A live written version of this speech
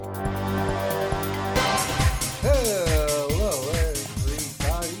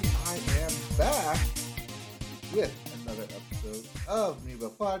of Mebo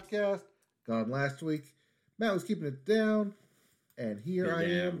Podcast. Gone last week. Matt was keeping it down, and here I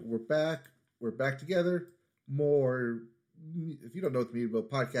am. We're back. We're back together. More. If you don't know what the Mebo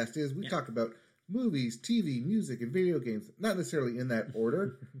Podcast is, we talk about movies, TV, music, and video games. Not necessarily in that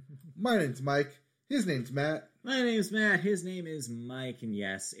order. My name's Mike. His name's Matt. My name's Matt. His name is Mike. And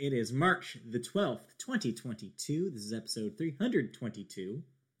yes, it is March the 12th, 2022. This is episode 322.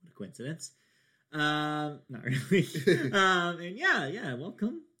 What a coincidence. Not really. And yeah,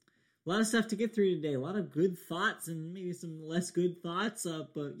 welcome. A lot of stuff to get through today. A lot of good thoughts and maybe some less good thoughts.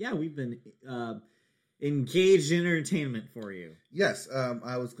 But yeah, we've been engaged in entertainment for you. Yes,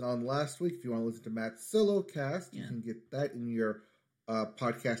 I was gone last week. If you want to listen to Matt's solo cast, you can get that in your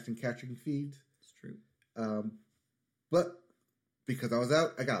podcasting catching feed. It's true. But because I was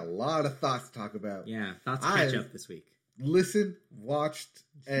out, I got a lot of thoughts to talk about. Yeah, thoughts to catch up this week. Listened, watched,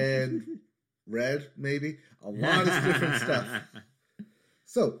 and read, maybe. A lot of different stuff.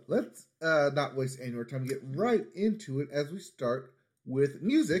 So, let's not waste any more time and get right into it as we start with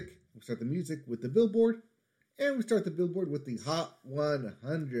music. We start the music with the Billboard, and we start the Billboard with the Hot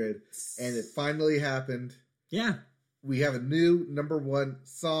 100. And it finally happened. Yeah. We have a new number one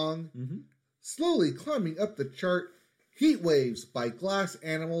song. Mm-hmm. Slowly climbing up the chart. Heat Waves by Glass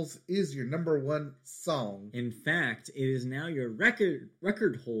Animals is your number one song. In fact, it is now your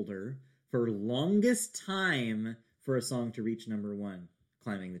record holder for longest time for a song to reach number one,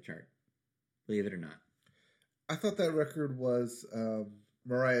 climbing the chart. Believe it or not. I thought that record was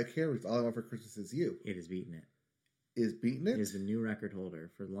Mariah Carey's All I Want for Christmas Is You. It has beaten it. Is beaten it? It is the new record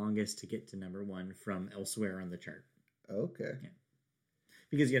holder for longest to get to number one from elsewhere on the chart. Okay. Yeah.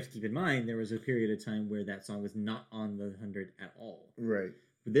 Because you have to keep in mind, there was a period of time where that song was not on the 100 at all. Right.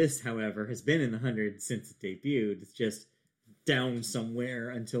 This, however, has been in the 100 since it debuted. It's just down somewhere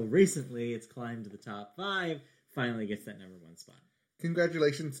until recently it's climbed to the top 5, finally gets that number one spot.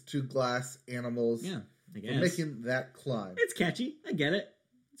 Congratulations to Glass Animals I guess. for making that climb. It's catchy. I get it.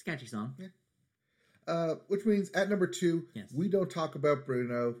 It's a catchy song. Yeah. Which means at number 2, we don't talk about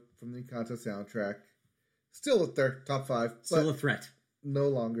Bruno from the Encanto soundtrack. Still up there, top 5. Still a threat. No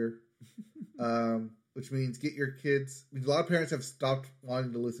longer. Which means get your kids. A lot of parents have stopped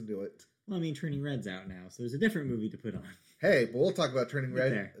wanting to listen to it. Well, I mean, Turning Red's out now, so there's a different movie to put on. Hey, but we'll talk about Turning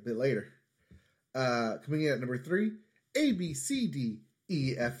Red a bit later. Coming in at number 3, A, B, C, D,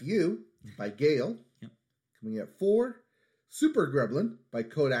 E, F, U by Gale. Yep. Coming in at 4, Super Gremlin by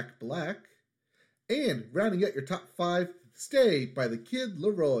Kodak Black. And rounding out your top 5, Stay by the Kid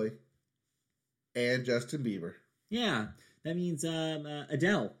Laroi and Justin Bieber. Yeah. That means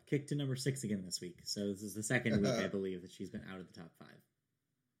Adele kicked to number 6 again this week. So this is the second week, I believe, that she's been out of the top 5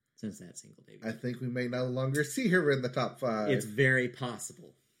 since that single debut. I think we may no longer see her in the top 5. It's very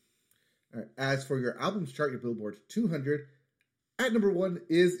possible. All right. As for your albums chart, your Billboard 200, at number 1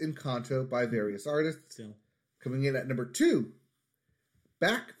 is Encanto by various artists. Still. Coming in at number 2,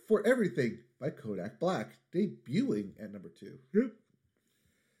 Back for Everything by Kodak Black, debuting at number 2. Yep.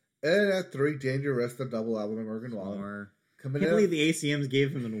 And at 3, Dangerous, the double album of Morgan Wallen. I can't believe the ACMs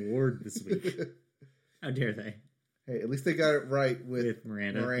gave him an award this week. How dare they? Hey, at least they got it right with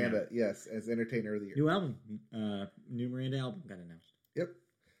Miranda. Miranda, yes, as Entertainer of the Year. New album. New Miranda album got announced.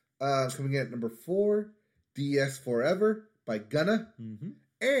 Yep. Coming in at number 4, DS Forever by Gunna. Mm-hmm.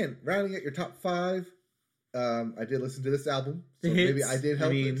 And rounding out your top 5, I did listen to this album, so maybe I did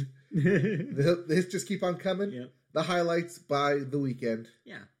help it. The hits just keep on coming. Yep. The Highlights by The Weeknd.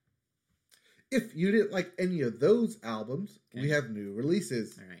 Yeah. If you didn't like any of those albums, we have new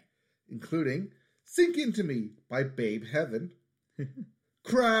releases. All right. Including Sink Into Me by Babe Heaven.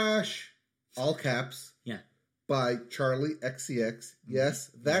 Crash, all caps, by Charlie XCX.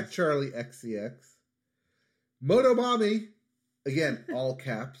 Yes, that Charlie XCX. Motomami, again, all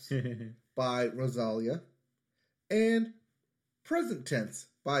caps, by Rosalia. And Present Tense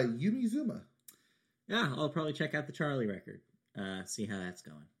by Yumi Zuma. Yeah, I'll probably check out the Charlie record, see how that's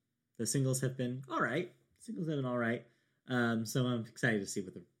going. The singles have been all right. So I'm excited to see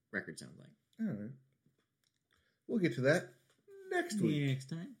what the record sounds like. All right. We'll get to that next week. Next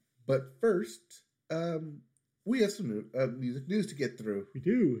time. But first, we have some music news to get through. We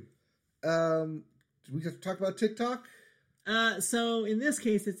do. Do we have to talk about TikTok? So in this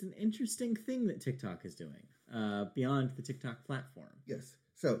case, it's an interesting thing that TikTok is doing beyond the TikTok platform. Yes.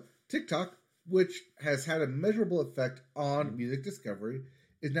 So TikTok, which has had a measurable effect on music discovery,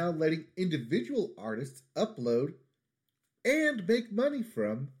 is now letting individual artists upload and make money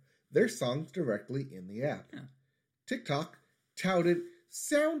from their songs directly in the app. Yeah. TikTok touted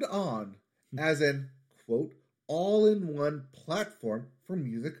Sound On as an, quote, all-in-one platform for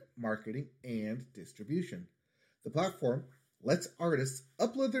music marketing and distribution. The platform lets artists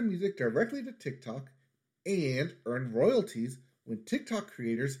upload their music directly to TikTok and earn royalties when TikTok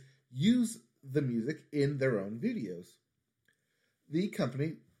creators use the music in their own videos. The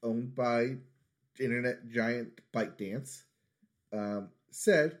company, owned by internet giant ByteDance,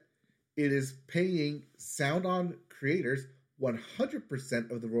 said it is paying SoundOn creators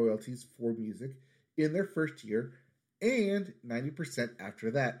 100% of the royalties for music in their first year and 90%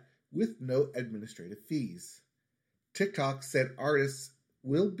 after that, with no administrative fees. TikTok said artists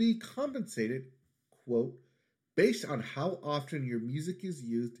will be compensated, quote, based on how often your music is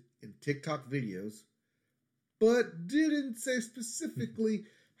used in TikTok videos, but didn't say specifically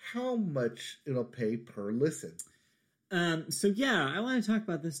how much it'll pay per listen. I want to talk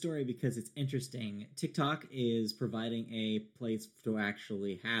about this story because it's interesting. TikTok is providing a place to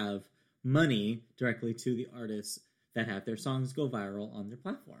actually have money directly to the artists that have their songs go viral on their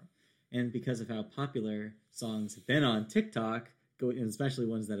platform. And because of how popular songs have been on TikTok, and especially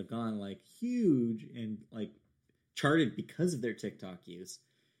ones that have gone like huge and like charted because of their TikTok use,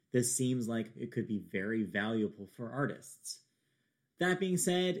 this seems like it could be very valuable for artists. That being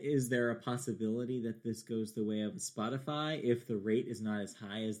said, is there a possibility that this goes the way of Spotify if the rate is not as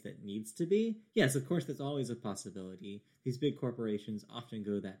high as that needs to be? Yes, of course, that's always a possibility. These big corporations often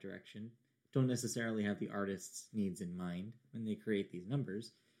go that direction, don't necessarily have the artist's needs in mind when they create these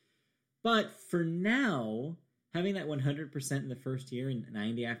numbers. But for now, having that 100% in the first year and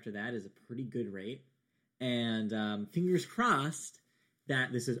 90% after that is a pretty good rate. And fingers crossed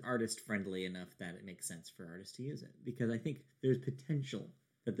that this is artist-friendly enough that it makes sense for artists to use it. Because I think there's potential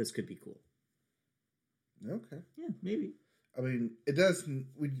that this could be cool. Okay. Yeah, maybe. I mean, it does...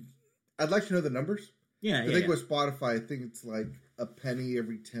 I'd like to know the numbers. Yeah, I think with Spotify, I think it's like a penny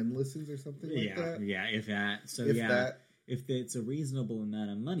every 10 listens or something like that. Yeah, if that. So if it's a reasonable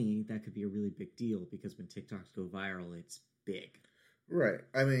amount of money, that could be a really big deal because when TikToks go viral, it's big. Right.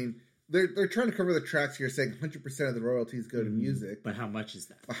 I mean, they're trying to cover the tracks here, saying 100% of the royalties go to music. But how much is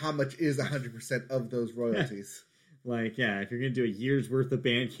that? But how much is 100% of those royalties? If you're going to do a year's worth of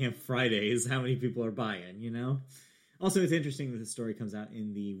Bandcamp Fridays, how many people are buying, you know? Also, it's interesting that the story comes out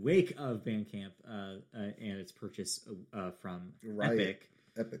in the wake of Bandcamp and its purchase from Riot.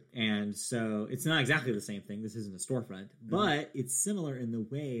 Epic. And so it's not exactly the same thing. This isn't a storefront, but it's similar in the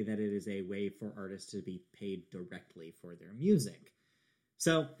way that it is a way for artists to be paid directly for their music.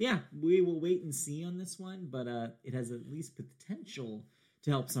 So, yeah, we will wait and see on this one, but it has at least potential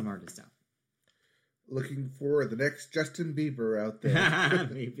to help some artists out. Looking for the next Justin Bieber out there.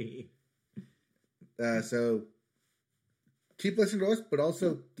 Maybe. So, keep listening to us, but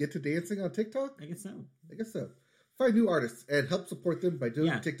also get to dancing on TikTok? I guess so. Find new artists and help support them by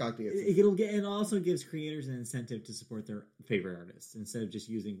doing TikTok dances. It also gives creators an incentive to support their favorite artists. Instead of just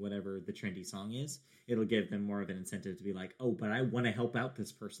using whatever the trendy song is, it'll give them more of an incentive to be like, oh, but I want to help out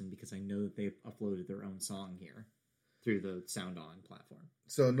this person because I know that they've uploaded their own song here through the SoundOn platform.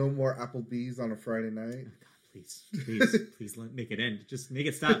 So no more Applebee's on a Friday night? Oh, God, please make it end. Just make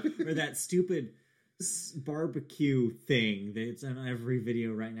it stop. Or that stupid barbecue thing that's on every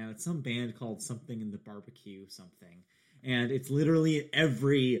video right now. It's some band called Something in the Barbecue something, and it's literally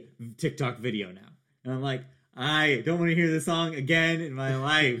every TikTok video now. And I'm like, I don't want to hear this song again in my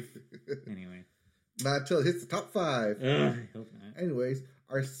life. Anyway, not until it hits the top 5. Ugh, I hope not. Anyways,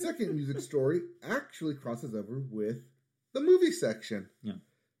 our second music story actually crosses over with the movie section. Yeah.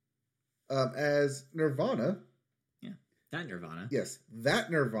 As Nirvana. That Nirvana. Yes, that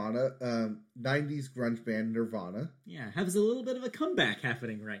Nirvana, 90s grunge band Nirvana. Yeah, has a little bit of a comeback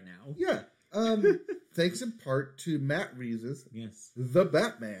happening right now. Yeah, thanks in part to Matt Reeves' The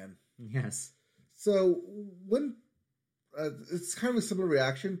Batman. Yes. So when it's kind of a similar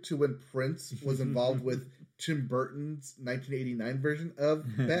reaction to when Prince was involved with Tim Burton's 1989 version of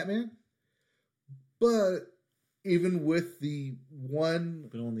Batman. But even with the one...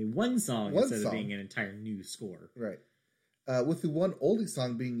 But only one song instead of being an entire new score. Right. With the one oldie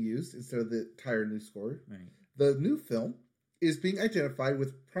song being used instead of the entire new score. Right. The new film is being identified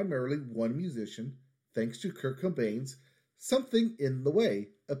with primarily one musician, thanks to Kurt Cobain's Something in the Way,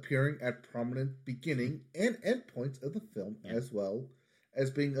 appearing at prominent beginning and end points of the film, as well as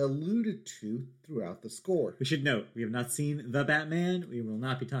being alluded to throughout the score. We should note, we have not seen The Batman. We will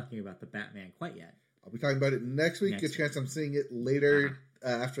not be talking about The Batman quite yet. I'll be talking about it next week. Get a chance I'm seeing it later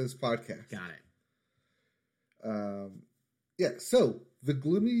after this podcast. Got it. So the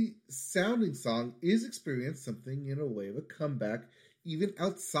gloomy sounding song is experienced something in a way of a comeback, even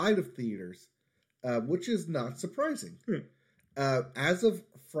outside of theaters, which is not surprising. As of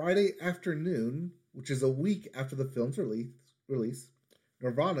Friday afternoon, which is a week after the film's release,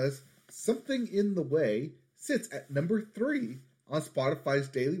 Nirvana's Something in the Way sits at number 3 on Spotify's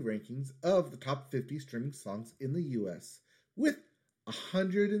daily rankings of the top 50 streaming songs in the U.S. with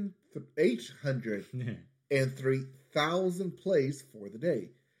 803,000 plays for the day.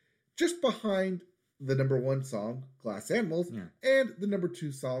 Just behind the number 1 song, Glass Animals, and the number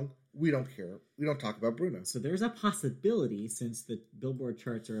 2 song, We Don't Care. We Don't Talk About Bruno. So there's a possibility, since the Billboard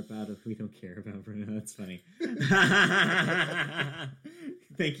charts are about if we don't care about Bruno. That's funny.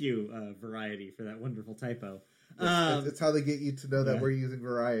 Thank you, Variety, for that wonderful typo. It's how they get you to know that we're using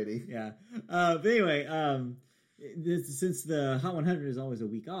Variety. Yeah. But anyway, since the Hot 100 is always a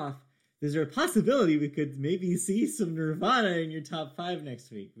week off, is there a possibility we could maybe see some Nirvana in your top 5 next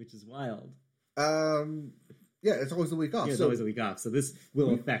week, which is wild? Yeah, it's always a week off. Yeah, it's always a week off. So this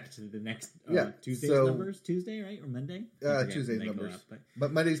will affect the next Tuesday's numbers. Tuesday, right? Or Monday? Tuesday's numbers.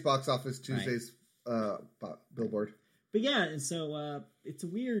 But Monday's box office, Tuesday's Billboard. But yeah, and so it's a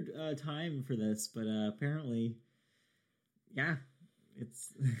weird time for this, but apparently,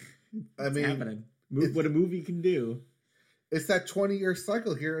 it's happening. What a movie can do. It's that 20-year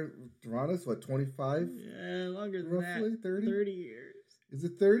cycle here. Nirvana's, 25? Yeah, longer than roughly, that. 30? 30 years. Is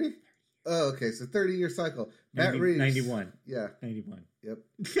it 30? Oh, okay, so 30-year cycle. Matt Reeves. 91. Yeah. 91. Yep.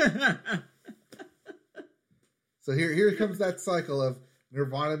 So here comes that cycle of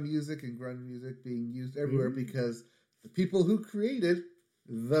Nirvana music and grunge music being used everywhere because the people who created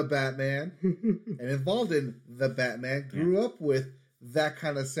the Batman and involved in the Batman grew up with that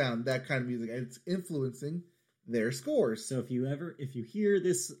kind of sound, that kind of music, and it's influencing their scores. So if you hear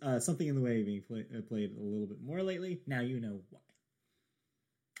this something in the way being played a little bit more lately, now you know why.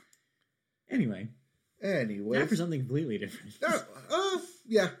 Anyway, now for something completely different.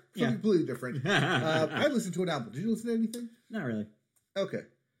 Something completely different. I listened to an album. Did you listen to anything? Not really. Okay.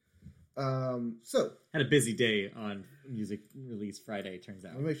 So had a busy day on music release Friday. Turns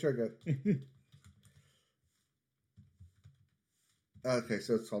out. Let me make sure I got. Okay,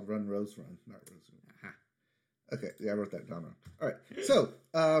 so it's called Run Rose Run, not Rose Run. Aha. Okay, yeah, I wrote that down wrong. All right, so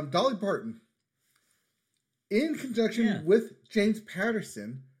Dolly Parton, in conjunction with James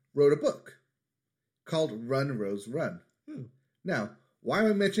Patterson, wrote a book called Run Rose Run. Now, why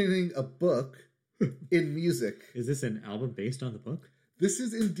am I mentioning a book in music? Is this an album based on the book? This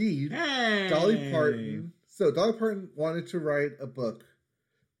is indeed Dolly Parton. So Dolly Parton wanted to write a book,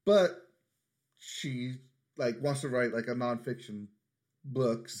 but she wants to write a nonfiction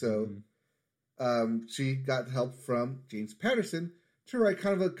book. So she got help from James Patterson to write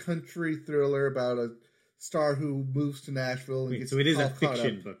kind of a country thriller about a star who moves to Nashville. And so it is a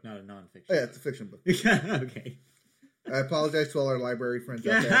fiction book, not a nonfiction. Oh, yeah, it's a fiction book. Okay. I apologize to all our library friends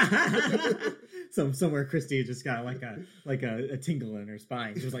out there. Somewhere Christy just got a tingle in her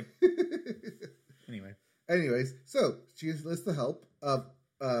spine. She was like, anyway. Anyways, so she enlists the help of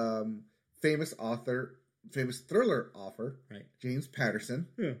famous thriller author, James Patterson,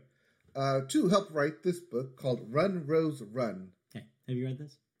 to help write this book called Run Rose Run. Okay. Have you read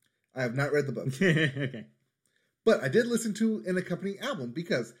this? I have not read the book. Okay. But I did listen to an accompanying album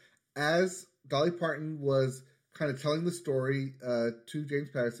because as Dolly Parton was kind of telling the story to James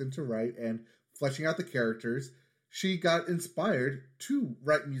Patterson to write and fleshing out the characters, she got inspired to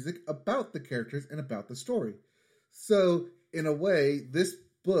write music about the characters and about the story. So, in a way, this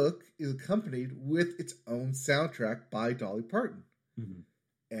book is accompanied with its own soundtrack by Dolly Parton. Mm-hmm.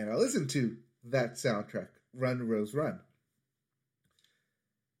 And I listened to that soundtrack, Run Rose Run.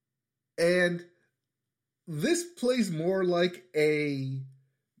 And this plays more like a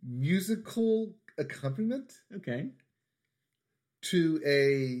musical accompaniment to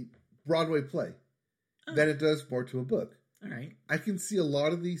a Broadway play than it does more to a book. All right. I can see a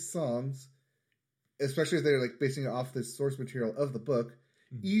lot of these songs, especially if they're basing it off the source material of the book,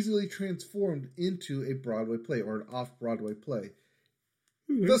 easily transformed into a Broadway play or an off-Broadway play.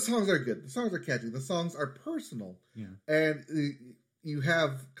 Mm-hmm. The songs are good. The songs are catchy. The songs are personal. Yeah. And you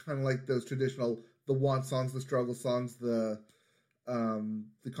have kind of those traditional, the want songs, the struggle songs, the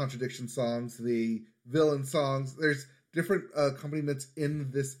contradiction songs, the villain songs. There's different accompaniments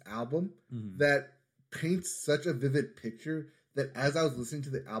in this album that paints such a vivid picture that as I was listening to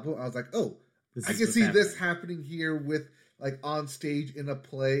the album, I was like, oh, I can see this happening here with on stage in a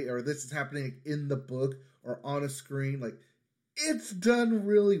play, or this is happening in the book or on a screen. It's done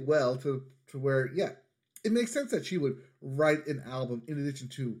really well to where, it makes sense that she would write an album in addition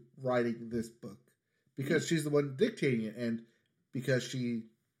to writing this book because she's the one dictating it, and because she,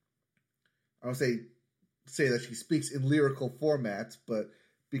 I don't say that she speaks in lyrical formats, but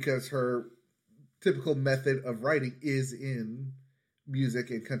because her typical method of writing is in music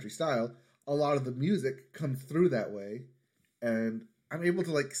and country style, a lot of the music comes through that way, and I'm able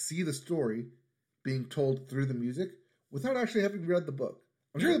to see the story being told through the music without actually having read the book.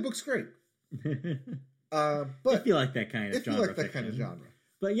 I'm sure the book's great. But if you like that kind of if you genre, like that kind of genre.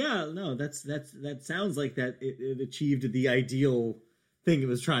 But yeah, no, that sounds like that it achieved the ideal thing it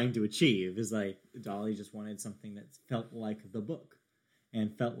was trying to achieve. Is like Dolly just wanted something that felt like the book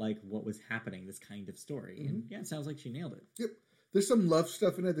and felt like what was happening, this kind of story. Mm-hmm. And yeah, it sounds like she nailed it. Yep. There's some love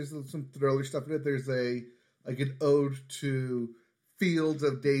stuff in it. There's some thriller stuff in it. There's an ode to fields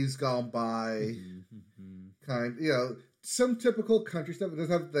of days gone by, kind. Some typical country stuff. It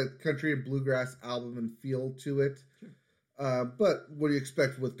doesn't have the country and bluegrass album and feel to it. Sure. But what do you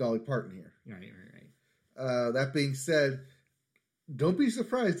expect with Dolly Parton here? Right. That being said, don't be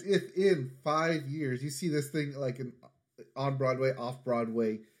surprised if in 5 years you see this thing like an on Broadway, off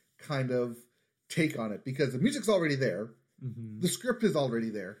Broadway kind of take on it, because the music's already there. Mm-hmm. The script is already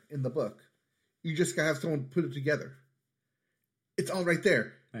there in the book. You just gotta have someone put it together. It's all right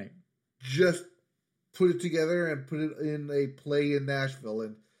there. Right. Just put it together and put it in a play in Nashville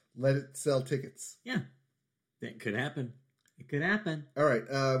and let it sell tickets. Yeah. That could happen. It could happen. All right.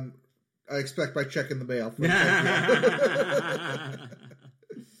 I expect by checking the mail.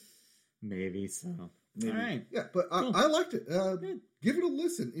 Maybe so. Maybe. All right. Yeah, but cool. I liked it. Give it a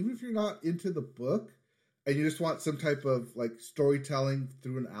listen. Even if you're not into the book and you just want some type of like storytelling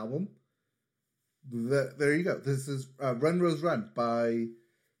through an album, there you go. This is Run, Rose, Run by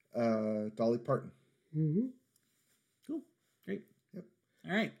Dolly Parton. Mm-hmm. Cool. Great. Yep.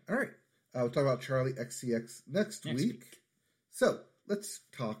 All right. We'll talk about Charlie XCX next week. So let's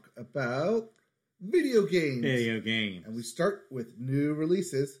talk about video games. And we start with new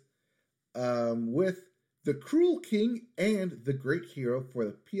releases with The Cruel King and The Great Hero for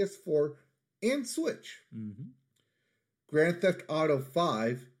the PS4 and Switch. Mm-hmm. Grand Theft Auto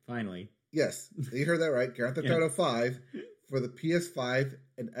 5. Finally. Yes, you heard that right. Grand Theft Auto 5 for the PS5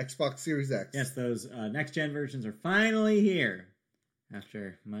 and Xbox Series X. Yes, those next-gen versions are finally here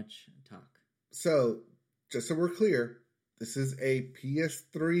after much talk. So, just so we're clear, this is a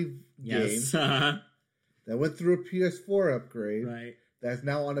PS3 game that went through a PS4 upgrade. Right. That's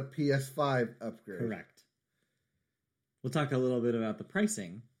now on a PS5 upgrade. Correct. We'll talk a little bit about the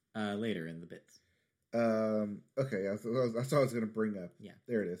pricing later in the bits. Okay, that's what I was going to bring up. Yeah.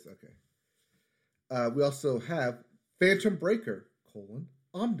 There it is. Okay. We also have Phantom Breaker,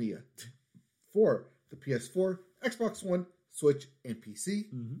 Omnia, for the PS4, Xbox One, Switch, and PC.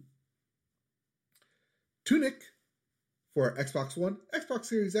 Mm-hmm. Tunic for Xbox One, Xbox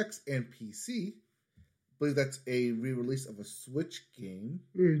Series X, and PC. I believe that's a re-release of a Switch game.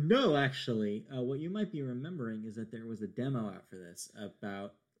 No, actually. What you might be remembering is that there was a demo out for this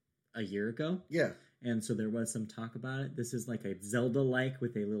about a year ago. Yeah. And so there was some talk about it. This is like a Zelda-like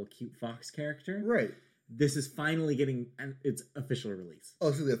with a little cute fox character. Right. This is finally getting its official release.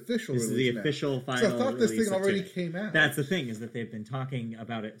 Oh, so the official release. This is the official final release. So I thought this thing already came out. That's the thing, is that they've been talking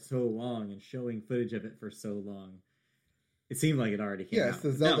about it so long and showing footage of it for so long. It seemed like it already came out. Yes,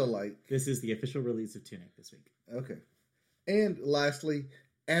 the Zelda-like. This is the official release of Tunic this week. Okay. And lastly,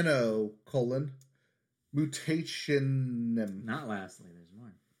 Anno, Mutationem. Not lastly, there's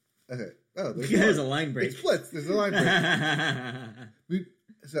more. Okay. Oh, there's a line break. It splits. There's a line break.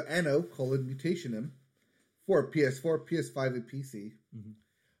 So Anno, Mutationem for PS4, PS5, and PC. Mm-hmm.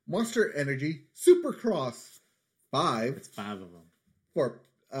 Monster Energy Supercross 5. It's 5 of them. For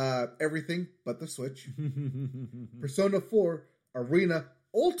everything but the Switch. Persona 4 Arena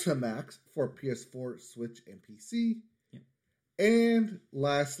Ultimax for PS4, Switch, and PC. Yep. And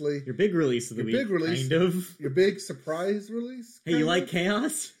lastly, your big release of the week. Kind of. Your big surprise release. Hey, you like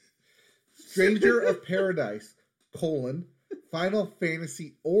chaos? Stranger of Paradise, Final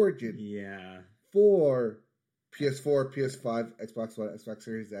Fantasy Origin. Yeah. For PS4, PS5, Xbox One, Xbox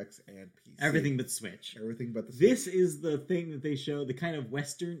Series X, and PC. Everything but Switch. Everything but the Switch. This is the thing that they show, the kind of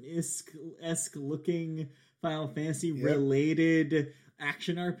Western-esque looking Final Fantasy related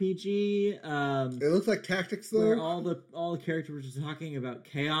action RPG. It looks like Tactics, though. Where all the characters were talking about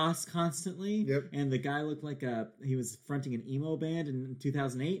chaos constantly. Yep. And the guy looked like he was fronting an emo band in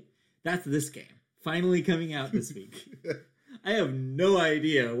 2008. That's this game. Finally coming out this week. I have no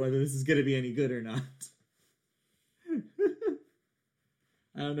idea whether this is going to be any good or not.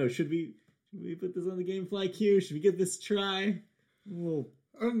 I don't know. Should we put this on the GameFly queue? Should we give this a try? Well,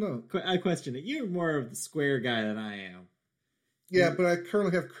 I don't know. I question it. You're more of the Square guy than I am. Yeah, but I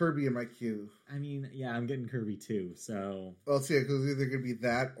currently have Kirby in my queue. I mean, yeah, I'm getting Kirby too, so... Well, see, because it's either going to be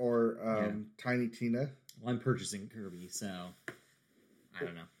that or Tiny Tina. Well, I'm purchasing Kirby, so... I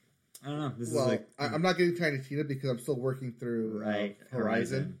don't know. This is I'm not getting Tiny Tina because I'm still working through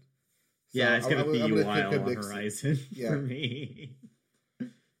Horizon. So yeah, it's going to be a while on Horizon for me.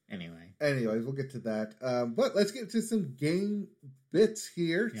 Anyway. Anyways, we'll get to that. But let's get to some game bits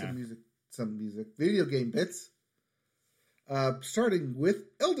here. Yeah. Some music, video game bits. Starting with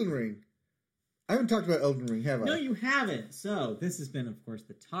Elden Ring. I haven't talked about Elden Ring, have I? No, you haven't. So this has been, of course,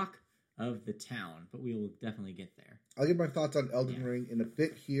 the talk of the town, but we will definitely get there. I'll give my thoughts on Elden Ring in a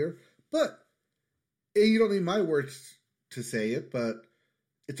bit here, but you don't need my words to say it, but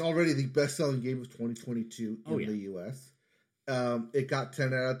it's already the best-selling game of 2022 in the U.S. It got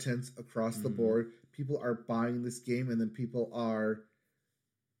 10 out of 10s across the board. People are buying this game, and then people are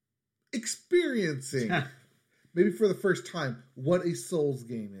experiencing, maybe for the first time, what a Souls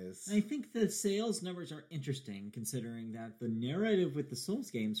game is. I think the sales numbers are interesting, considering that the narrative with the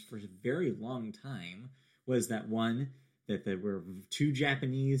Souls games for a very long time was that they were too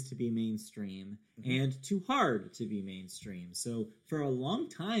Japanese to be mainstream and too hard to be mainstream. So for a long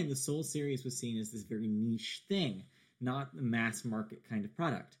time, the Souls series was seen as this very niche thing, not a mass market kind of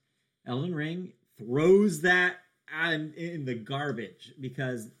product. Elden Ring throws that in the garbage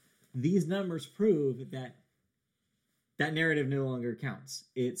because these numbers prove that narrative no longer counts.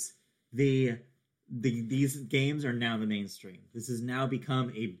 It's these games are now the mainstream. This has now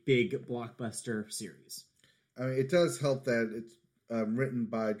become a big blockbuster series. I mean, it does help that it's written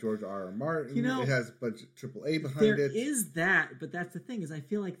by George R.R. Martin. It has a bunch of AAA behind it. There is that, but that's the thing, is I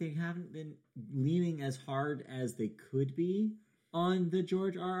feel like they haven't been leaning as hard as they could be on the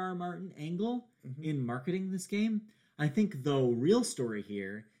George R.R. Martin angle in marketing this game. I think the real story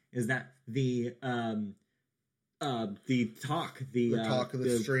here is that the talk of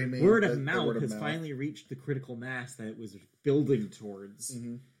the streaming, word of mouth has finally reached the critical mass that it was building towards,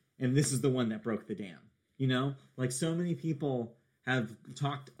 and this is the one that broke the dam. You know, like so many people have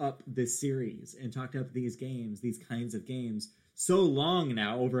talked up this series and talked up these games, these kinds of games, so long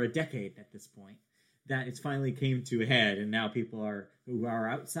now, over a decade at this point, that it's finally came to a head, and now people who are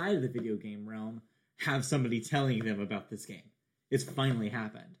outside of the video game realm have somebody telling them about this game. It's finally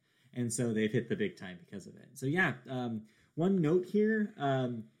happened, and so they've hit the big time because of it. So yeah, one note here,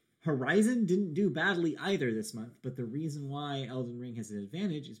 Horizon didn't do badly either this month, but the reason why Elden Ring has an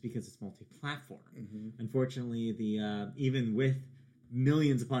advantage is because it's multi-platform. Unfortunately, even with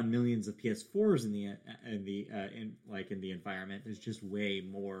millions upon millions of PS4s in the environment, there's just way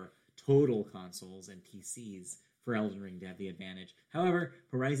more total consoles and PCs for Elden Ring to have the advantage. However,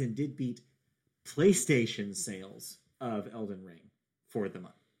 Horizon did beat PlayStation sales of Elden Ring for the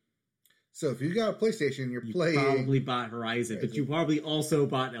month. So if you got a PlayStation, you probably bought Horizon, but you probably also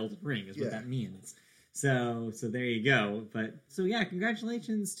bought Elden Ring, is what that means. So there you go. But so yeah,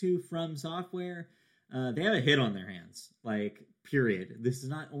 congratulations to From Software. They have a hit on their hands, like period. This is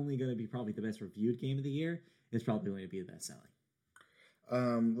not only going to be probably the best reviewed game of the year, it's probably going to be the best selling.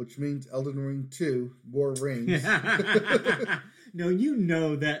 Which means Elden Ring 2, more rings. No, you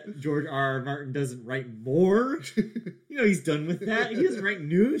know that George R.R. Martin doesn't write more. You know he's done with that. He doesn't write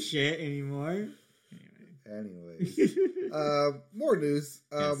new shit anymore. Anyways. More news.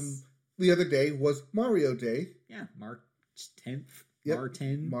 Yes. The other day was Mario Day. Yeah, March 10th. Yep.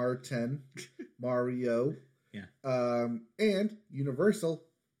 Mar-10. Mario. Yeah. And Universal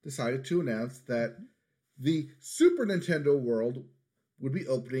decided to announce that the Super Nintendo World would be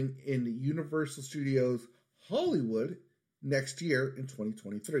opening in Universal Studios Hollywood next year in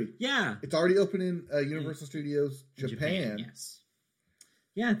 2023. Yeah. It's already open in Universal Studios Japan. Yes.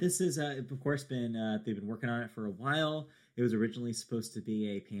 Yeah, this is, of course, they've been working on it for a while. It was originally supposed to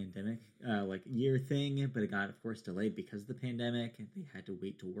be a pandemic, year thing, but it got, of course, delayed because of the pandemic, and they had to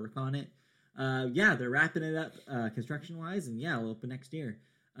wait to work on it. They're wrapping it up construction-wise, and it'll open next year.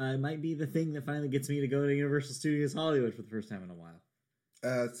 It might be the thing that finally gets me to go to Universal Studios Hollywood for the first time in a while.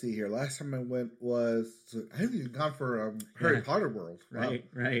 Let's see here. I haven't even gone for Harry Potter World. Wow.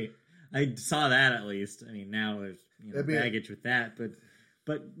 Right. I saw that at least. I mean, now there's baggage with that,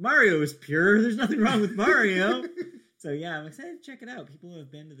 but Mario is pure. There's nothing wrong with Mario. So yeah, I'm excited to check it out. People who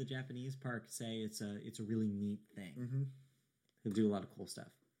have been to the Japanese park say it's a really neat thing. They do a lot of cool stuff.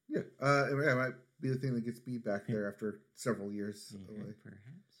 Yeah, it might be the thing that gets me back there after several years away.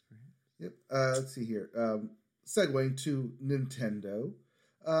 Perhaps. Yep. Let's see here. Segueing to Nintendo.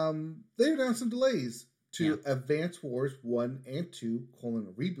 They announced some delays to Advance Wars 1 and 2,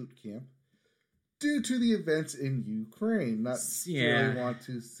 Reboot Camp, due to the events in Ukraine. Not really want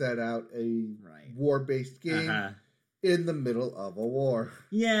to set out a war-based game in the middle of a war.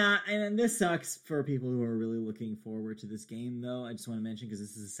 Yeah, and this sucks for people who are really looking forward to this game, though. I just want to mention, because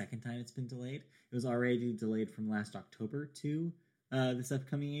this is the second time it's been delayed. It was already delayed from last October to this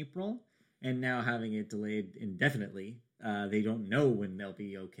upcoming April, and now having it delayed indefinitely. They don't know when they'll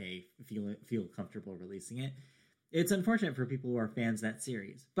be okay, feel comfortable releasing it. It's unfortunate for people who are fans of that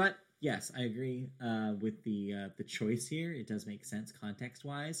series. But yes, I agree with the choice here. It does make sense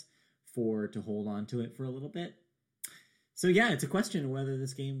context-wise to hold on to it for a little bit. So yeah, it's a question of when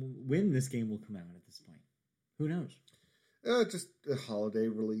this game will come out at this point. Who knows? Just a holiday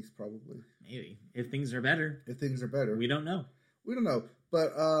release, probably. Maybe. If things are better. We don't know.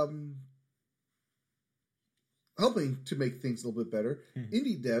 But helping to make things a little bit better,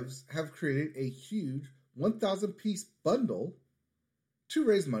 indie devs have created a huge 1,000-piece bundle to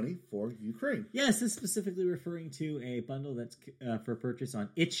raise money for Ukraine. Yes, this is specifically referring to a bundle that's for purchase on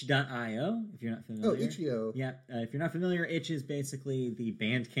itch.io, if you're not familiar. Oh, itch.io. Yeah, if you're not familiar, Itch is basically the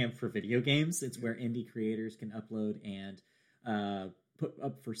Bandcamp for video games. It's where indie creators can upload and put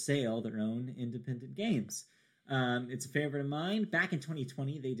up for sale their own independent games. It's a favorite of mine. Back in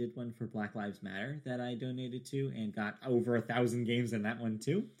 2020, they did one for Black Lives Matter that I donated to and got over 1,000 games in that one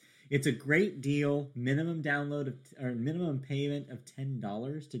too. It's a great deal. Minimum payment of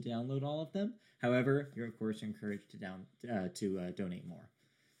 $10 to download all of them. However, you're of course encouraged to donate more.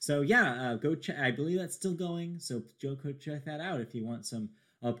 So yeah, go check. I believe that's still going. So go check that out if you want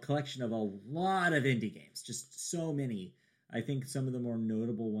a collection of a lot of indie games. Just so many. I think some of the more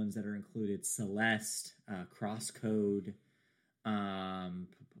notable ones that are included: Celeste, Crosscode, some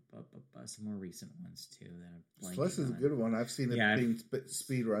more recent ones too. That I'm Celeste is a good one. I've seen it being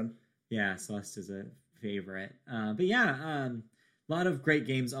speed run. Yeah, Celeste is a favorite. But yeah, a lot of great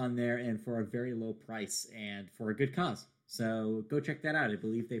games on there, and for a very low price, and for a good cause. So go check that out. I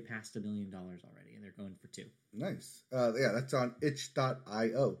believe they passed $1 million already, and they're going for 2. Nice. Yeah, that's on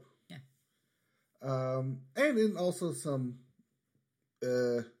itch.io. Yeah. And then also some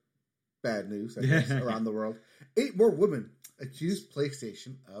bad news, I guess, around the world. 8 more women accused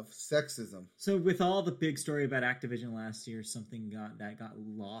PlayStation of sexism. So with all the big story about Activision last year, something that got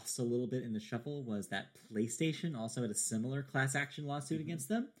lost a little bit in the shuffle was that PlayStation also had a similar class action lawsuit against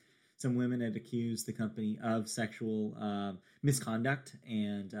them. Some women had accused the company of sexual misconduct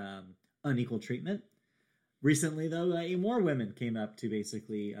and unequal treatment. Recently, though, 8 more women came up to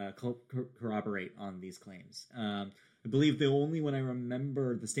basically corroborate on these claims. I believe the only one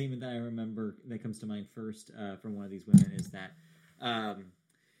the statement that I remember that comes to mind first from one of these women is that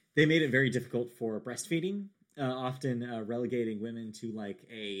they made it very difficult for breastfeeding, often relegating women to like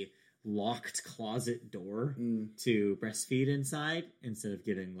a locked closet door to breastfeed inside instead of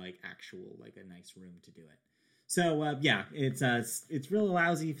giving like actual like a nice room to do it. So yeah, it's real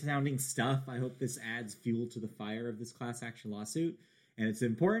lousy sounding stuff. I hope this adds fuel to the fire of this class action lawsuit. And it's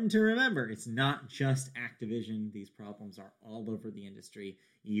important to remember, it's not just Activision. These problems are all over the industry,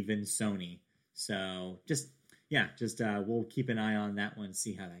 even Sony. So we'll keep an eye on that one,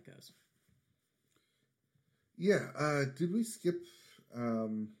 see how that goes. Yeah, did we skip, I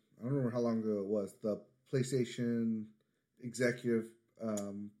don't remember how long ago it was, the PlayStation executive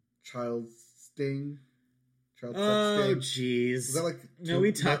child sting? Oh, jeez. Was that like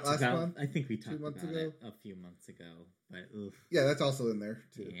we talked about month? I think we talked about it a few months ago. But oof. Yeah, that's also in there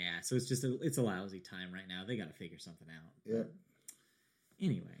too. Yeah, so it's just it's a lousy time right now. They got to figure something out. Yeah.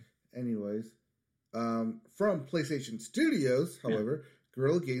 Anyways, from PlayStation Studios, however,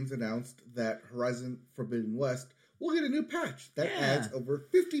 Guerrilla Games announced that Horizon Forbidden West will get a new patch that adds over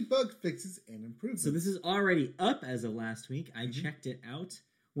 50 bug fixes and improvements. So this is already up as of last week. I checked it out.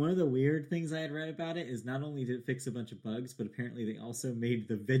 One of the weird things I had read about it is not only did it fix a bunch of bugs, but apparently they also made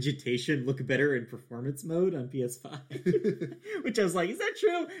the vegetation look better in performance mode on PS5. Which I was like, is that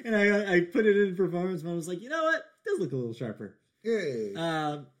true? And I put it in performance mode. I was like, you know what? It does look a little sharper. Yay.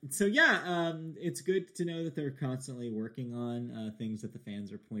 It's good to know that they're constantly working on things that the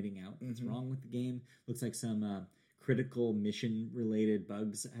fans are pointing out that's wrong with the game. Looks like some critical mission-related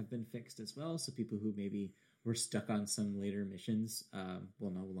bugs have been fixed as well, so people who maybe were stuck on some later missions will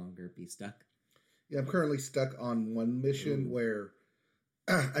no longer be stuck. Yeah, I'm currently stuck on one mission where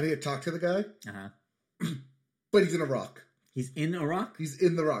I need to talk to the guy, but he's in a rock. He's in a rock? He's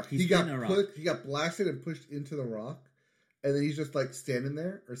in the rock. He got blasted and pushed into the rock, and then he's just like standing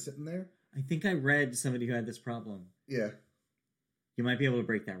there or sitting there. I think I read somebody who had this problem. Yeah. You might be able to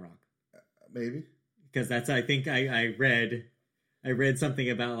break that rock. Maybe. Because that's, I think I read something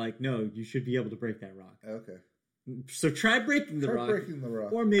about like, no, you should be able to break that rock. Okay. So try breaking the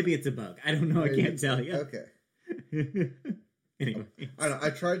rock. Or maybe it's a bug. I don't know. Maybe. I can't tell you. Okay. Anyway. I don't know.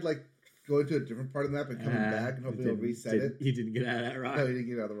 I tried like going to a different part of the map and coming back and hoping it'll reset it. He didn't get out of that rock. No, he didn't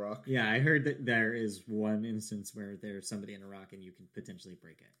get out of the rock. Yeah, I heard that there is one instance where there's somebody in a rock and you can potentially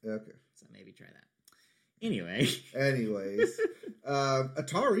break it. Okay. So maybe try that. Anyways.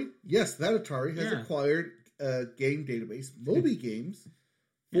 Atari. Yes, that Atari has acquired a game database, Moby Games,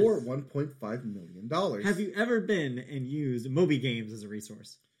 for Yes. $1.5 million. Have you ever been and used Moby Games as a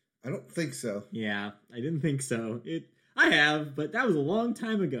resource? I don't think so. Yeah, I didn't think so. I have, but that was a long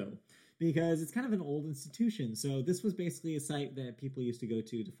time ago because it's kind of an old institution. So this was basically a site that people used to go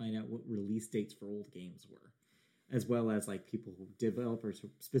to find out what release dates for old games were, as well as like developers,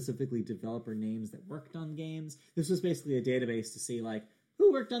 specifically developer names that worked on games. This was basically a database to see like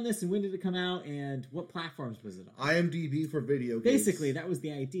who worked on this and when did it come out and what platforms was it on. IMDb for video games. Basically, that was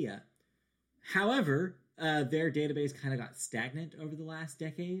the idea. However, their database kind of got stagnant over the last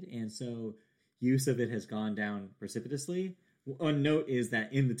decade, and so use of it has gone down precipitously. One note is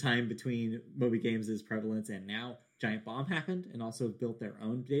that in the time between Moby Games' prevalence and now, Giant Bomb happened and also built their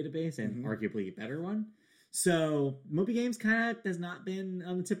own database and arguably a better one. So Moby Games kind of has not been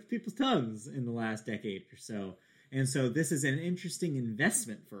on the tip of people's tongues in the last decade or so. And so this is an interesting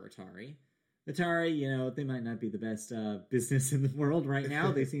investment for Atari. Atari, they might not be the best business in the world right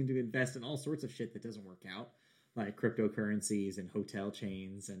now. They seem to invest in all sorts of shit that doesn't work out, like cryptocurrencies and hotel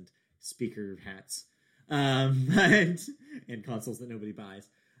chains and speaker hats, and consoles that nobody buys.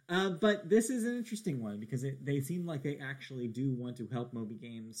 But this is an interesting one because they seem like they actually do want to help Moby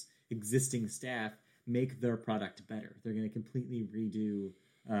Games' existing staff make their product better. They're going to completely redo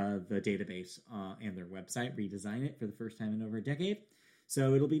the database and their website, redesign it for the first time in over a decade.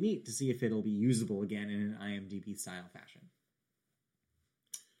 So it'll be neat to see if it'll be usable again in an IMDb style fashion.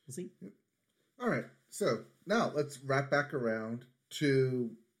 We'll see. All right. So now let's wrap back around to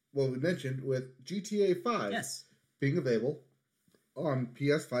what we mentioned with GTA 5 being available on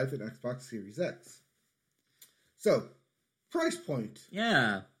PS5 and Xbox Series X. So, price point.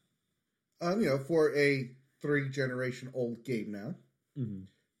 Yeah. For a 3-generation-old game now. Mm-hmm.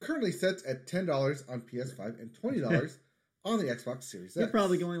 Currently set at $10 on PS5 and $20 on the Xbox Series X. You're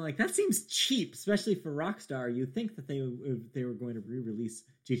probably going like, that seems cheap, especially for Rockstar. You'd think that if they were going to re-release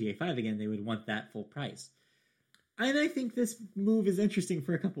GTA 5 again, they would want that full price. And I think this move is interesting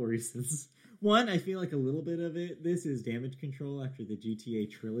for a couple of reasons. One, I feel like a little bit of this is damage control after the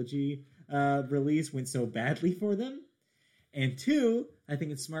GTA Trilogy release went so badly for them. And two, I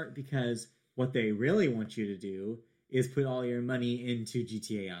think it's smart because what they really want you to do is put all your money into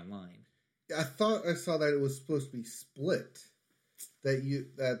GTA Online. I thought I saw that it was supposed to be split. That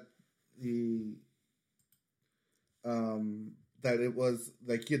it was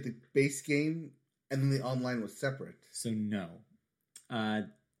like you had the base game and then the online was separate. So no.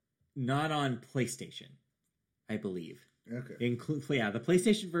 Not on PlayStation, I believe. Okay. The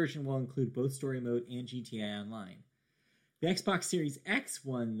PlayStation version will include both story mode and GTA Online. The Xbox Series X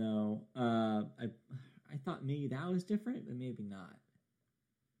one, though, I thought maybe that was different, but maybe not.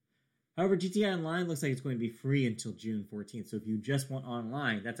 However, GTA Online looks like it's going to be free until June 14th. So if you just want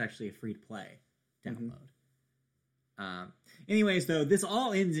online, that's actually a free-to-play download. Mm-hmm. Anyways, though, this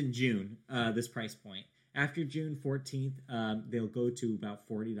all ends in June, this price point. After June 14th, they'll go to about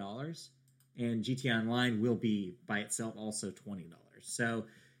 $40. And GTA Online will be, by itself, also $20. So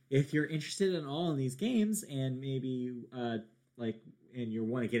if you're interested in all of these games and maybe, and you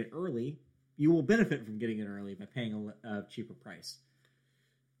want to get it early, you will benefit from getting it early by paying a cheaper price.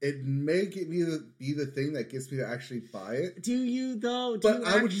 It may be the thing that gets me to actually buy it. Do you, though? But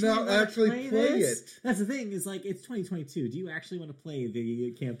I would not actually play it. That's the thing, is like, it's 2022. Do you actually want to play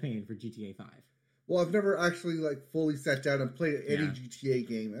the campaign for GTA 5? Well, I've never actually fully sat down and played any GTA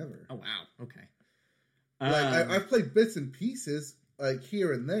game ever. Oh, wow. Okay. I've played bits and pieces,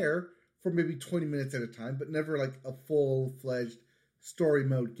 here and there, for maybe 20 minutes at a time, but never a full-fledged story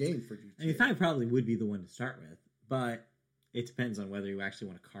mode game for GTA. I mean, 5 probably would be the one to start with, but it depends on whether you actually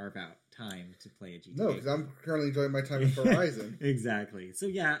want to carve out time to play a GTA. No, because I'm currently enjoying my time with Horizon. Exactly. So,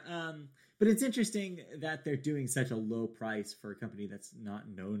 yeah, but it's interesting that they're doing such a low price for a company that's not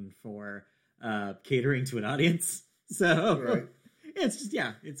known for catering to an audience. So, right. It's just,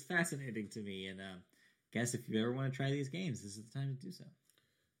 it's fascinating to me, and guess if you ever want to try these games, this is the time to do so.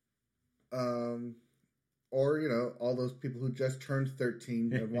 Or, all those people who just turned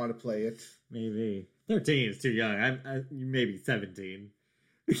 13 and want to play it. Maybe. 13 is too young. I'm maybe 17.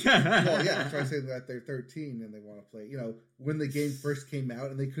 Well, yeah, try to say that they're 13 and they want to play. When the game first came out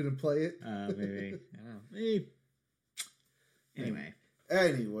and they couldn't play it. Maybe. I don't know. Maybe. Anyway.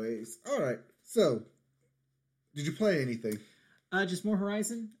 Anyways. All right. So, did you play anything? Just more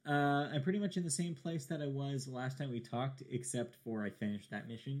Horizon. I'm pretty much in the same place that I was last time we talked, except for I finished that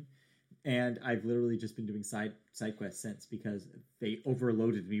mission. And I've literally just been doing side quests since because they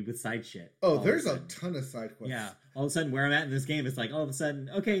overloaded me with side shit. Oh, there's a ton of side quests. Yeah. All of a sudden, where I'm at in this game, it's like all of a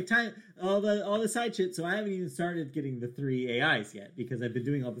sudden, okay, time all the side shit. So I haven't even started getting the 3 AIs yet because I've been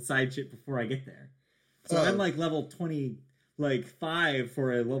doing all the side shit before I get there. So I'm level like 5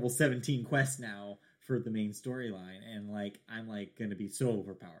 for a level 17 quest now for the main storyline, and like I'm like going to be so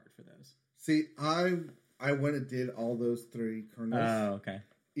overpowered for those. See, I went and did all those 3 kernels. Oh, okay.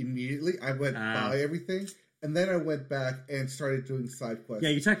 Immediately, I went by everything, and then I went back and started doing side quests. Yeah,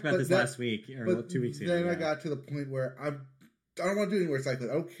 you talked about this last week or 2 weeks ago. Then I got to the point where I don't want to do any more side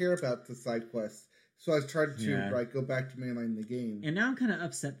quests. I don't care about the side quests. So I was trying to go back to mainline the game. And now I'm kind of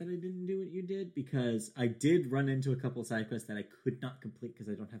upset that I didn't do what you did, because I did run into a couple of side quests that I could not complete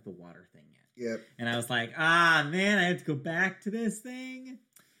because I don't have the water thing yet. Yep. And I was like, man, I have to go back to this thing.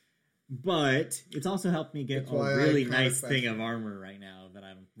 But it's also helped me get a really nice thing of armor right now that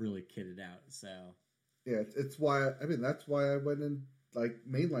I'm really kitted out. So yeah, it's why that's why I went and like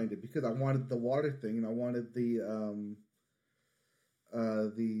mainlined it, because I wanted the water thing and I wanted the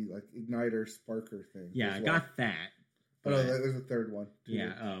like igniter sparker thing. Yeah, I got that. But no, there's a third one too.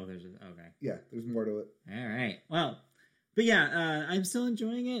 Yeah. Oh, okay. Yeah, there's more to it. All right. Well, but yeah, I'm still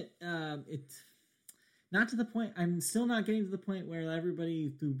enjoying it. It's not to the point. I'm still not getting to the point where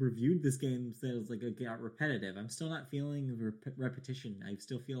everybody who reviewed this game says like it got repetitive. I'm still not feeling repetition. I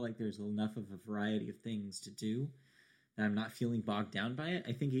still feel like there's enough of a variety of things to do that I'm not feeling bogged down by it.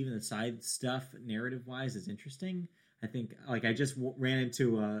 I think even the side stuff, narrative wise, is interesting. I think, like, I just ran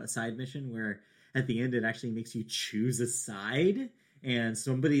into a side mission where at the end it actually makes you choose a side, and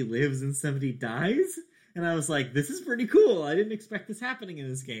somebody lives and somebody dies. And I was like, this is pretty cool. I didn't expect this happening in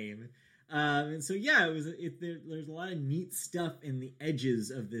this game. And so, yeah, there's a lot of neat stuff in the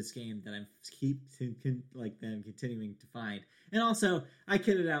edges of this game that I'm continuing to find. And also, I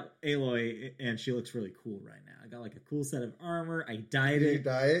kitted out Aloy, and she looks really cool right now. I got like a cool set of armor. I dyed it. You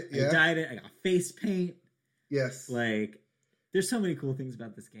dye it? Yeah. I dyed it. I got face paint. Yes. Like, there's so many cool things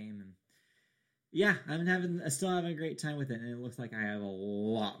about this game, and yeah, I'm still having a great time with it, and it looks like I have a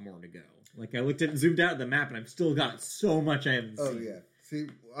lot more to go. Like, I looked at and zoomed out at the map, and I've still got so much I haven't seen. Oh, yeah. See,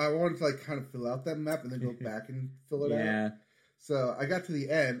 I wanted to, like, kind of fill out that map and then go back and fill it out. So I got to the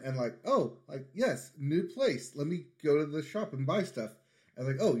end, and yes, new place. Let me go to the shop and buy stuff. I was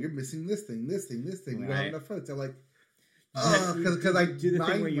like, oh, you're missing this thing. Right. You don't have enough funds. I'm like, because I do the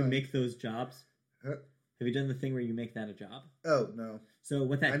thing where you make those jobs. Huh? Have you done the thing where you make that a job? Oh, no. So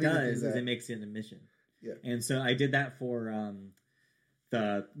what that does is it makes it a mission. Yeah. And so I did that for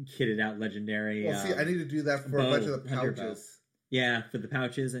the kitted out legendary. Well, see, I need to do that for a bunch of the pouches. Yeah, for the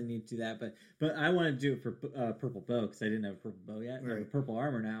pouches, I need to do that. But I want to do it for purple bow, because I didn't have a purple bow yet. Right. I have a purple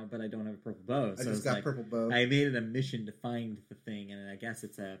armor now, but I don't have a purple bow. I just got purple bow. I made it a mission to find the thing, and I guess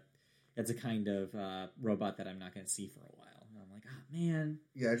it's a kind of robot that I'm not going to see for a while. And I'm like, oh, man.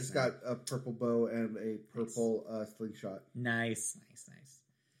 Yeah, I just got a purple bow and a purple slingshot. Nice.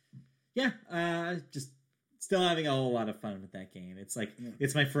 Yeah, just still having a whole lot of fun with that game. It's like,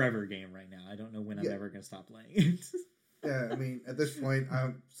 it's my forever game right now. I don't know when I'm ever going to stop playing it. Yeah, I mean, at this point,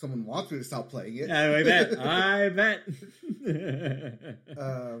 someone wants me to stop playing it. I bet.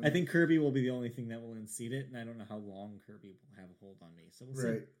 I think Kirby will be the only thing that will unseat it, and I don't know how long Kirby will have a hold on me. So we'll see.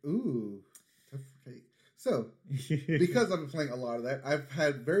 Right. Ooh. Tough take. So, because I've been playing a lot of that, I've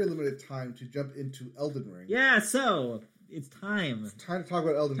had very limited time to jump into Elden Ring. Yeah, so it's time. It's time to talk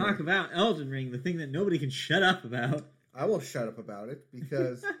about Elden Ring. Talk about Elden Ring, the thing that nobody can shut up about. I will shut up about it,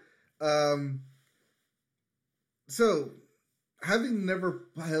 because... So, having never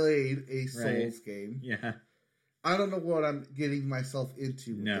played a Souls game, I don't know what I'm getting myself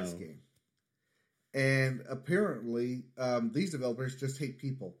into with this game. And apparently, these developers just hate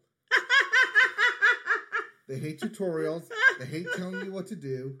people. They hate tutorials. They hate telling you what to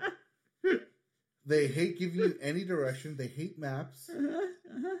do. They hate giving you any direction. They hate maps.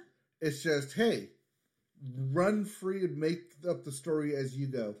 It's just, hey, run free and make up the story as you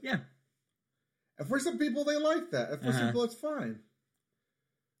go. Yeah. And for some people, they like that. And for some people, it's fine.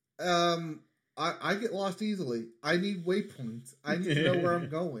 I get lost easily. I need waypoints. I need to know where I'm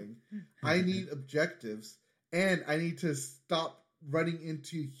going. I need objectives. And I need to stop running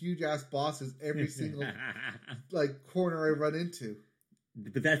into huge-ass bosses every single corner I run into.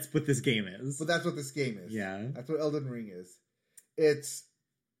 But that's what this game is. But that's what this game is. Yeah. That's what Elden Ring is. It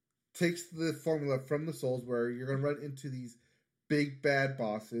takes the formula from the Souls where you're going to run into these big, bad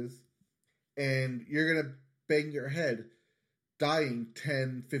bosses, and you're going to bang your head, dying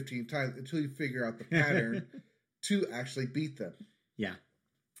 10, 15 times until you figure out the pattern to actually beat them. Yeah.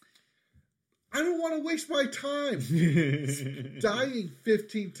 I don't want to waste my time dying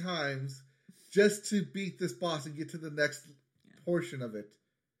 15 times just to beat this boss and get to the next portion of it.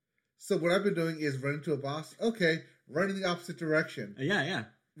 So what I've been doing is run into a boss. Okay, run in the opposite direction. Yeah.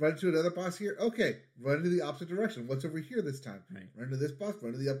 run to another boss here. Okay, run to the opposite direction. What's over here this time? Right. Run to this boss.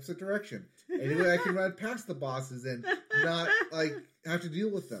 Run to the opposite direction. Anyway, I can run past the bosses and not like have to deal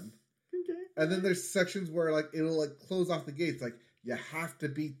with them. Okay. And then there's sections where like it'll like close off the gates. Like you have to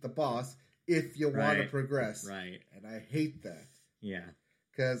beat the boss if you want to progress. Right. And I hate that. Yeah.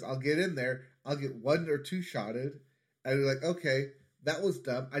 Because I'll get in there, I'll get 1 or 2 shotted, and be like, okay, that was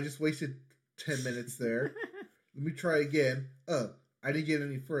dumb. I just wasted 10 minutes there. Let me try again. Oh, I didn't get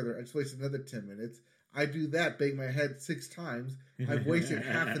any further. I just wasted another 10 minutes. I do that, bang my head 6 times. I've wasted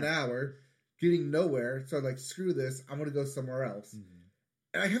half an hour getting nowhere. So I'm like, screw this. I'm going to go somewhere else.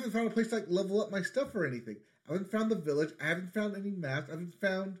 Mm-hmm. And I haven't found a place to like level up my stuff or anything. I haven't found the village. I haven't found any maps. I haven't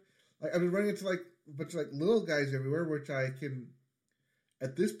found, like, I've been running into like a bunch of like little guys everywhere, which I can,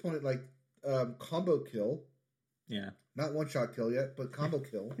 at this point, like, combo kill. Yeah. Not one-shot kill yet, but combo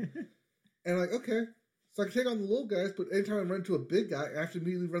kill. And like, okay. So I can take on the little guys, but anytime I run into a big guy, I have to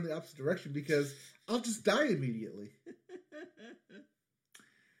immediately run the opposite direction because I'll just die immediately.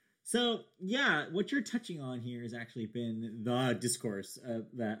 So, yeah, what you're touching on here has actually been the discourse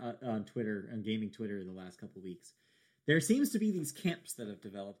that on Twitter, on gaming Twitter, the last couple of weeks. There seems to be these camps that have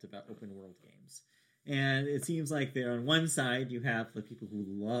developed about open world games. And it seems like they're on one side, you have the people who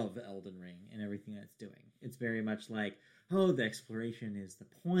love Elden Ring and everything that's doing. It's very much like, oh, the exploration is the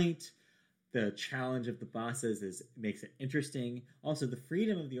point. The challenge of the bosses makes it interesting. Also, the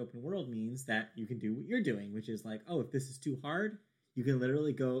freedom of the open world means that you can do what you're doing, which is like, oh, if this is too hard, you can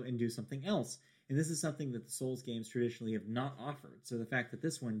literally go and do something else. And this is something that the Souls games traditionally have not offered. So the fact that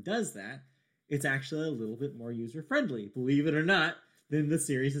this one does that, it's actually a little bit more user-friendly, believe it or not, than the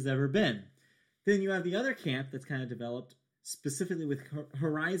series has ever been. Then you have the other camp that's kind of developed specifically with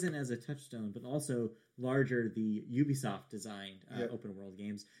Horizon as a touchstone, but also larger the Ubisoft designed open world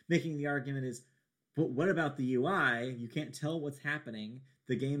games, making the argument is, but what about the UI? You can't tell what's happening.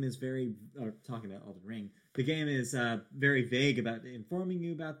 The game is very, talking about Elden Ring, the game is very vague about informing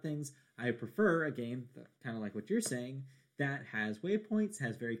you about things. I prefer a game, kind of like what you're saying, that has waypoints,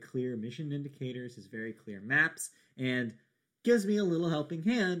 has very clear mission indicators, has very clear maps, and gives me a little helping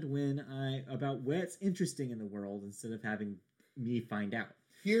hand about what's interesting in the world instead of having me find out.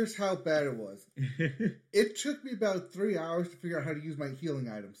 Here's how bad it was. It took me about 3 hours to figure out how to use my healing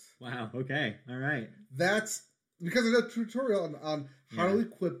items. Wow, okay, all right. That's because there's a tutorial on how to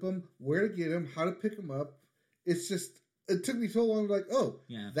equip them, where to get them, how to pick them up. It's just, it took me so long to like, oh,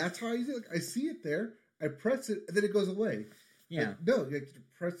 that's how I use it. Like, I see it there, I press it, and then it goes away. Yeah. Like, no, you have to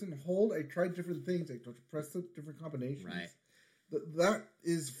press and hold. I tried different things. I have to press the different combinations. Right. That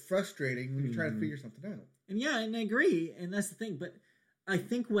is frustrating when you're trying to figure something out. And I agree, and that's the thing. But I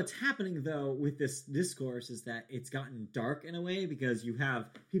think what's happening, though, with this discourse is that it's gotten dark in a way because you have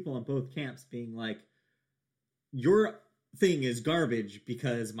people on both camps being like, your thing is garbage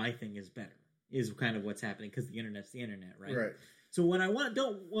because my thing is better, is kind of what's happening because the internet's the internet, right? Right. So what I want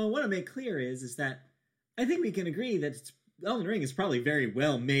to make clear is that I think we can agree that Elden Ring is probably a very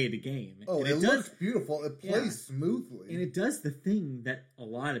well-made game. Oh, it looks beautiful. It plays smoothly. And it does the thing that a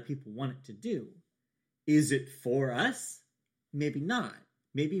lot of people want it to do. Is it for us? Maybe not.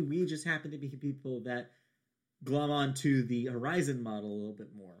 Maybe we just happen to be people that glom onto the Horizon model a little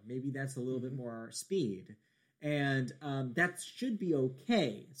bit more. Maybe that's a little bit more our speed. And that should be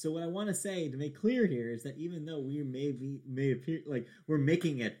okay. So what I want to say to make clear here is that even though we may appear like we're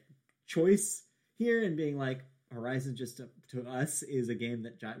making a choice here and being like, Horizon just to us is a game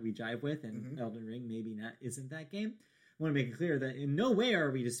that we jive with, and Elden Ring maybe isn't that game. I want to make it clear that in no way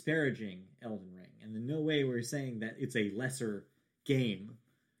are we disparaging Elden Ring, and in no way we're saying that it's a lesser game.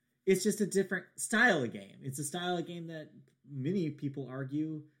 It's just a different style of game. It's a style of game that many people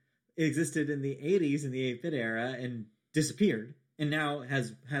argue existed in the 80s in the 8-bit era and disappeared, and now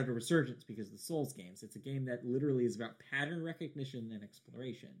has had a resurgence because of the Souls games. It's a game that literally is about pattern recognition and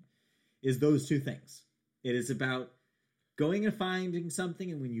exploration. Is those two things. It is about going and finding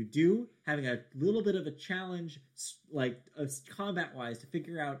something, and when you do, having a little bit of a challenge, like combat-wise, to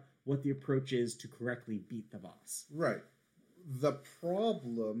figure out what the approach is to correctly beat the boss. Right. The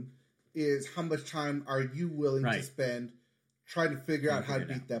problem is how much time are you willing to spend trying to figure out how to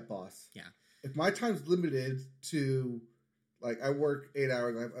beat that boss? Yeah. If my time's limited to, like, I work 8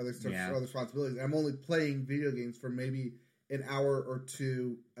 hours, I have other stuff, other responsibilities, and I'm only playing video games for maybe an hour or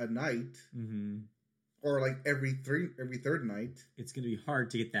two a night. Mm-hmm. Or like every third night. It's going to be hard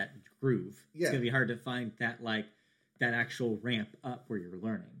to get that groove. Yeah. It's going to be hard to find that actual ramp up where you're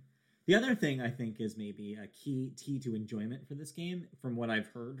learning. The other thing I think is maybe a key to enjoyment for this game, from what I've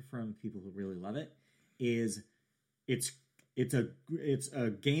heard from people who really love it, is it's a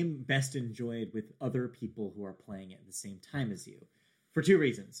game best enjoyed with other people who are playing it at the same time as you. for two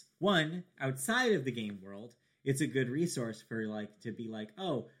reasons. One, outside of the game world, it's a good resource for to be like,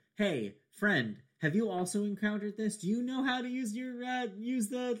 oh, hey, friend, have you also encountered this? Do you know how to use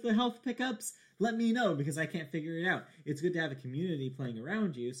the health pickups? Let me know, because I can't figure it out. It's good to have a community playing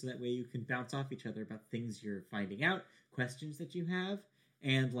around you, so that way you can bounce off each other about things you're finding out, questions that you have,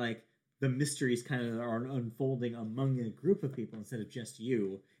 and the mysteries kind of are unfolding among a group of people instead of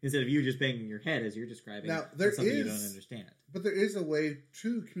you just banging your head as you're describing something you don't understand. But there is a way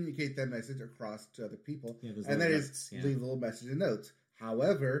to communicate that message across to other people, and that is leave little message and notes.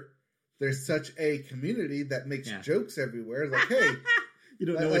 However, there's such a community that makes jokes everywhere, like, hey... You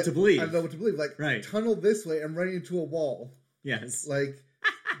don't know what to believe. I don't know what to believe. Tunnel this way, I'm running into a wall. Yes.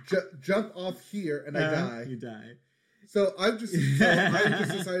 Jump off here and I die. You die. So I've just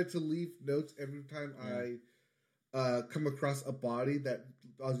decided to leave notes every time I come across a body that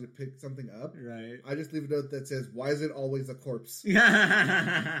allows you to pick something up. Right. I just leave a note that says, "Why is it always a corpse?" And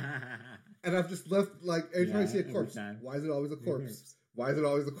I've just left every time I see a corpse. Why is it always a corpse? Why is it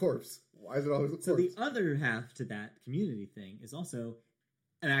always a corpse? Why is it always a corpse? So the other half to that community thing is also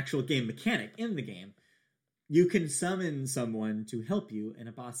an actual game mechanic in the game. You can summon someone to help you in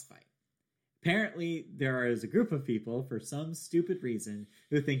a boss fight. Apparently, there is a group of people, for some stupid reason,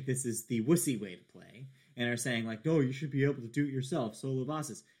 who think this is the wussy way to play, and are saying, no, you should be able to do it yourself, solo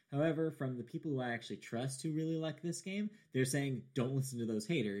bosses. However, from the people who I actually trust who really like this game, they're saying, don't listen to those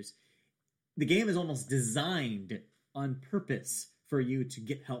haters. The game is almost designed on purpose for you to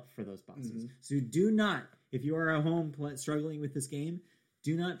get help for those bosses. Mm-hmm. So do not, if you are at home struggling with this game,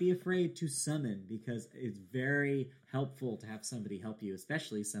 do not be afraid to summon, because it's very helpful to have somebody help you,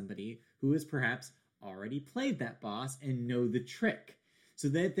 especially somebody who has perhaps already played that boss and know the trick. So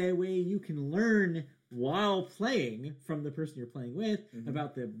that way you can learn while playing from the person you're playing with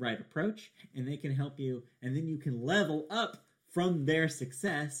about the right approach, and they can help you, and then you can level up from their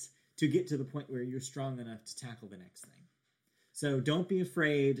success to get to the point where you're strong enough to tackle the next thing. So don't be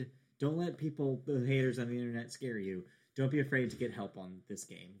afraid. Don't let the haters on the internet scare you. Don't be afraid to get help on this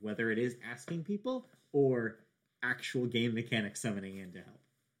game, whether it is asking people or actual game mechanic summoning in to help.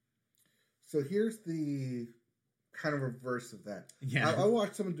 So here's the kind of reverse of that. Yeah. I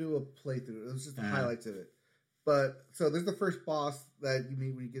watched someone do a playthrough. It was just the highlights of it. But, so there's the first boss that you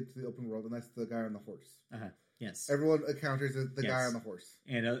meet when you get to the open world, and that's the guy on the horse. Yes. Everyone encounters the guy on the horse.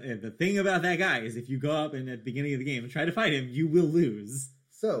 And the thing about that guy is if you go up and at the beginning of the game and try to fight him, you will lose.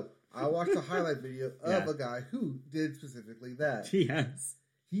 So, I watched a highlight video of a guy who did specifically that. Yes.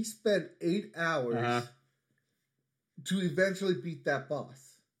 He spent 8 hours to eventually beat that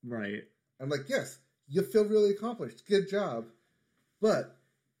boss. Right. I'm like, yes, you feel really accomplished. Good job. But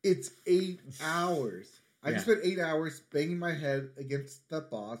it's 8 hours. I can spend 8 hours banging my head against the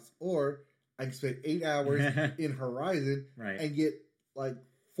boss, or I can spend 8 hours in Horizon and get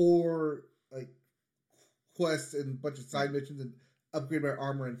 4 quests and a bunch of side missions and upgrade my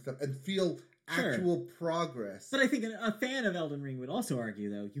armor and stuff and feel actual progress. But I think a fan of Elden Ring would also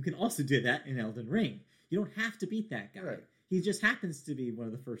argue, though, you can also do that in Elden Ring. You don't have to beat that guy. Right. He just happens to be one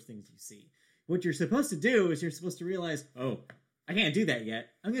of the first things you see. What you're supposed to do is you're supposed to realize, oh, I can't do that yet.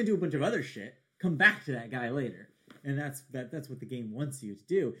 I'm going to do a bunch of other shit. Come back to that guy later. And that's what the game wants you to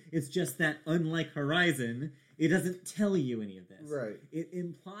do. It's just that, unlike Horizon, it doesn't tell you any of this. Right. It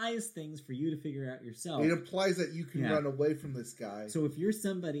implies things for you to figure out yourself. It implies that you can run away from this guy. So if you're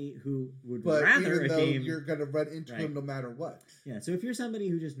somebody who would but rather even a though game... you're going to run into him no matter what. Yeah, so if you're somebody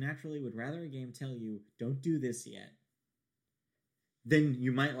who just naturally would rather a game tell you, don't do this yet, then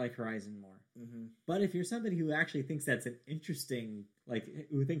you might like Horizon more. Mm-hmm. But if you're somebody who actually thinks that's an interesting,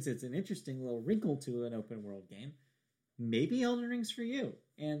 who thinks it's an interesting little wrinkle to an open world game, maybe Elden Ring's for you.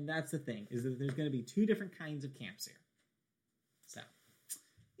 And that's the thing, is that there's going to be 2 different kinds of camps here. So,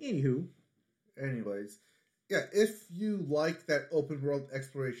 anyways, yeah, if you like that open world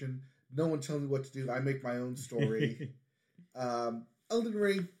exploration, no one tells me what to do, I make my own story. Elden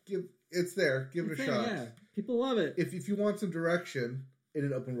Ring, it's there. Give it a shot. Yeah, people love it. If you want some direction in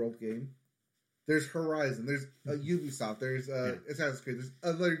an open world game, there's Horizon, there's Ubisoft, there's Assassin's Creed, there's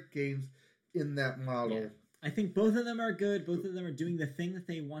other games in that model. Yeah. I think both of them are good. Both of them are doing the thing that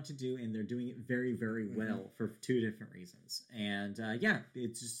they want to do, and they're doing it very, very well for 2 different reasons. And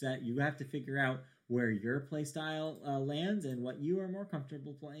it's just that you have to figure out where your playstyle lands and what you are more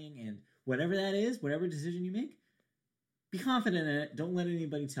comfortable playing, and whatever that is, whatever decision you make, be confident in it. Don't let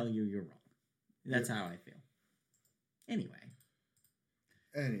anybody tell you you're wrong. That's how I feel.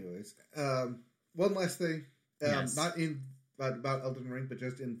 Anyways, one last thing, not about Elden Ring, but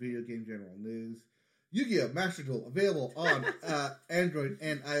just in video game general news. Yu-Gi-Oh! Master Duel available on Android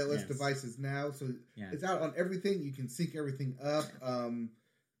and iOS devices now. So it's out on everything. You can sync everything up.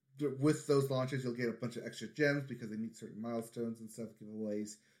 With those launches, you'll get a bunch of extra gems because they meet certain milestones and stuff,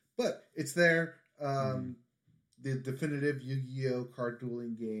 giveaways. But it's there. The definitive Yu-Gi-Oh! Card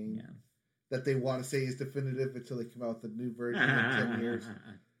dueling game that they want to say is definitive until they come out with a new version in 10 years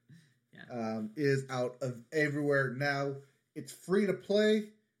is out of everywhere now. It's free to play.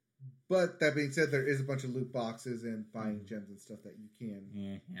 But that being said, there is a bunch of loot boxes and buying gems and stuff that you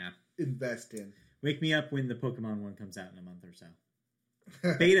can invest in. Wake me up when the Pokemon one comes out in a month or so.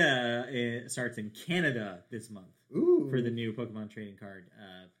 Beta starts in Canada this month for the new Pokemon trading card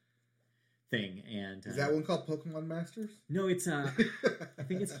thing. And is that one called Pokemon Masters? No, it's I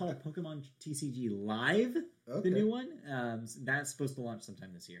think it's called Pokemon TCG Live. The new one that's supposed to launch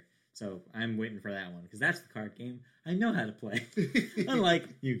sometime this year. So I'm waiting for that one because that's the card game I know how to play, unlike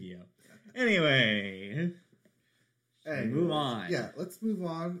Yu-Gi-Oh. Anyway, move on. Yeah, let's move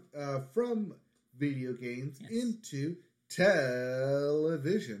on from video games into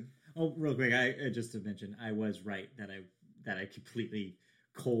television. Oh, real quick, I just to mention, I was right that I completely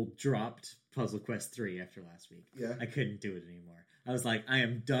cold dropped Puzzle Quest 3 after last week. Yeah, I couldn't do it anymore. I was like, I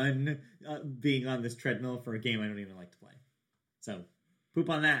am done being on this treadmill for a game I don't even like to play. So, poop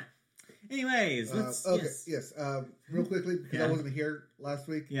on that. Anyways, let's... real quickly, because I wasn't here last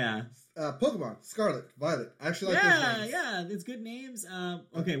week. Yeah. Pokemon, Scarlet, Violet. I actually like those names. Yeah, it's good names.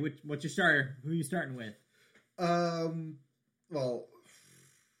 Okay, what's your starter? Who are you starting with? Well,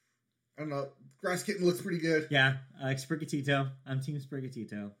 I don't know. Grass Kitten looks pretty good. Yeah, I like Sprigatito. I'm Team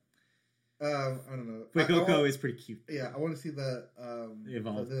Sprigatito. I don't know. Fuecoco is pretty cute. Yeah, I want to see the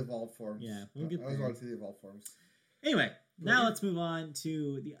evolved forms. Yeah, I always want to see the evolved forms. Anyway, now let's move on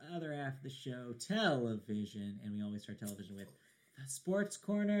to the other half of the show, television, and we always start television with the Sports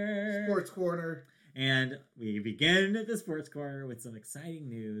Corner. Sports Corner. And we begin at the Sports Corner with some exciting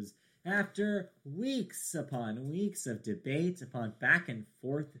news. After weeks upon weeks of debate, upon back and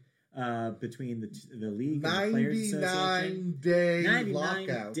forth between the league and the Players Association,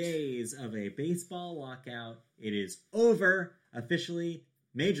 99 days of a baseball lockout. It is over officially.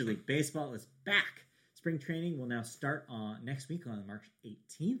 Major League Baseball is back. Spring training will now start on next week on March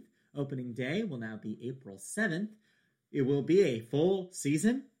 18th. Opening day will now be April 7th. It will be a full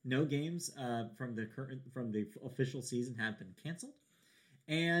season. No games from the official season have been canceled.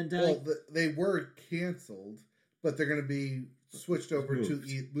 And they were canceled, but they're going to be switched over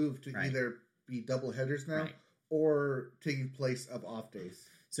moved to either be double headers now or taking place of off days.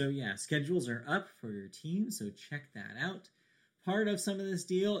 So yeah, schedules are up for your team, so check that out. Part of some of this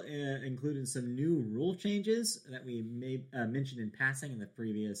deal included some new rule changes that we mentioned in passing in the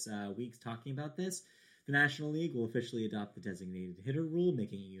previous weeks talking about this. The National League will officially adopt the designated hitter rule,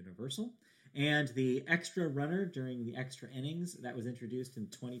 making it universal. And the extra runner during the extra innings that was introduced in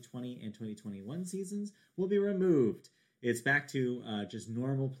 2020 and 2021 seasons will be removed. It's back to just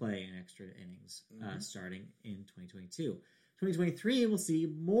normal play in extra innings starting in 2022. 2023 will see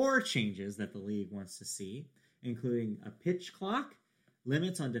more changes that the league wants to see, including a pitch clock,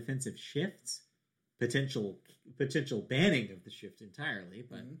 limits on defensive shifts, potential banning of the shift entirely,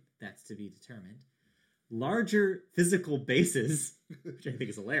 but that's to be determined. Larger physical bases, which I think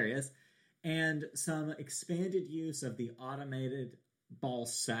is hilarious, and some expanded use of the automated ball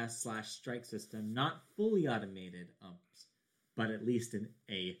 /strike system, not fully automated umps, but at least in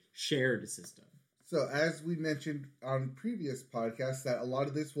a shared system. So as we mentioned on previous podcasts, that a lot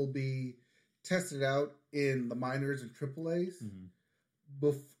of this will be tested out in the minors and AAAs,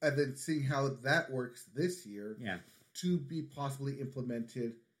 and then seeing how that works this year to be possibly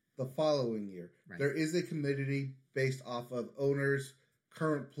implemented the following year. Right. There is a committee based off of owners,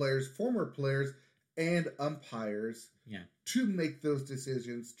 current players, former players, and umpires to make those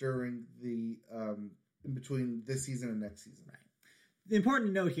decisions during the in between this season and next season. Right. The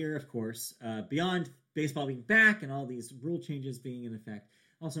important note here, of course, beyond baseball being back and all these rule changes being in effect,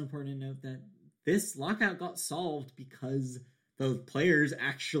 also important to note that this lockout got solved because the players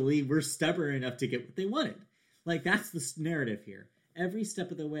actually were stubborn enough to get what they wanted. Like, that's the narrative here. Every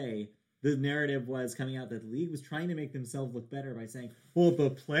step of the way, the narrative was coming out that the league was trying to make themselves look better by saying, well, the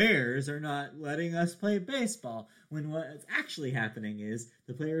players are not letting us play baseball. When what's actually happening is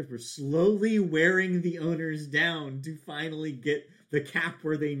the players were slowly wearing the owners down to finally get the cap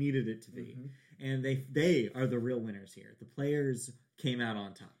where they needed it to be. And they are the real winners here. The players came out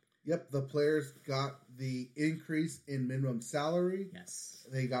on top. Yep, the players got the increase in minimum salary. Yes.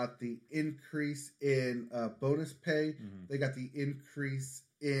 They got the increase in bonus pay. They got the increase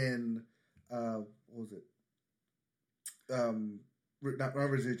in, what was it? not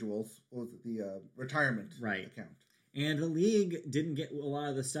residuals. What was it? The retirement account. And the league didn't get a lot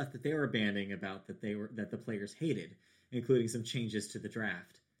of the stuff that they were banning about that the players hated, including some changes to the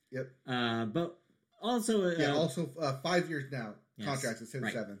draft. Yep. But also 5 years now. Yes, contracts instead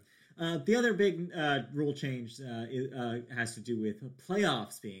of 7. The other big rule change has to do with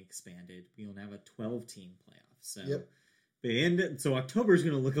playoffs being expanded. We'll now have a 12-team playoff. So so October is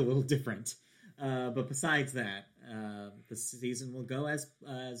going to look a little different. But besides that, the season will go as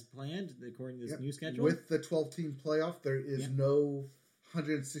planned according to this new schedule. With the 12-team playoff, there is no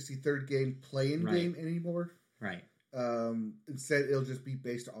 163rd game play-in game anymore. Right. Instead, it'll just be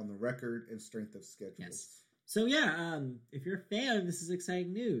based on the record and strength of schedules. Yes. So if you're a fan, this is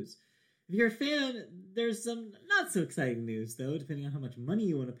exciting news. If you're a fan, there's some not so exciting news, though, depending on how much money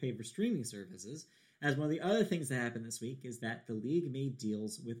you want to pay for streaming services. As one of the other things that happened this week is that the league made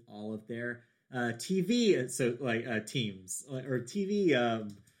deals with all of their TV teams or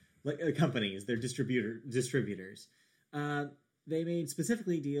TV companies, their distributors. They made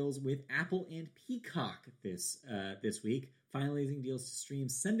specifically deals with Apple and Peacock this week, finalizing deals to stream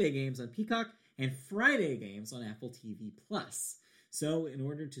Sunday games on Peacock and Friday games on Apple TV Plus. So, in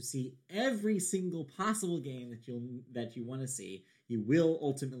order to see every single possible game that you want to see, you will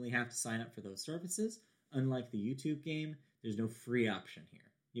ultimately have to sign up for those services. Unlike the YouTube game, there's no free option here.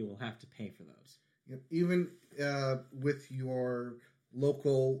 You will have to pay for those. Yep. Even with your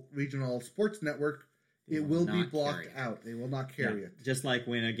local regional sports network, it will be blocked out. They will not carry it. Just like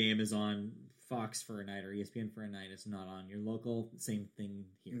when a game is on Fox for a night or ESPN for a night, it's not on your local. Same thing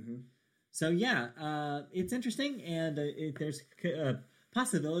here. Mm-hmm. So it's interesting, and there's a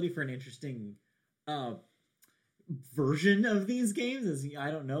possibility for an interesting version of these games. As I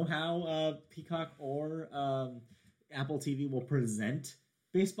don't know how Peacock or Apple TV will present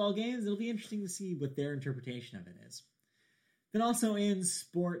baseball games. It'll be interesting to see what their interpretation of it is. Then also in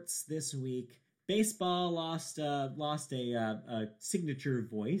sports this week, baseball lost a signature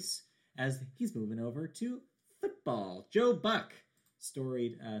voice as he's moving over to football. Joe Buck,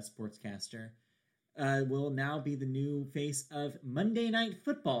 storied sportscaster, will now be the new face of Monday Night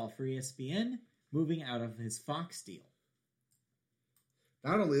Football for ESPN, moving out of his Fox deal.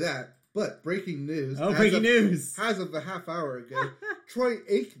 Not only that, but breaking news. News! As of a half hour ago, Troy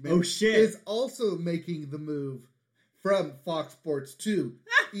Aikman is also making the move from Fox Sports to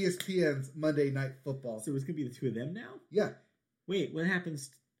ESPN's Monday Night Football. So it's going to be the two of them now? Yeah. Wait, what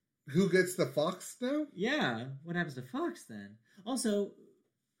happens? Who gets the Fox now? Yeah, what happens to Fox then? Also,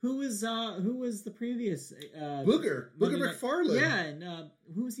 who was the previous Booger McFarland? Yeah, and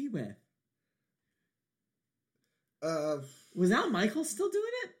who was he with? Was Al Michaels still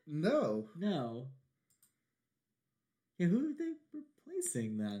doing it? No. Yeah, who are they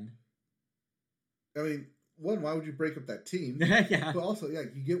replacing then? I mean, one, why would you break up that team? Yeah. But also,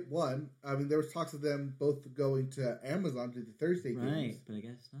 you get one. I mean, there was talks of them both going to Amazon to the Thursday games. Right, but I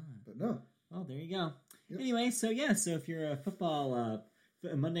guess not. But no. Well, there you go. Yep. Anyway, so if you're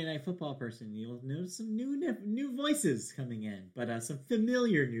a Monday Night Football person, you'll notice some new voices coming in, but some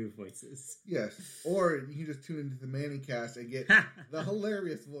familiar new voices. Yes, or you can just tune into the Manning Cast and get the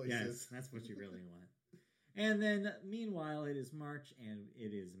hilarious voices. Yes, that's what you really want. And then, meanwhile, it is March, and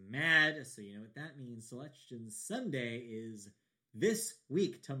it is mad, so you know what that means. Selection Sunday is this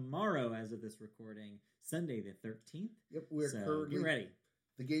week, tomorrow, as of this recording, Sunday the 13th. Yep, get ready.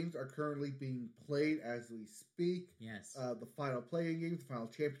 The games are currently being played as we speak. Yes. The final playing games, the final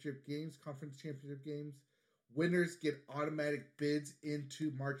championship games, conference championship games. Winners get automatic bids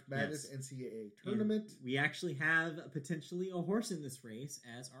into March Madness NCAA tournament. And we actually have potentially a horse in this race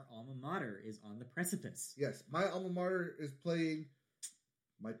as our alma mater is on the precipice. Yes, my alma mater is playing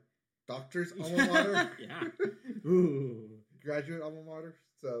my doctor's alma mater. Yeah. Ooh. Graduate alma mater.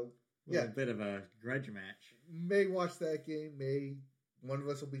 So, a bit of a grudge match. May watch that game. One of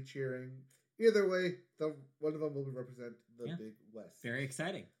us will be cheering. Either way, one of them will represent the Big West. Very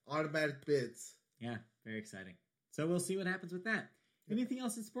exciting. Automatic bids. Yeah, very exciting. So we'll see what happens with that. Anything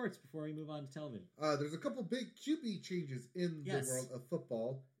else in sports before we move on to television? There's a couple big QB changes in the world of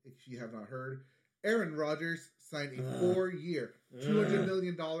football, if you have not heard. Aaron Rodgers signed a 4-year, $200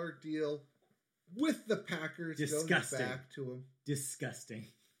 million deal with the Packers. Disgusting. Going back to him. Disgusting.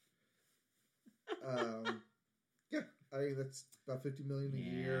 I think that's about $50 million a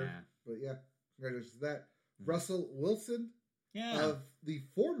year. But congratulations to that. Russell Wilson of the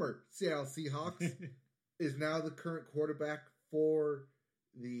former Seattle Seahawks is now the current quarterback for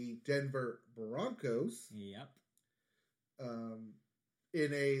the Denver Broncos. Yep.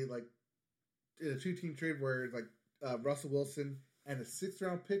 In a 2-team trade where it's Russell Wilson and a 6th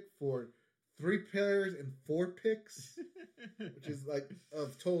round pick for 3 players and 4 picks, which is like a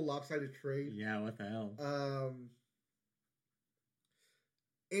total lopsided trade. Yeah, what the hell?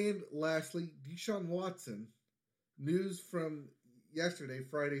 And lastly, Deshaun Watson. News from yesterday,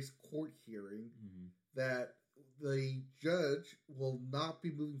 Friday's court hearing, that the judge will not be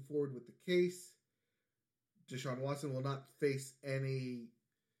moving forward with the case. Deshaun Watson will not face any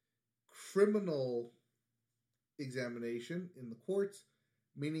criminal examination in the courts,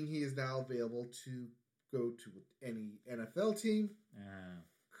 meaning he is now available to go to any NFL team.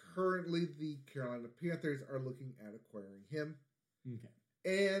 Currently, the Carolina Panthers are looking at acquiring him. Okay.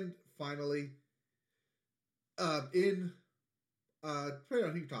 And finally, depending on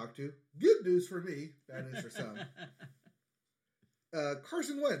who you talk to, good news for me, bad news for some.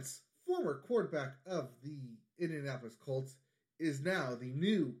 Carson Wentz, former quarterback of the Indianapolis Colts, is now the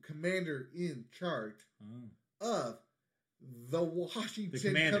new commander in charge of the Washington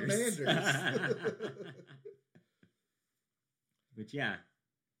Commanders. Which, yeah,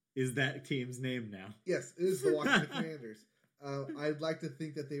 is that team's name now. Yes, it is the Washington Commanders. I'd like to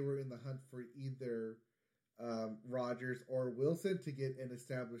think that they were in the hunt for either Rodgers or Wilson to get an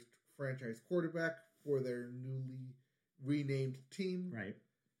established franchise quarterback for their newly renamed team. Right.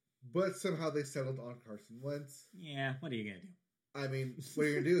 But somehow they settled on Carson Wentz. Yeah, what are you going to do? I mean, what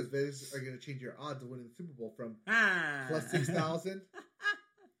you're going to do is Vegas are going to change your odds of winning the Super Bowl from plus 6,000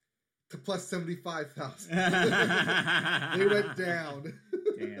 to plus 75,000. They went down.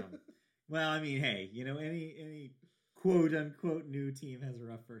 Damn. Well, I mean, hey, any quote unquote new team has a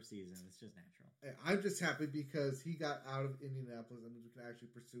rough first season. It's just natural. I'm just happy because he got out of Indianapolis and we can actually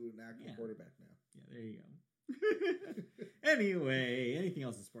pursue an actual quarterback now. Yeah, there you go. Anyway, anything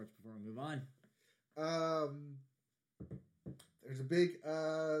else in sports before we move on? There's a big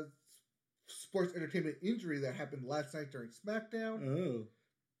sports entertainment injury that happened last night during SmackDown. Oh.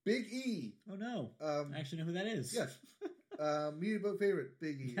 Big E. Oh, no. I actually know who that is. Yes. Media boat favorite,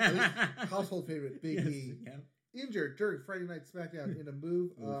 Big E. Household favorite, Big E. Yeah. Injured during Friday Night SmackDown in a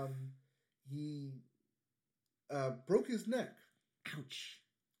move. He broke his neck. Ouch.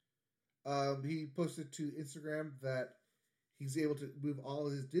 He posted to Instagram that he's able to move all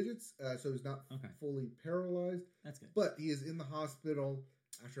of his digits, so he's not fully paralyzed. That's good. But he is in the hospital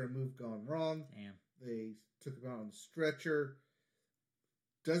after a move gone wrong. Damn. They took him out on the stretcher.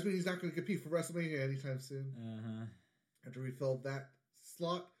 Does mean he's not going to compete for WrestleMania anytime soon. Have to refill that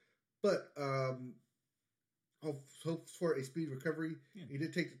slot. But hope for a speed recovery. Yeah. He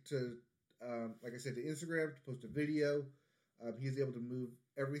did take it to, like I said, to Instagram to post a video. He's able to move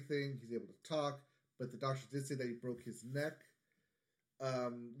everything. He's able to talk. But the doctors did say that he broke his neck.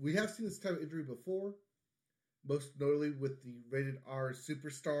 We have seen this type of injury before. Most notably with the Rated R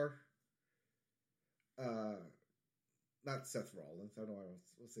Superstar. Not Seth Rollins. I don't know why I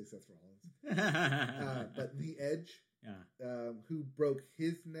will say Seth Rollins. But The Edge. Yeah. Who broke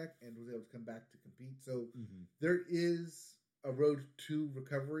his neck and was able to come back to compete. So there is a road to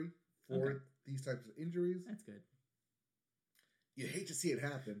recovery for these types of injuries. That's good. You hate to see it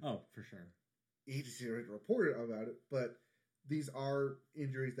happen. Oh, for sure. You hate to see it reported about it, but these are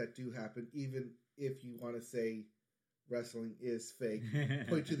injuries that do happen, even if you want to say wrestling is fake.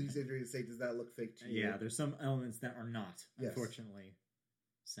 Point to these injuries and say, does that look fake to you? Yeah, there's some elements that are not, unfortunately.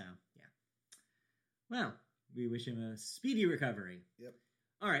 So, yeah. Well, we wish him a speedy recovery. Yep.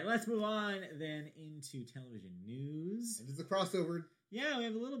 All right, let's move on then into television news. And it's a crossover. Yeah, we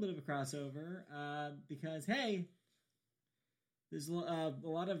have a little bit of a crossover because, hey, there's a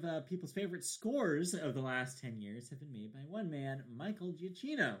lot of people's favorite scores of the last 10 years have been made by one man, Michael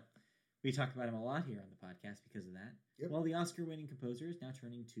Giacchino. We talk about him a lot here on the podcast because of that. Yep. Well, the Oscar-winning composer is now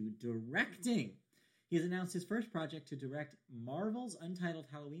turning to directing. He has announced his first project to direct Marvel's untitled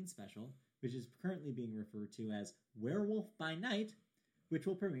Halloween special, which is currently being referred to as Werewolf by Night, which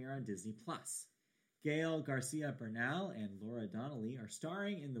will premiere on Disney+. Gael Garcia Bernal and Laura Donnelly are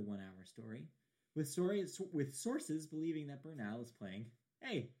starring in the one-hour story, with sources believing that Bernal is playing,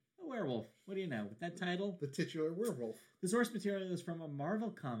 a werewolf. What do you know? With that title? The titular werewolf. The source material is from a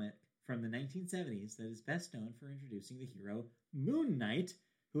Marvel comic from the 1970s that is best known for introducing the hero Moon Knight,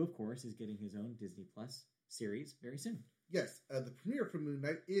 who, of course, is getting his own Disney Plus series very soon. Yes, the premiere for Moon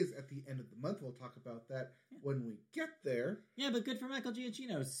Knight is at the end of the month. We'll talk about that when we get there. Yeah, but good for Michael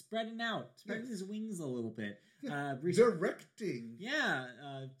Giacchino, spreading his wings a little bit. Directing. Yeah,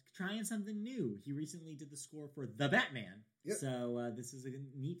 trying something new. He recently did the score for The Batman. Yep. So this is a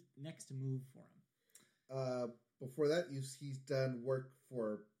neat next move for him. Before that, he's done work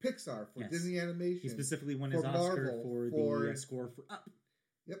for Pixar, for Disney Animation. He specifically won his Oscar for the score for Up.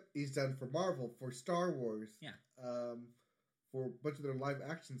 Yep, he's done for Marvel, for Star Wars. Yeah. for a bunch of their live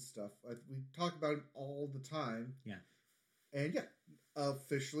action stuff. We talk about it all the time. Yeah. And yeah,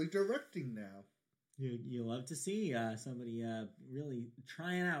 officially directing now. You love to see somebody really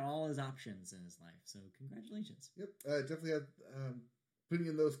trying out all his options in his life. So congratulations. Yep, definitely have putting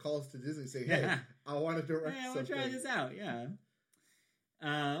in those calls to Disney, say, "Hey, I want to direct I something. want to try this out." Yeah.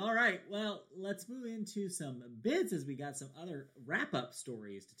 All right. Well, let's move into some bids as we got some other wrap-up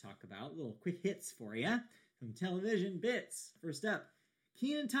stories to talk about. Little quick hits for you from television bits. First up,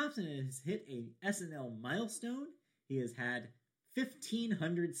 Kenan Thompson has hit a SNL milestone. He has had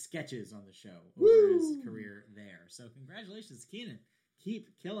 1,500 sketches on the show over his career there. So congratulations, Kenan. Keep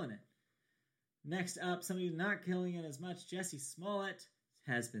killing it. Next up, somebody who's not killing it as much, Jesse Smollett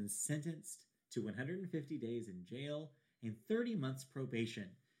has been sentenced to 150 days in jail and 30 months probation.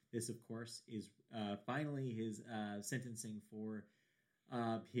 This, of course, is finally his sentencing for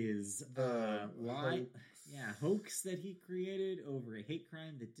his hoax that he created over a hate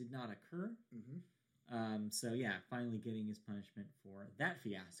crime that did not occur. Mm-hmm. Finally getting his punishment for that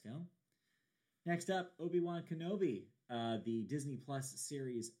fiasco. Next up, Obi-Wan Kenobi, the Disney Plus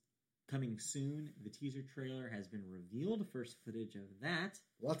series coming soon. The teaser trailer has been revealed. First footage of that.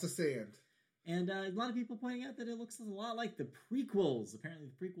 Lots of sand. And a lot of people pointing out that it looks a lot like the prequels. Apparently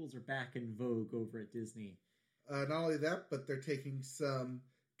the prequels are back in vogue over at Disney. Not only that, but they're taking some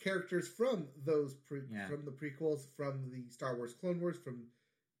characters from those from the prequels, from the Star Wars Clone Wars, from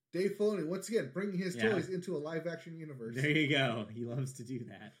Dave Filoni, once again, bringing his toys into a live-action universe. There you go. He loves to do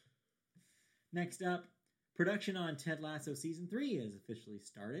that. Next up, production on Ted Lasso Season 3 has officially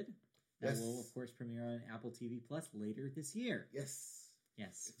started. That will, of course, premiere on Apple TV Plus later this year. Yes.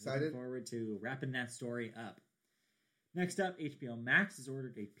 Excited. Looking forward to wrapping that story up. Next up, HBO Max has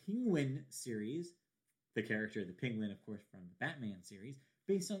ordered a Penguin series. The character, the Penguin, of course, from the Batman series,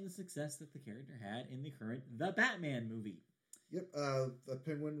 based on the success that the character had in the current The Batman movie. Yep, the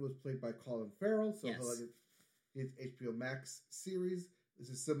Penguin was played by Colin Farrell, so he'll get his HBO Max series. This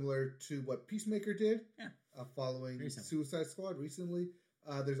is similar to what Peacemaker did, following Suicide Squad recently.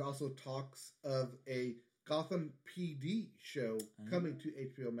 There's also talks of a Gotham PD show coming to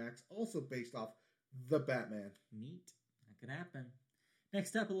HBO Max, also based off The Batman. Neat. That could happen.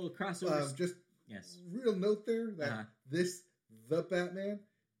 Next up, a little crossover. Real note there that this The Batman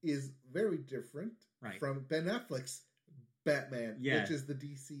is very different from Ben Affleck's Batman, which is the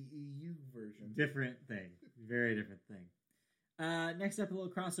DCEU version. Different thing. Very different thing. Next up, a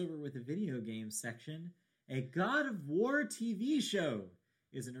little crossover with the video game section. A God of War TV show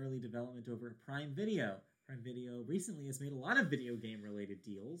is an early development over at Prime Video. Prime Video recently has made a lot of video game-related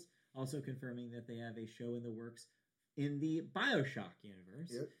deals, also confirming that they have a show in the works in the BioShock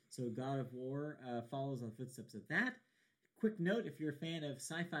universe. Yep. So God of War follows on the footsteps of that. Quick note, if you're a fan of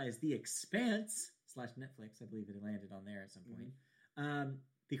sci-fi's The Expanse / Netflix, I believe it landed on there at some point,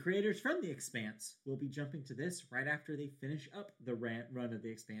 the creators from The Expanse will be jumping to this right after they finish up the run of The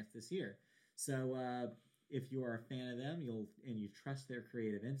Expanse this year. So if you are a fan of them and you trust their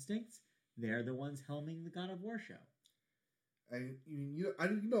creative instincts, they're the ones helming the God of War show. And I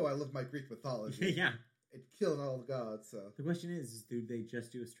love my Greek mythology. Yeah. It killing all the gods. So the question is, do they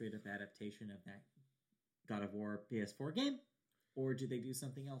just do a straight up adaptation of that God of War PS4 game, or do they do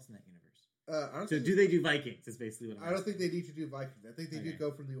something else in that universe? Do they do Vikings? Is basically what I'm asking. I don't think they need to do Vikings. I think they do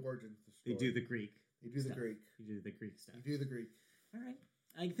go from the origins of the story. They do the Greek. You do the Greek. You do the Greek stuff. You do the Greek. All right.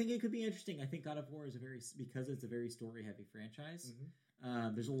 I think it could be interesting. I think God of War is because it's a very story heavy franchise.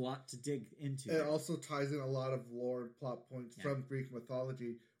 Mm-hmm. There's a lot to dig into. It also ties in a lot of lore and plot points from Greek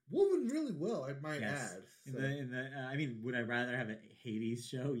mythology, woven really well, I might add. So. I mean, would I rather have a Hades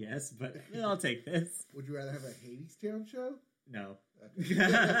show? Yes, but I'll take this. Would you rather have a Hades Town show? No. I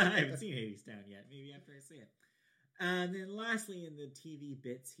haven't seen Hades Town yet. Maybe after I see it. And then lastly, in the TV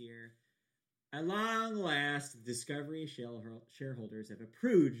bits here, at long last, Discovery shareholders have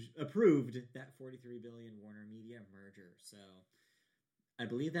approved that $43 billion Warner Media merger. So I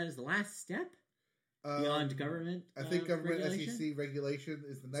believe that is the last step beyond government. I think government SEC regulation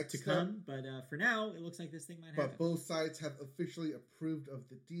is the next step. Come, but for now, it looks like this thing might happen. But both sides have officially approved of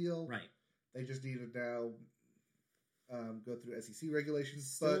the deal. Right. They just need to now go through SEC regulations.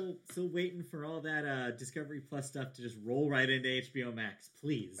 Still waiting for all that Discovery Plus stuff to just roll right into HBO Max,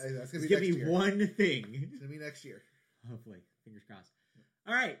 please. That's gonna just give me one thing. It's going to be next year. Hopefully. Fingers crossed.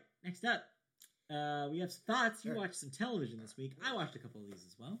 All right. Next up. We have some thoughts. You watched some television this week. I watched a couple of these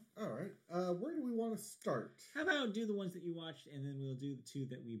as well. All right. Where do we want to start? How about do the ones that you watched, and then we'll do the two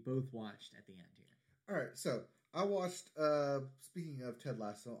that we both watched at the end here. All right. So I watched, speaking of Ted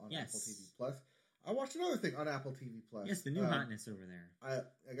Lasso on Apple TV Plus, I watched another thing on Apple TV Plus. Yes, the new hotness over there.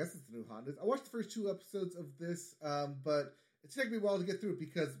 I guess it's the new hotness. I watched the first 2 episodes of this, but it's taken me a while to get through it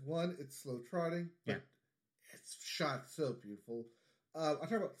because, one, it's slow trotting, but it's shot so beautiful. I'll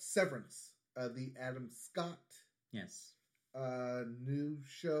talk about Severance, the Adam Scott new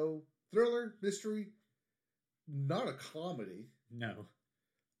show. Thriller, mystery, not a comedy. No.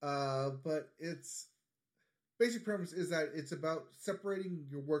 But its basic premise is that it's about separating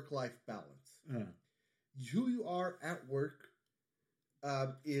your work-life balance. Who you are at work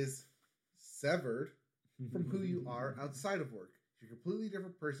is severed from who you are outside of work. You're a completely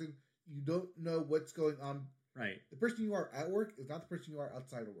different person. You don't know what's going on. Right. The person you are at work is not the person you are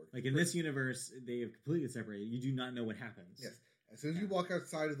outside of work. Like in this universe, they have completely separated. You do not know what happens. Yes. As soon as you walk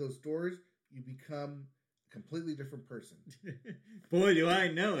outside of those doors, you become a completely different person. Boy, do I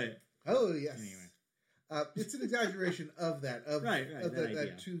know it. Oh, yes. Anyway. It's an exaggeration of that. Of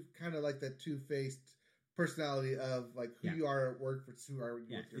that two, kind of like that two-faced personality of like who you are at work versus who are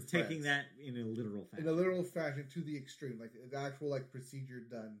you with your it's friends. Taking that in a literal fashion. In a literal fashion to the extreme. Like the actual like procedure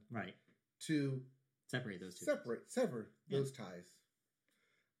done. Right. To separate those two. Sever those ties.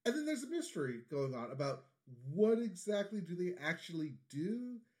 And then there's a mystery going on about what exactly do they actually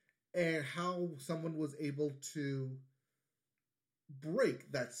do and how someone was able to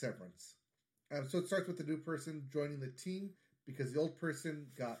break that severance. So it starts with the new person joining the team because the old person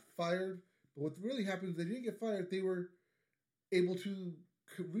got fired. But what really happened is they didn't get fired. They were able to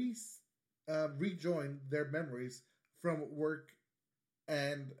rejoin their memories from work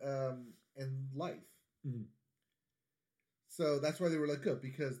and life. Mm-hmm. So that's why they were let go,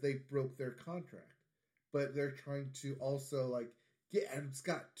 because they broke their contract. But they're trying to also like get Adam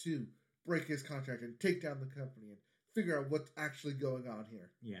Scott to break his contract and take down the company and figure out what's actually going on here.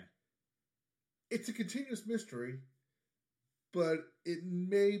 Yeah. It's a continuous mystery, but it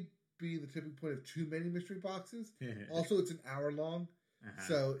may be the tipping point of too many mystery boxes. Also, it's an hour long.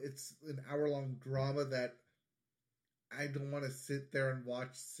 So it's an hour-long drama that I don't want to sit there and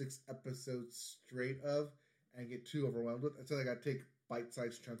watch 6 episodes straight of and get too overwhelmed with. So I got to take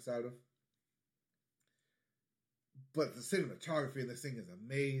bite-sized chunks out of. But the cinematography in this thing is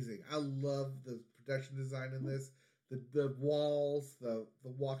amazing. I love the production design in this. The walls, the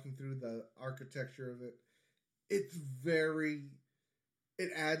walking through, the architecture of it. It's very...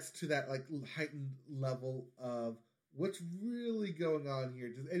 It adds to that like heightened level of what's really going on here.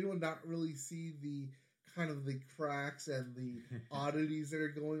 Does anyone not really see the kind of the cracks and the oddities that are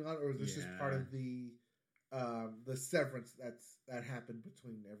going on, or is this just part of the severance that happened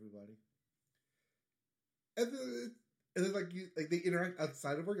between everybody? And then like they interact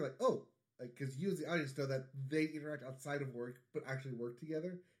outside of work. You're like, oh, like because you as the audience know that they interact outside of work, but actually work together,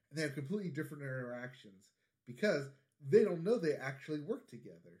 and they have completely different interactions because they don't know they actually work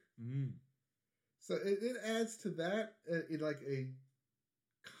together. Mm. So it adds to that in like a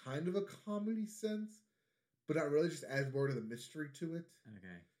kind of a comedy sense, but not really. Just adds more to the mystery to it.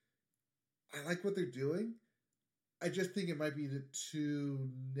 Okay. I like what they're doing. I just think it might be the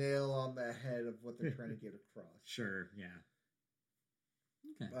too nail on the head of what they're trying to get across. Sure, yeah.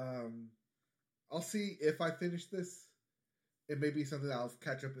 Okay. I'll see if I finish this. It may be something I'll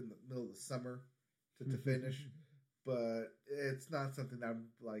catch up in the middle of the summer to finish, but it's not something that I'm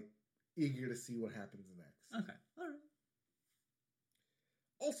like eager to see what happens next. Okay, all right.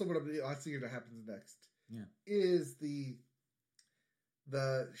 Also, what I'm eager to happens next Yeah. is the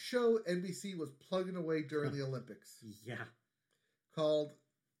show NBC was plugging away during the Olympics. Yeah. Called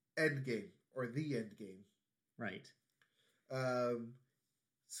Endgame, or The Endgame. Right.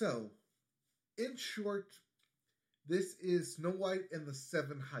 So, in short, this is Snow White and the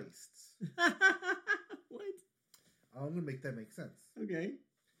Seven Heists. What? I'm going to make that make sense. Okay.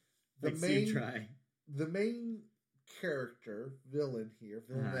 The main character,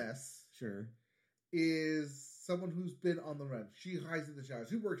 villainess, sure, is someone who's been on the run. She hides in the shadows.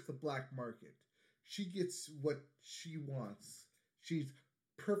 Who works the black market. She gets what she wants. She's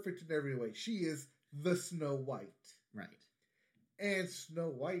perfect in every way. She is the Snow White. Right. And Snow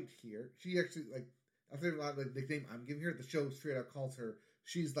White here, she actually, like, I think a lot of the nickname I'm giving her, the show straight out calls her,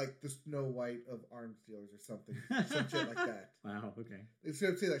 she's like the Snow White of arms dealers or something. Some shit like that. Wow, okay.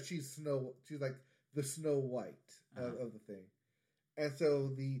 Instead of saying that she's like the Snow White of the thing. And so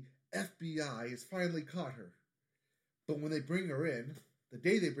the FBI has finally caught her. But when they bring her in, the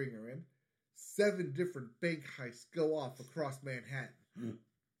day they bring her in, 7 different bank heists go off across Manhattan.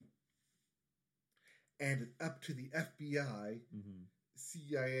 And it's up to the FBI,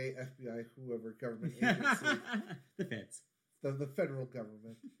 CIA, FBI, whoever government agency. The feds. The federal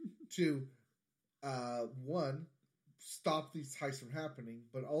government to, one, stop these heists from happening,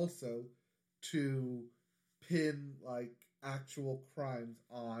 but also to pin, like, actual crimes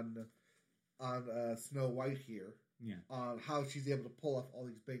on Snow White here. Yeah. On how she's able to pull off all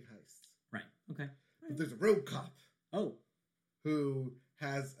these bank heists. Right. Okay. But there's a road cop. Oh. Who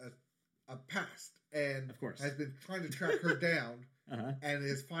has a past and of course has been trying to track her down uh-huh. and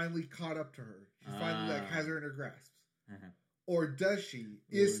is finally caught up to her. She finally has her in her grasp. Uh-huh. Or does she?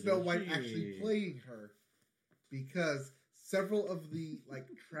 Is Snow White actually playing her? Because several of the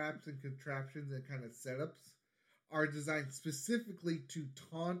traps and contraptions and kind of setups are designed specifically to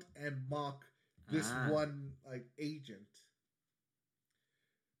taunt and mock this one agent.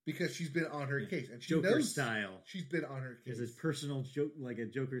 Because she's been on her case, and she Joker knows style. She's been on her case. There's this personal joke, like a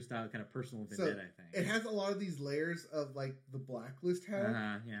Joker style kind of personal vendetta. I think it has a lot of these layers of the Blacklist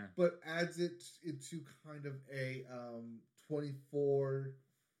had, yeah, but adds it into kind of a 24,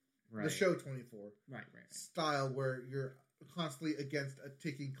 right. The show 24, right, style where you're constantly against a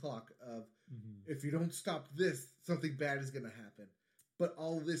ticking clock of if you don't stop this, something bad is going to happen. But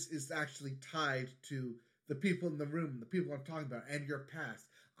all of this is actually tied to the people in the room, the people I'm talking about, and your past.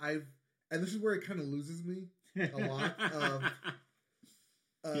 And this is where it kind of loses me a lot.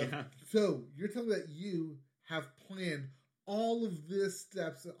 So you're telling me that you have planned all of this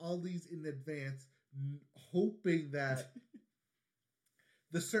steps and all these in advance, hoping that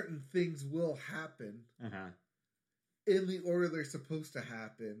the certain things will happen in the order they're supposed to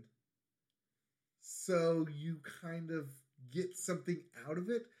happen. So you kind of get something out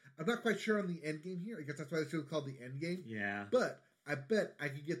of it. I'm not quite sure on the end game here. I guess that's why the show is called the end game. Yeah. But I bet I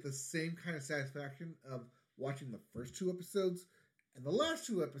could get the same kind of satisfaction of watching the first 2 episodes and the last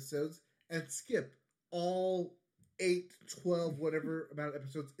 2 episodes and skip all 8, 12, whatever amount of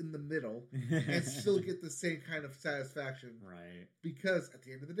episodes in the middle and still get the same kind of satisfaction. Right. Because at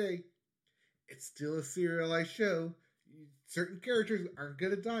the end of the day, it's still a serialized show. Certain characters aren't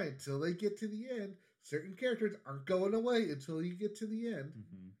going to die until they get to the end. Certain characters aren't going away until you get to the end.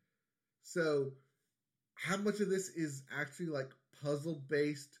 Mm-hmm. So, how much of this is actually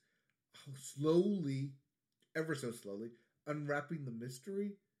puzzle-based, slowly, ever so slowly, unwrapping the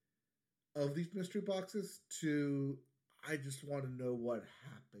mystery of these mystery boxes to, I just want to know what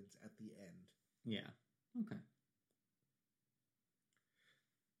happens at the end. Yeah. Okay.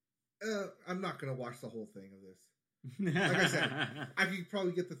 I'm not going to watch the whole thing of this. Like I said, I could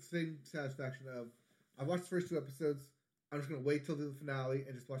probably get the same satisfaction of, I watched the first 2 episodes, I'm just going to wait till the finale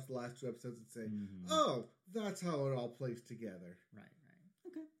and just watch the last 2 episodes and say, oh, that's how it all plays together. Right.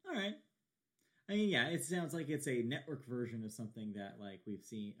 Okay. All right. I mean, yeah, it sounds like it's a network version of something that, we've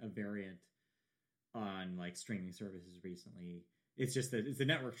seen a variant on, streaming services recently. It's just that it's the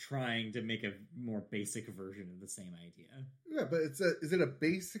network trying to make a more basic version of the same idea. Yeah, but is it a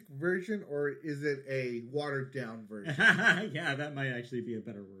basic version or is it a watered down version? Yeah, that might actually be a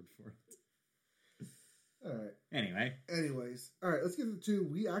better word for it. All right. Anyways. All right, let's get into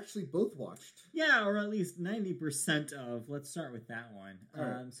we actually both watched. Yeah, or at least 90% of. Let's start with that one.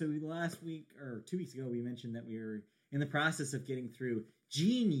 Right. So last week, or 2 weeks ago, we mentioned that we were in the process of getting through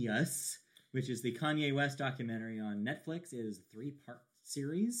Genius, which is the Kanye West documentary on Netflix. It is a 3-part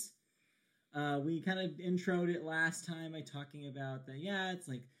series. We kind of introed it last time by talking about that. Yeah, it's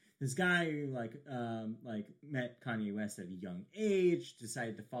this guy who met Kanye West at a young age,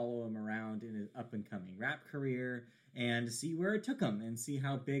 decided to follow him around in his up and coming rap career and see where it took him and see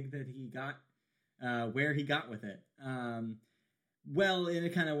how big that he got, where he got with it. Well,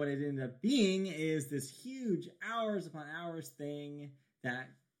 and kind of what it ended up being is this huge hours upon hours thing that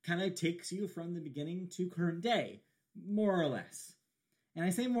kind of takes you from the beginning to current day, more or less. And I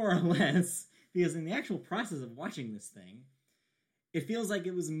say more or less because in the actual process of watching this thing, it feels like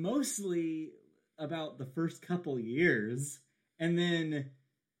it was mostly about the first couple years and then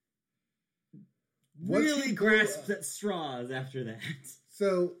really grasped at straws after that.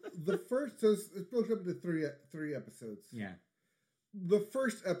 So it's broken up into three episodes. Yeah. The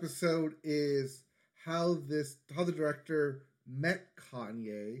first episode is how the director met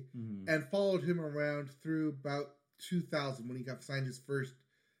Kanye and followed him around through about 2000 when he got signed his first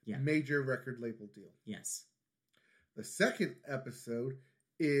major record label deal. Yes. The second episode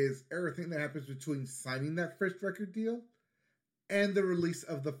is everything that happens between signing that first record deal and the release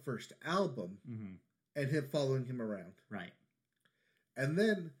of the first album and him following him around. Right. And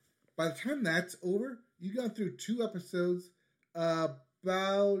then by the time that's over, you've gone through 2 episodes,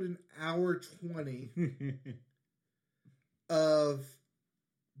 about an hour 20 of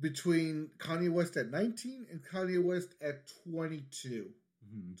between Kanye West at 19 and Kanye West at 22,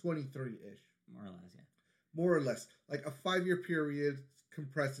 23-ish. More or less, yeah. More or less. Like a 5-year period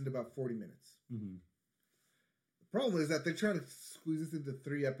compressed into about 40 minutes. The problem is that they're trying to squeeze this into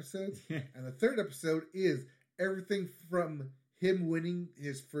 3 episodes. And the third episode is everything from him winning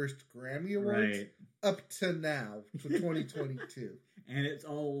his first Grammy Awards up to now, to 2022. And it's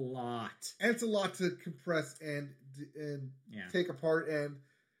a lot. And it's a lot to compress and take apart. And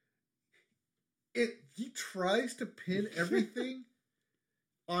he tries to pin everything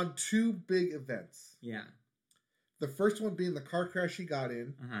on two big events. Yeah. The first one being the car crash he got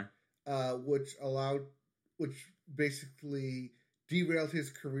in, which basically derailed his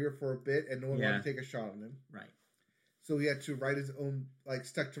career for a bit, and no one wanted to take a shot on him. Right. So he had to write his own,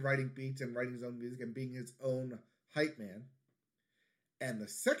 stuck to writing beats and writing his own music and being his own hype man. And the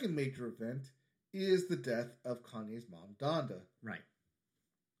second major event is the death of Kanye's mom, Donda. Right.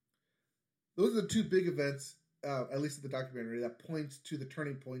 Those are the two big events, at least in the documentary, that points to the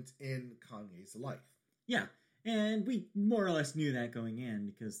turning points in Kanye's life. Yeah. And we more or less knew that going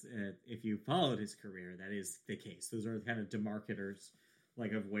in because if you followed his career, that is the case. Those are kind of demarketors,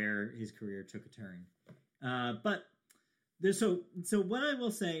 of where his career took a turn. But there's so what I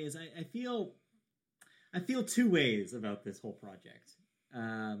will say is I feel two ways about this whole project.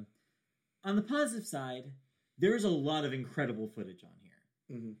 On the positive side, there's a lot of incredible footage on here,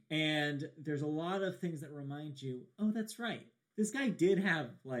 and there's a lot of things that remind you, oh, that's right, this guy did have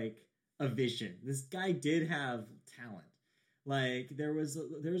a vision. This guy did have talent. There was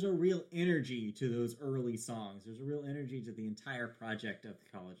a real energy to those early songs. There's a real energy to the entire project of The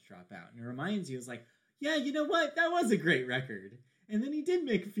College Dropout. And it reminds you, it's yeah, you know what? That was a great record. And then he did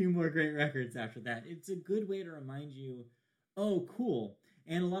make a few more great records after that. It's a good way to remind you, oh, cool.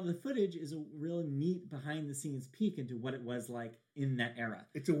 And a lot of the footage is a real neat behind-the-scenes peek into what it was like in that era.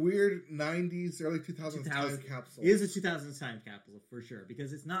 It's a weird 90s, early 2000s time capsule. It is a 2000s time capsule, for sure,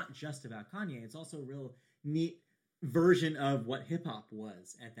 because it's not just about Kanye. It's also a real neat version of what hip-hop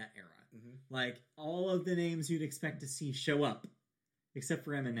was at that era. All of the names you'd expect to see show up, except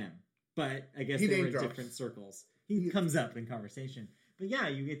for Eminem. But I guess they were in different circles. He comes up in conversation. But yeah,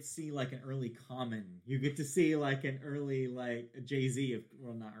 you get to see an early Common. You get to see an early Jay-Z,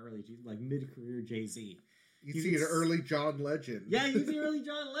 not early, mid-career Jay-Z. You see an early John Legend. Yeah, you see early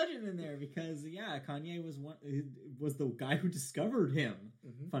John Legend in there because Kanye was the guy who discovered him.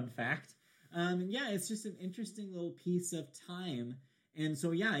 Fun fact. It's just an interesting little piece of time. And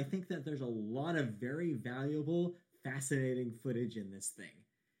so I think that there's a lot of very valuable, fascinating footage in this thing.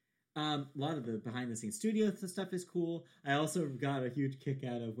 A lot of the behind-the-scenes studio stuff is cool. I also got a huge kick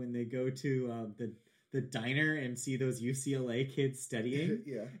out of when they go to the diner and see those UCLA kids studying.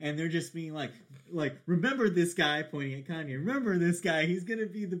 And they're just being like, remember this guy, pointing at Kanye. Remember this guy. He's going to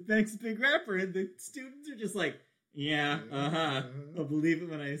be the next big rapper. And the students are just I'll believe it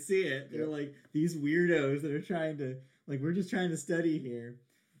when I see it. They're these weirdos that are trying to, we're just trying to study here.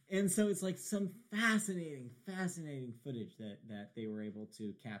 And so it's some fascinating footage that they were able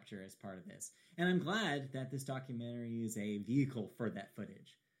to capture as part of this. And I'm glad that this documentary is a vehicle for that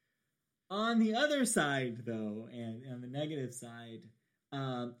footage. On the other side, though, and on the negative side,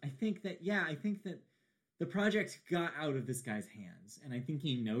 I think that the project got out of this guy's hands. And I think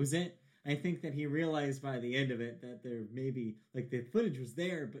he knows it. I think that he realized by the end of it that there maybe, the footage was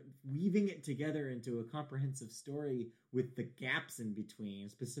there, but weaving it together into a comprehensive story with the gaps in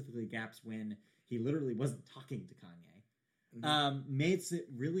between, specifically gaps when he literally wasn't talking to Kanye, makes it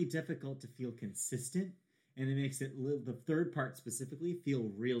really difficult to feel consistent, and it makes it, the third part specifically,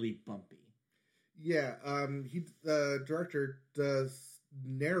 feel really bumpy. Yeah, the director does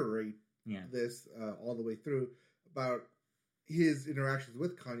narrate this all the way through about his interactions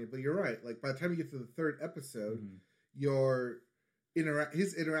with Kanye, but you're right. By the time you get to the third episode,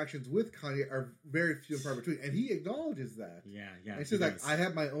 his interactions with Kanye are very few and far between, and he acknowledges that. Yeah. And he says, I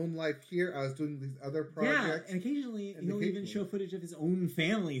have my own life here. I was doing these other projects. Yeah, and occasionally he'll even show footage of his own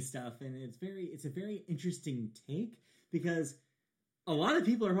family stuff, and it's a very interesting take because a lot of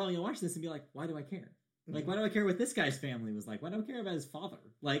people are probably gonna watch this and be like, "Why do I care? Why do I care what this guy's family was like? Why do I care about his father?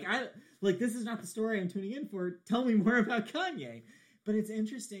 This is not the story I'm tuning in for. Tell me more about Kanye." But it's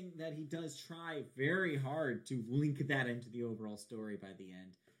interesting that he does try very hard to link that into the overall story by the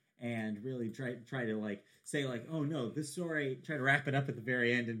end, and really try to say oh no, this story. Try to wrap it up at the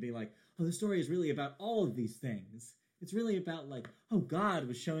very end and be like, oh, the story is really about all of these things. It's really about oh, God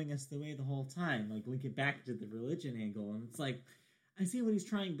was showing us the way the whole time. Link it back to the religion angle, and it's I see what he's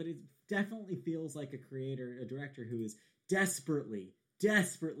trying, but it definitely feels like a director who is desperately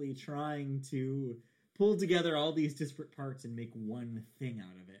trying to pull together all these disparate parts and make one thing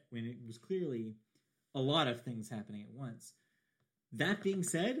out of it, when it was clearly a lot of things happening at once. That being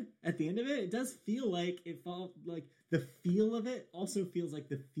said, at the end of it, it does feel the feel of it also feels like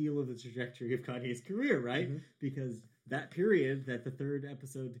the feel of the trajectory of Kanye's career, right? Because that period that the third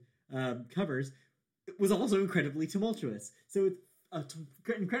episode covers, was also incredibly tumultuous. So it's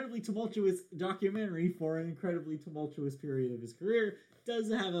incredibly tumultuous documentary for an incredibly tumultuous period of his career.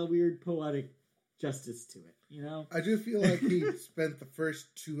 Does have a weird poetic justice to it, you know? I do feel like he spent the first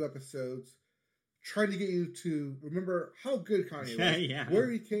 2 episodes trying to get you to remember how good Kanye was, where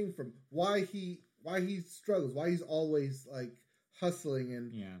he came from, why he struggles, why he's always like hustling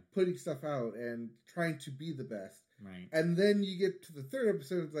and putting stuff out and trying to be the best. Right. And then you get to the 3rd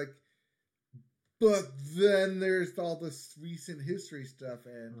episode, it's like, but then there's all this recent history stuff,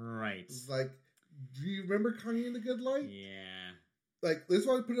 and it's like, do you remember Kanye in the Good Light? Yeah. Like, this is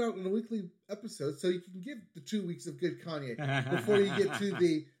why we put it out in a weekly episode, so you can get the 2 weeks of good Kanye before you get to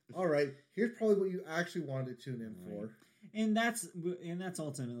the, all right, here's probably what you actually wanted to tune in for. And that's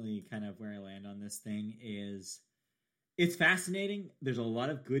ultimately kind of where I land on this thing is, it's fascinating. There's a lot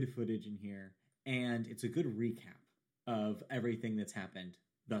of good footage in here, and it's a good recap of everything that's happened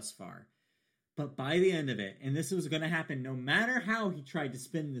thus far. But by the end of it, and this was going to happen no matter how he tried to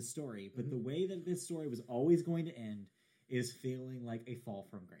spin this story, but the way that this story was always going to end is feeling like a fall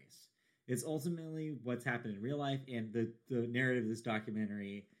from grace. It's ultimately what's happened in real life, and the narrative of this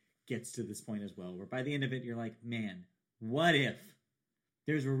documentary gets to this point as well, where by the end of it, you're like, man, what if?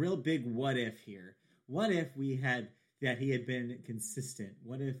 There's a real big what if here. What if he had been consistent?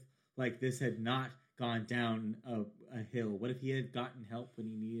 What if, like, this had not gone down a hill? What if he had gotten help when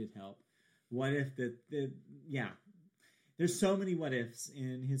he needed help? What if there's so many what ifs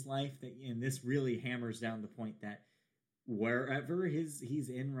in his life and this really hammers down the point that wherever he's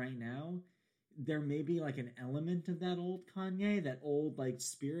in right now, there may be like an element of that old Kanye, that old like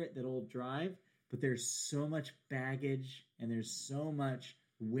spirit, that old drive, but there's so much baggage and there's so much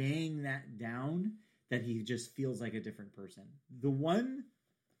weighing that down that he just feels like a different person. The one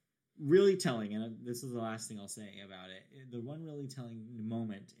really telling, and this is the last thing I'll say about it, the one really telling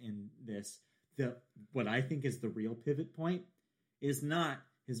moment in this, what I think is the real pivot point, is not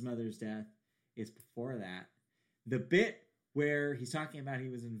his mother's death, it's before that. The bit where he's talking about he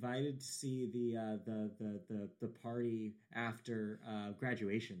was invited to see the party after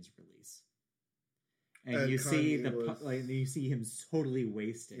graduation's release, and you see you see him totally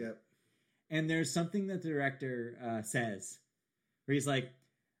wasted. Yep. And there's something that the director says, where he's like,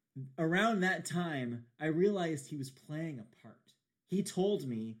 around that time, I realized he was playing a part. He told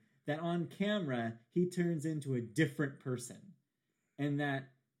me that on camera, he turns into a different person, and that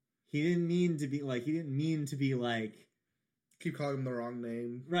he didn't mean to be like, keep calling him the wrong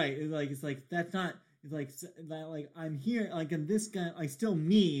name. Right. It's like, that's not, it's like, that, like, I'm here, like, and this guy, like, still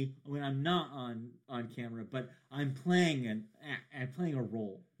me when I'm not on camera, but I'm playing a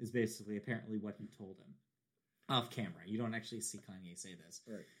role, is basically apparently what he told him off camera. You don't actually see Kanye say this.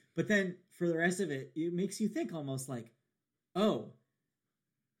 Right. But then for the rest of it, it makes you think almost like, oh,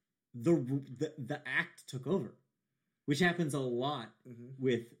 the act took over, which happens a lot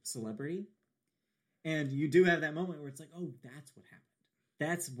with celebrity. And you do have that moment where it's like, oh, that's what happened.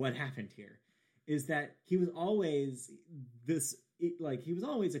 That's what happened here, is that he was always he was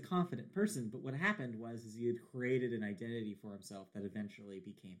always a confident person. But what happened was he had created an identity for himself that eventually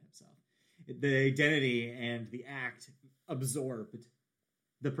became himself. The identity and the act absorbed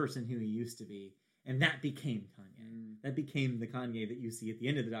the person who he used to be. And that became Kanye. That became the Kanye that you see at the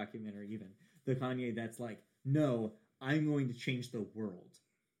end of the documentary, even. The Kanye that's like, no, I'm going to change the world.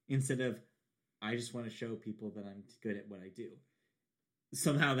 Instead of, I just want to show people that I'm good at what I do.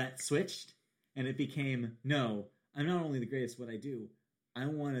 Somehow that switched, and it became, no, I'm not only the greatest at what I do, I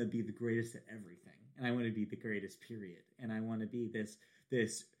want to be the greatest at everything. And I want to be the greatest, period. And I want to be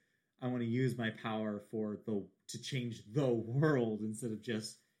this I want to use my power to change the world instead of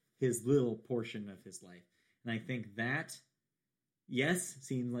just his little portion of his life. And I think that, yes,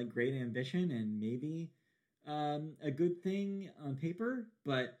 seems like great ambition and maybe a good thing on paper,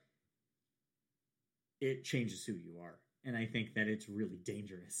 but it changes who you are. And I think that it's really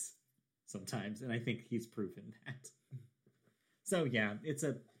dangerous sometimes. And I think he's proven that. So yeah, it's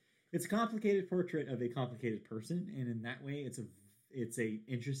a complicated portrait of a complicated person. And in that way, it's a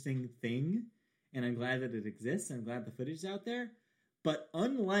interesting thing. And I'm glad that it exists. I'm glad the footage is out there. But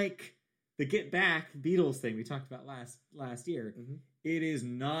unlike the Get Back Beatles thing we talked about last year, it is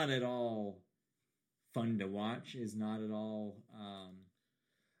not at all fun to watch. Is not at all.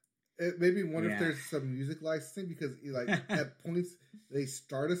 It made me wonder if there's some music licensing, because like at points they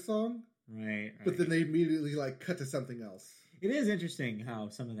start a song, right, but then they immediately like cut to something else. It is interesting how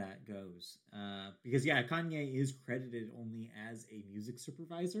some of that goes, because Kanye is credited only as a music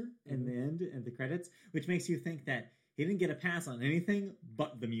supervisor in the end of the credits, which makes you think that he didn't get a pass on anything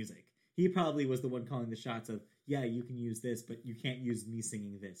but the music. he probably was the one calling the shots of, yeah, you can use this, but you can't use me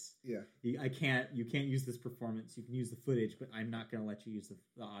singing this. Yeah. You can't use this performance. You can use the footage, but I'm not going to let you use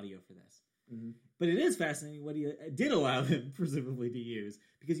the audio for this. Mm-hmm. But it is fascinating what he did allow them, presumably, to use.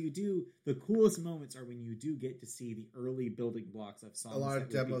 Because the coolest moments are when you do get to see the early building blocks of songs. A lot of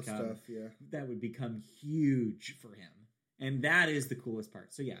demo stuff, yeah. That would become huge for him. And that is the coolest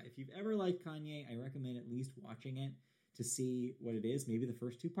part. So yeah, if you've ever liked Kanye, I recommend at least watching it to see what it is. Maybe the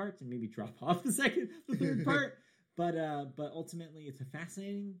first two parts, and maybe drop off the third part. But ultimately, it's a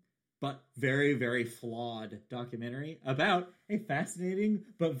fascinating but very, very flawed documentary about a fascinating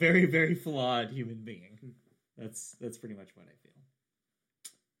but very, very flawed human being. That's pretty much what I feel.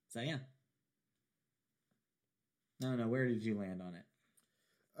 So yeah. No, where did you land on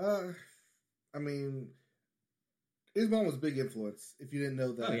it? I mean, his mom was a big influence. If you didn't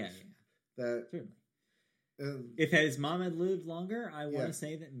know that, that certainly. If his mom had lived longer, I want to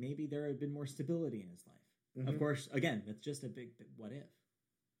say that maybe there had been more stability in his life. Mm-hmm. Of course, again, that's just a big what if.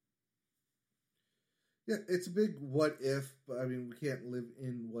 Yeah, it's a big what if, but I mean, we can't live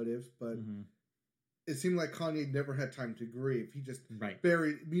in what ifs, but it seemed like Kanye never had time to grieve. He just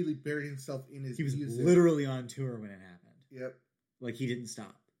immediately buried himself in his music. He was literally on tour when it happened. Yep. Like, he didn't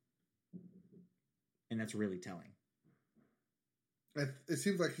stop. And that's really telling. It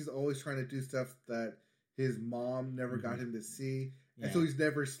seems like he's always trying to do stuff that his mom never got him to see. Yeah. And so he's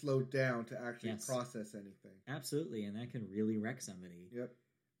never slowed down to actually process anything. Absolutely, and that can really wreck somebody. Yep.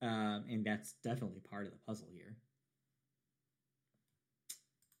 And that's definitely part of the puzzle here.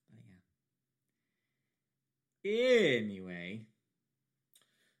 But yeah.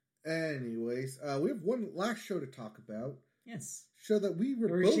 Anyways, we have one last show to talk about. Yes. Show that we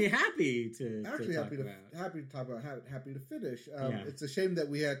were both happy to talk about. Happy to finish. Yeah. It's a shame that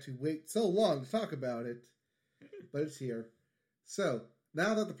we had to wait so long to talk about it, but it's here. So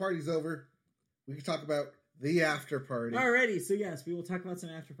now that the party's over, we can talk about the after party. Alrighty, so yes, we will talk about some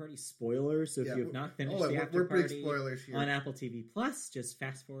after party spoilers. So if you have not finished the after party on Apple TV Plus, just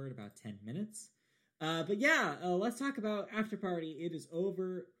fast forward about 10 minutes. But yeah, let's talk about after party. It is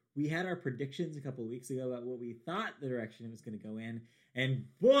over. We had our predictions a couple of weeks ago about what we thought the direction it was going to go in, and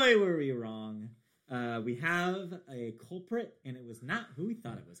boy, were we wrong. We have a culprit, and it was not who we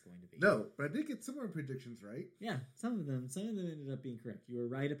thought it was going to be. No, but I did get some of our predictions right. Yeah, some of them ended up being correct. You were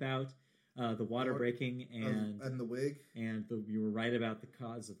right about the water breaking and the wig, and you were right about the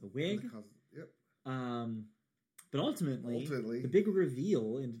cause of the wig. Yep. But ultimately, the big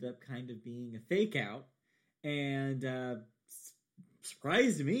reveal ended up kind of being a fake out, and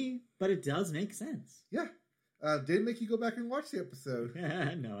surprised me, but it does make sense. Yeah. Did it make you go back and watch the episode?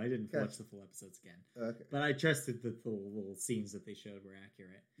 No, I didn't watch the full episodes again. Okay. But I trusted that the little scenes that they showed were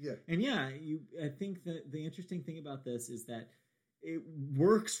accurate. Yeah. And yeah, I think that the interesting thing about this is that it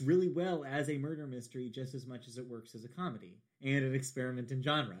works really well as a murder mystery just as much as it works as a comedy and an experiment in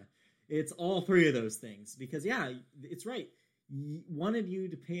genre. It's all three of those things because, yeah, it's right. Wanted you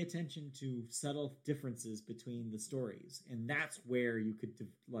to pay attention to subtle differences between the stories, and that's where you could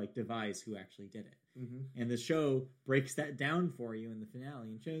devise who actually did it. Mm-hmm. And the show breaks that down for you in the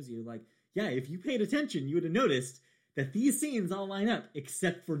finale and shows you, like, yeah, if you paid attention, you would have noticed that these scenes all line up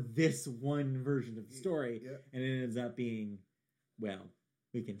except for this one version of the story, and it ends up being, well,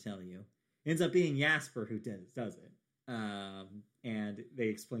 we can tell you, it ends up being Jasper who does it, and they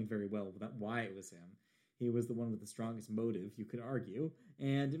explain very well about why it was him. He was the one with the strongest motive, you could argue.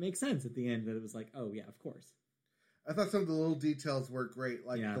 And it makes sense at the end that it was like, oh, yeah, of course. I thought some of the little details were great,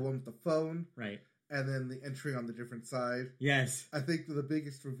 like the one with the phone. Right. And then the entry on the different side. Yes. I think the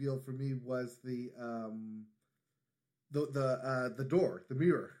biggest reveal for me was the door, the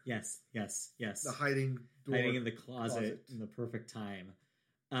mirror. Yes. The hiding door. Hiding in the closet in the perfect time.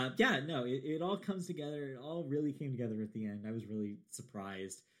 It all comes together. It all really came together at the end. I was really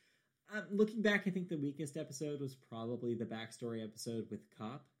surprised. Looking back, I think the weakest episode was probably the backstory episode with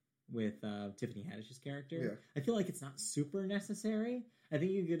Cop, with Tiffany Haddish's character. Yeah. I feel like it's not super necessary. I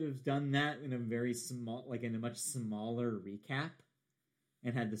think you could have done that in a very small, like in a much smaller recap,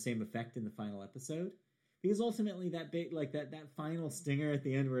 and had the same effect in the final episode. Because ultimately, that big, like that final stinger at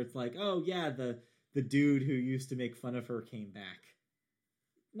the end, where it's like, oh yeah, the dude who used to make fun of her came back.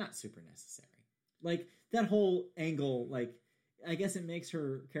 Not super necessary. Like that whole angle, like. I guess it makes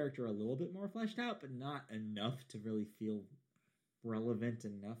her character a little bit more fleshed out, but not enough to really feel relevant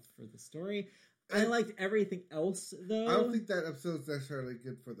enough for the story. I liked everything else, though. I don't think that episode's necessarily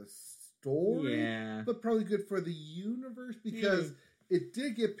good for the story, yeah, but probably good for the universe because it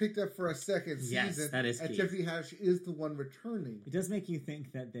did get picked up for a second season. Yes, that is and key. Tiffany Haddish is the one returning. It does make you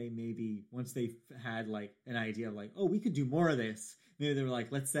think that they maybe, once they've had like an idea of like, oh, we could do more of this, maybe they were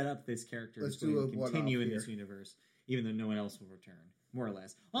like, let's set up this character Let's so do we a can one-off continue in here. this universe, even though no one else will return, more or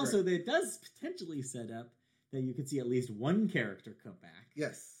less. Also, Right. it does potentially set up that you could see at least one character come back.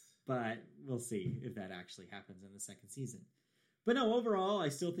 Yes. But we'll see if that actually happens in the second season. But no, overall, I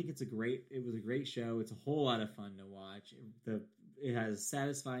still think it was a great show. It's a whole lot of fun to watch. It has a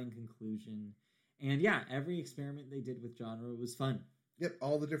satisfying conclusion. And yeah, every experiment they did with genre was fun. Yep,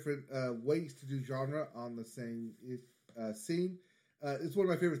 all the different ways to do genre on the same scene. It's one of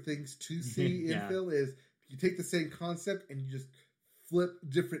my favorite things to see in Yeah. film is you take the same concept and you just flip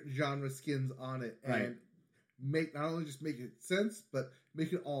different genre skins on it and Right. not only just make it sense, but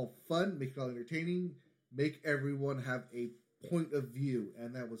make it all fun, make it all entertaining, make everyone have a point of view,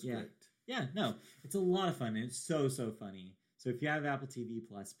 and that was Yeah. great. Yeah, no, it's a lot of fun, and it's so funny. So if you have Apple TV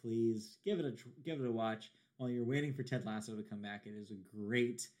Plus, please give it a watch while you're waiting for Ted Lasso to come back. It is a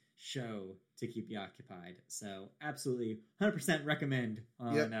great show to keep you occupied. So absolutely, 100% recommend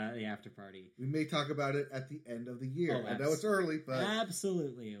on Yep. the after party. We may talk about it at the end of the year. Oh, I know it's early, but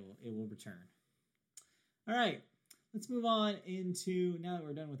Absolutely, it will return. All right, let's move on into, now that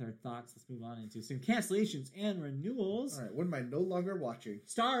we're done with our thoughts, let's move on into some cancellations and renewals. all right. What am I no longer watching?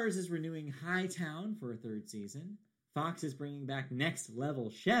 Stars is renewing Hightown for a third season. Fox is bringing back Next Level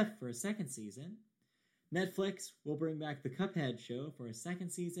Chef for a second season. Netflix will bring back the Cuphead show for a second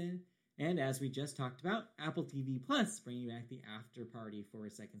season. And as we just talked about, Apple TV Plus bringing back the After Party for a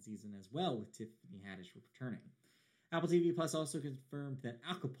second season as well, with Tiffany Haddish returning. Apple TV Plus also confirmed that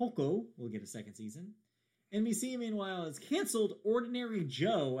Acapulco will get a second season. NBC, meanwhile, has canceled Ordinary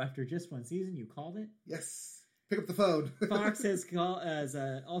Joe after just one season. You called it? Yes. Pick up the phone. Fox has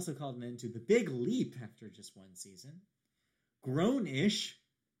also called an end to The Big Leap after just one season. Grown-ish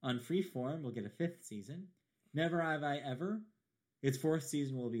on Freeform will get a fifth season. Never Have I Ever, its fourth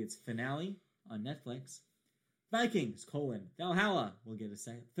season will be its finale on Netflix. Vikings, Valhalla will get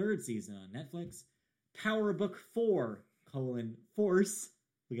a third season on Netflix. Power Book 4, Force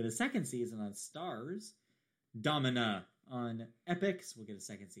will get a second season on Stars. Domina on Epix will get a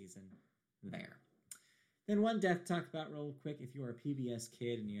second season there. Then one death to talk about real quick. If you are a PBS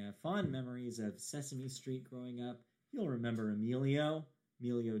kid and you have fond memories of Sesame Street growing up, you'll remember Emilio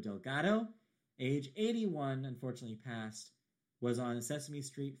Delgado, age 81, unfortunately passed, was on Sesame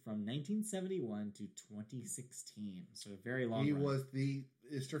Street from 1971 to 2016. So a very long He run. was the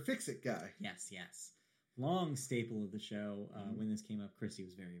Mr. Fix-It guy. Yes. Long staple of the show. When this came up, Chrissy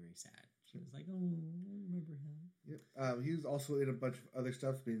was very, very sad. She was like, oh, I remember him. Yep. He was also in a bunch of other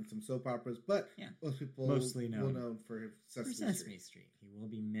stuff, being some soap operas, but Yeah. most people Mostly known will know for Sesame Street. He will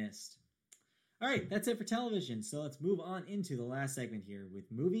be missed. All right, that's it for television. So let's move on into the last segment here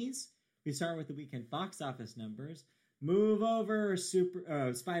with movies. We start with the weekend box office numbers. Move over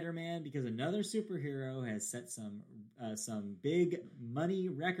Spider-Man, because another superhero has set some big money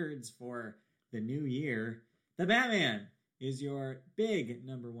records for the new year. The Batman is your big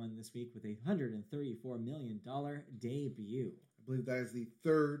number one this week with a $134 million debut. I believe that is the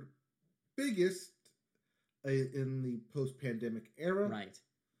third biggest in the post-pandemic era. Right.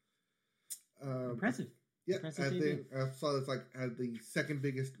 Impressive. Yeah, Impressive I debut. think I saw it's like had the second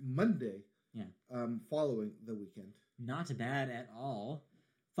biggest Monday. Yeah. Following the weekend. Not bad at all.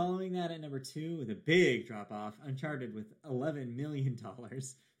 Following that at number 2 with a big drop off, Uncharted with $11 million.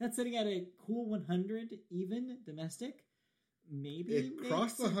 That's sitting at a cool 100 even domestic. Maybe It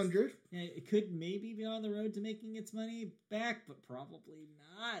crossed the 100. Yeah, it could maybe be on the road to making its money back, but probably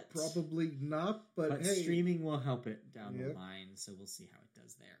not. Probably not, but hey, streaming will help it down the Yep. line, so we'll see how it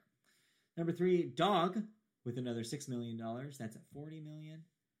does there. Number 3, Dog with another $6 million. That's at $40 million.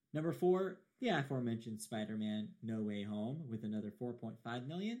 Number 4, the aforementioned Spider-Man No Way Home with another $4.5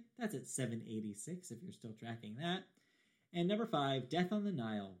 million. That's at $786 if you're still tracking that. And number 5, Death on the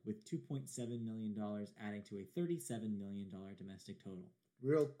Nile with $2.7 million, adding to a $37 million domestic total.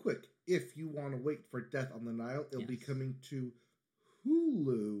 real quick, if you want to wait for Death on the Nile, it'll be Yes. coming to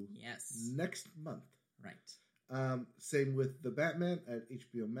Hulu Yes. next month. Right. Same with The Batman at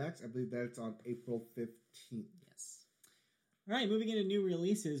HBO Max. I believe that's on April 15th. Yes. All right, moving into new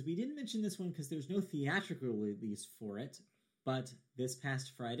releases. We didn't mention this one because there's no theatrical release for it, but this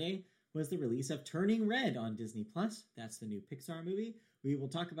past Friday was the release of Turning Red on Disney+. That's the new Pixar movie. We will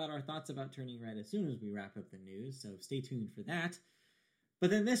talk about our thoughts about Turning Red as soon as we wrap up the news, so stay tuned for that. But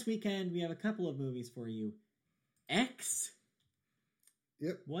then this weekend, we have a couple of movies for you. X?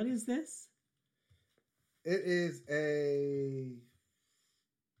 Yep. What is this? It is it's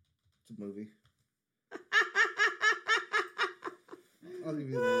a movie. I'll give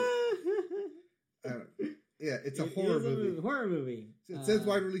you that. Yeah, it's a horror movie. Horror movie. It says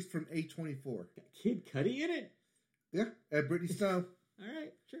wide release from A24. Got Kid Cudi in it? Yeah, and Brittany Snow. All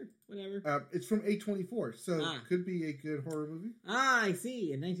right, sure, whatever. It's from A24, so it could be a good horror movie. I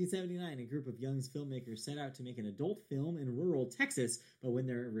see. In 1979, a group of young filmmakers set out to make an adult film in rural Texas, but when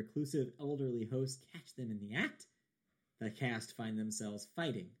their reclusive elderly hosts catch them in the act, the cast find themselves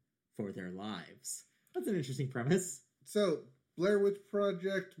fighting for their lives. That's an interesting premise. So, Blair Witch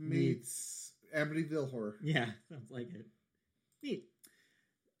Project meets Amityville Horror. Yeah, sounds like it. Neat.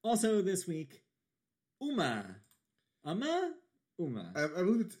 Also this week, Uma. Uma? I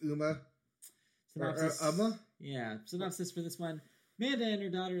believe it's Uma. Synopsis. Uma? Yeah, synopsis for this one. Amanda and her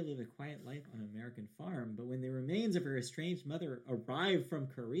daughter live a quiet life on an American farm, but when the remains of her estranged mother arrive from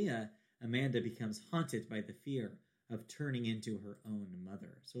Korea, Amanda becomes haunted by the fear of turning into her own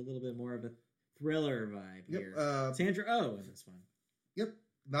mother. So a little bit more of a thriller vibe here. Sandra Oh in this one. Yep.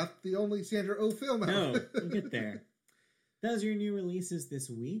 Not the only Sandra Oh film out. No, we'll get there. Those are your new releases this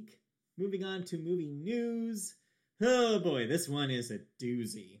week. Moving on to movie news. Oh boy, this one is a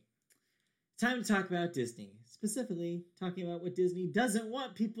doozy. Time to talk about Disney. Specifically, talking about what Disney doesn't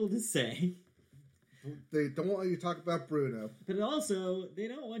want people to say. They don't want you to talk about Bruno. But also, they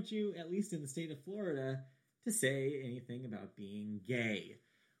don't want you, at least in the state of Florida, to say anything about being gay.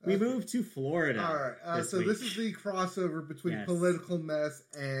 We moved to Florida. All right. So this is the crossover between political mess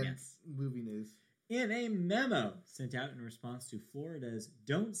and movie news. In a memo sent out in response to Florida's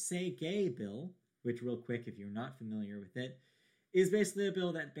Don't Say Gay bill, which real quick, if you're not familiar with it, is basically a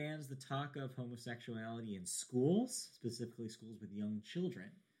bill that bans the talk of homosexuality in schools, specifically schools with young children.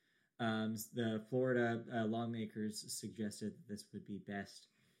 The Florida lawmakers suggested that this would be best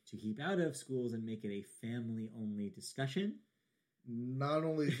to keep out of schools and make it a family-only discussion. Not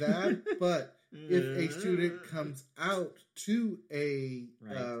only that, but if a student comes out to a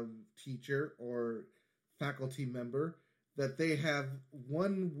teacher or faculty member, that they have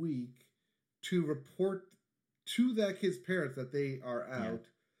 1 week to report to that kid's parents that they are out.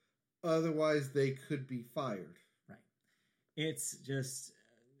 Yeah. Otherwise, they could be fired. Right. It's just,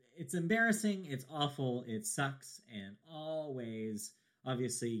 it's embarrassing. It's awful. It sucks. And always,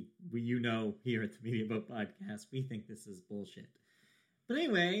 obviously, here at the Media Boat Podcast, we think this is bullshit. But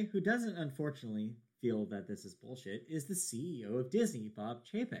anyway, who doesn't unfortunately feel that this is bullshit is the CEO of Disney, Bob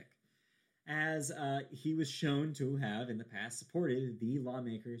Chapek, as he was shown to have in the past supported the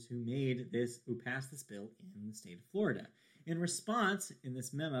lawmakers who passed this bill in the state of Florida. In response, in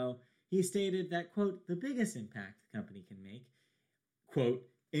this memo, he stated that, quote, the biggest impact the company can make, quote,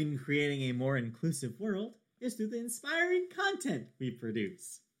 in creating a more inclusive world is through the inspiring content we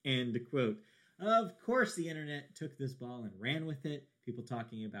produce, end quote. Of course, the internet took this ball and ran with it. People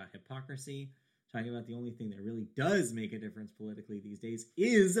talking about hypocrisy, talking about the only thing that really does make a difference politically these days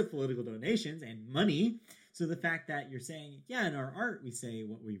is political donations and money. So the fact that you're saying, yeah, in our art we say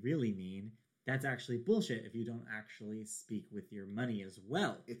what we really mean, that's actually bullshit if you don't actually speak with your money as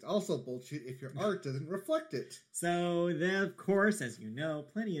well. It's also bullshit if your art doesn't reflect it. So, of course, as you know,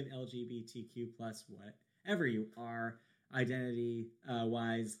 plenty of LGBTQ plus whatever you are,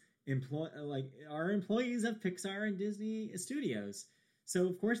 identity-wise, are employees of Pixar and Disney Studios. So,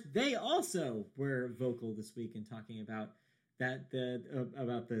 of course, they also were vocal this week in talking about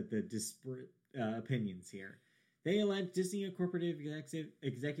the disparate opinions here. They allege Disney and corporate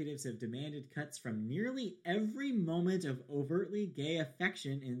executives have demanded cuts from nearly every moment of overtly gay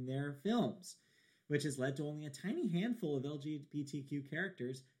affection in their films, which has led to only a tiny handful of LGBTQ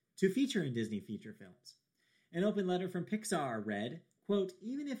characters to feature in Disney feature films. An open letter from Pixar read, quote,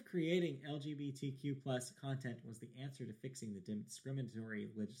 even if creating LGBTQ plus content was the answer to fixing the discriminatory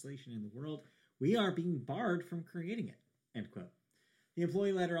legislation in the world, we are being barred from creating it, end quote. The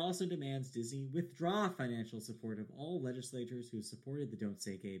employee letter also demands Disney withdraw financial support of all legislators who supported the Don't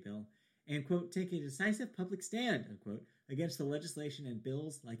Say Gay bill and, quote, take a decisive public stand, unquote, against the legislation and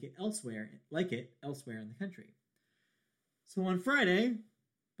bills like it elsewhere in the country. So on Friday,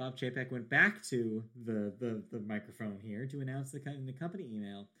 Bob Chapek went back to the microphone here to announce in the company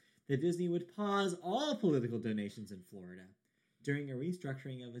email that Disney would pause all political donations in Florida during a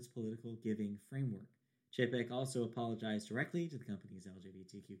restructuring of its political giving framework. Chapek also apologized directly to the company's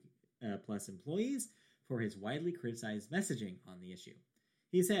LGBTQ plus employees for his widely criticized messaging on the issue.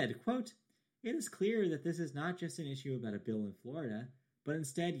 He said, quote, it is clear that this is not just an issue about a bill in Florida, but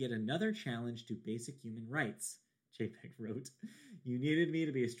instead yet another challenge to basic human rights. Chapek wrote, you needed me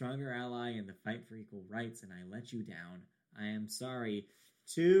to be a stronger ally in the fight for equal rights, and I let you down. I am sorry.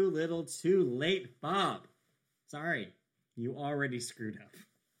 Too little, too late, Bob. Sorry. You already screwed up.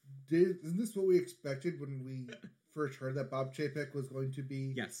 Isn't this what we expected when we first heard that Bob Chapek was going to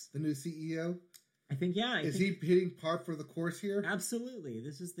be the new CEO? I think, yeah. Is he hitting par for the course here? Absolutely.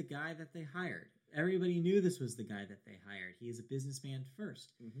 This is the guy that they hired. Everybody knew this was the guy that they hired. He is a businessman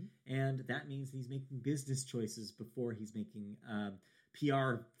first. Mm-hmm. And that means he's making business choices before he's making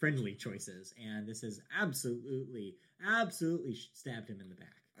PR-friendly choices. And this has absolutely stabbed him in the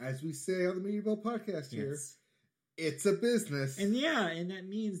back. As we say on the Media Bill podcast here, it's a business. And and that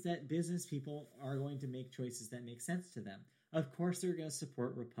means that business people are going to make choices that make sense to them. Of course, they're going to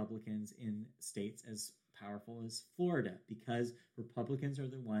support Republicans in states as powerful as Florida, because Republicans are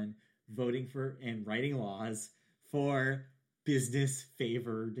the one voting for and writing laws for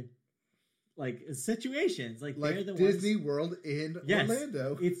business-favored situations. Like they're the Disney ones... World in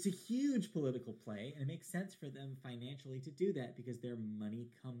Orlando. It's a huge political play, and it makes sense for them financially to do that because their money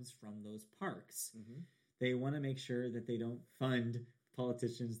comes from those parks. Mm-hmm. They want to make sure that they don't fund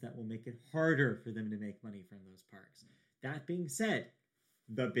politicians that will make it harder for them to make money from those parks. That being said,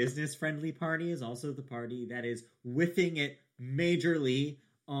 the business-friendly party is also the party that is whiffing it majorly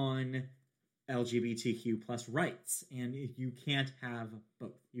on LGBTQ plus rights. And you can't have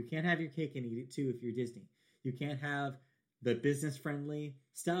both. You can't have your cake and eat it too if you're Disney. You can't have the business-friendly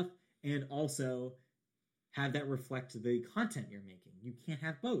stuff and also have that reflect the content you're making. You can't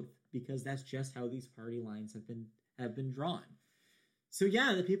have both because that's just how these party lines have been drawn. So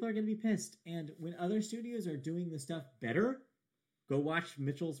yeah, the people are going to be pissed. And when other studios are doing the stuff better, go watch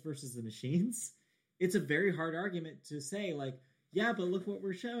Mitchell's versus the Machines. It's a very hard argument to say, yeah, but look what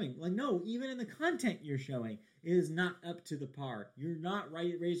we're showing. No, even in the content you're showing, it is not up to the par. You're not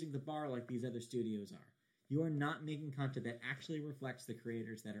raising the bar like these other studios are. You are not making content that actually reflects the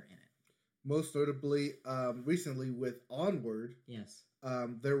creators that are in it. Most notably, recently with Onward,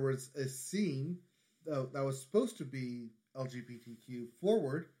 there was a scene that was supposed to be LGBTQ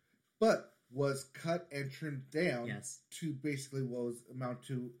forward, but was cut and trimmed down to basically what was amount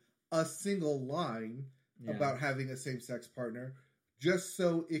to a single line about having a same-sex partner, just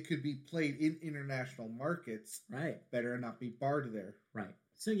so it could be played in international markets. Right. Better not be barred there. Right.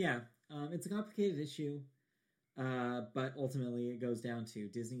 So it's a complicated issue, but ultimately it goes down to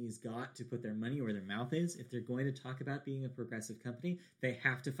Disney's got to put their money where their mouth is. If they're going to talk about being a progressive company, they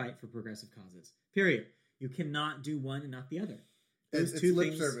have to fight for progressive causes. Period. You cannot do one and not the other. It's two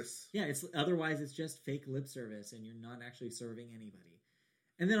lip service. Yeah, otherwise it's just fake lip service, and you're not actually serving anybody.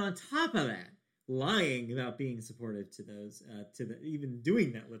 And then on top of that, lying about being supportive to those, even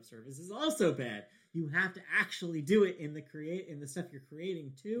doing that lip service is also bad. You have to actually do it in the stuff you're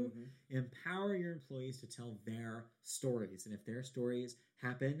creating too. Mm-hmm. Empower your employees to tell their stories, and if their stories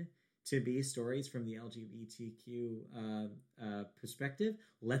happen to be stories from the LGBTQ perspective,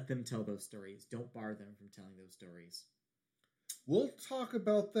 let them tell those stories. Don't bar them from telling those stories. We'll talk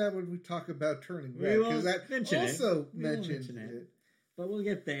about that when we talk about Turning Red, because that also mentioned it. But we'll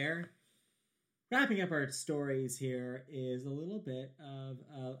get there. Wrapping up our stories here is a little bit of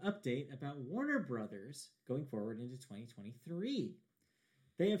an update about Warner Brothers going forward into 2023.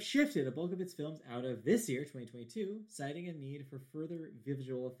 They have shifted a bulk of its films out of this year, 2022, citing a need for further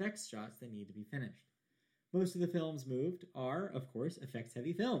visual effects shots that need to be finished. Most of the films moved are, of course,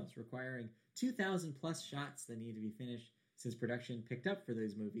 effects-heavy films, requiring 2,000 plus shots that need to be finished since production picked up for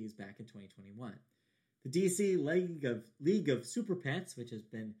those movies back in 2021. The DC League of Super Pets, which has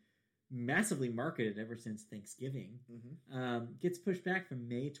been massively marketed ever since Thanksgiving, gets pushed back from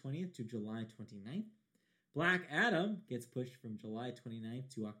May 20th to July 29th. Black Adam gets pushed from July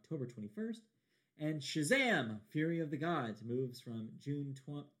 29th to October 21st. And Shazam! Fury of the Gods moves from June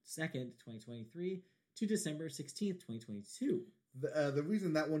 2nd, 2023 to December 16th, 2022. The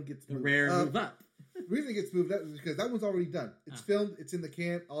reason that one gets moved move up. The reason it gets moved up is because that one's already done. It's filmed, it's in the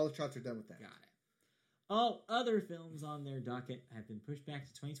can, all the shots are done with that. Got it. All other films on their docket have been pushed back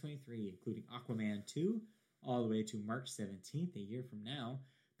to 2023, including Aquaman 2, all the way to March 17th, a year from now.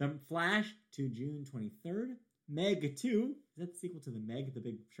 The Flash to June 23rd. Meg 2, is that the sequel to the Meg, the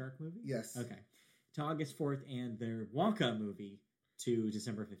big shark movie? Yes. Okay. To August 4th, and their Wonka movie to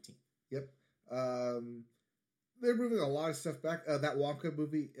December 15th. Yep. They're moving a lot of stuff back. That Wonka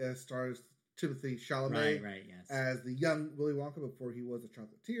movie stars Timothée Chalamet as the young Willy Wonka before he was a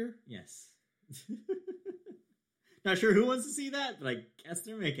chocolatier. Yes. Not sure who wants to see that, but I guess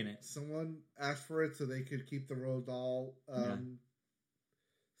they're making it. Someone asked for it so they could keep the Roald Dahl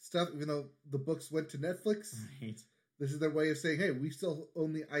stuff, even though the books went to Netflix. Right. This is their way of saying, hey, we still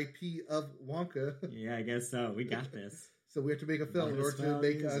own the IP of Wonka. Yeah, I guess so. We got this. So we have to make a film in order to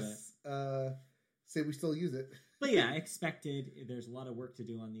make us say we still use it. But yeah, expected. There's a lot of work to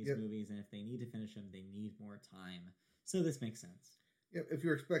do on these movies, and if they need to finish them, they need more time. So this makes sense. If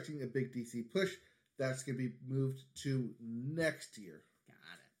you're expecting a big DC push, that's going to be moved to next year. Got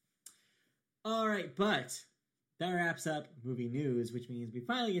it. All right, but that wraps up movie news, which means we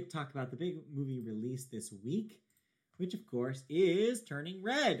finally get to talk about the big movie release this week, which of course is Turning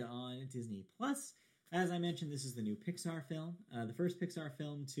Red on Disney Plus. As I mentioned, this is the new Pixar film, the first Pixar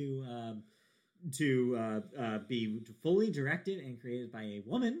film to be fully directed and created by a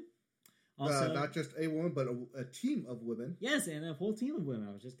woman. Also, not just a woman, but a team of women. Yes, and a whole team of women.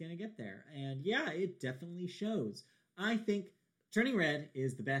 I was just going to get there. And yeah, it definitely shows. I think Turning Red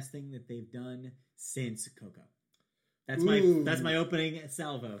is the best thing that they've done since Coco. That's my opening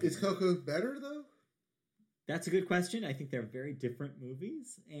salvo. Is Coco better, though? That's a good question. I think they're very different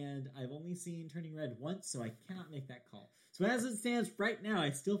movies, and I've only seen Turning Red once, so I cannot make that call. So as it stands right now,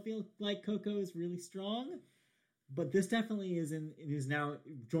 I still feel like Coco is really strong, but this definitely now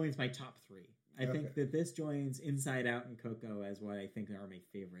joins my top three. I think that this joins Inside Out and Coco as what I think are my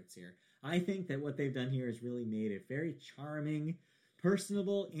favorites here. I think that what they've done here is really made a very charming,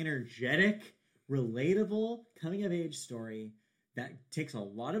 personable, energetic, relatable, coming-of-age story that takes a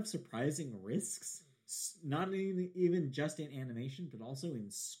lot of surprising risks, not even just in animation, but also in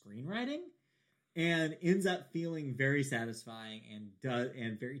screenwriting, and ends up feeling very satisfying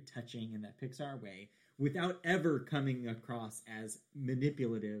and very touching in that Pixar way, without ever coming across as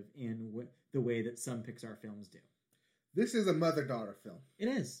manipulative in the way that some Pixar films do. This is a mother-daughter film. It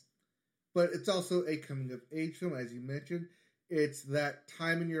is. But it's also a coming-of-age film, as you mentioned. It's that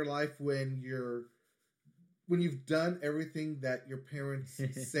time in your life when you've done everything that your parents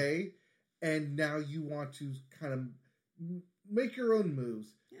say, and now you want to kind of make your own moves.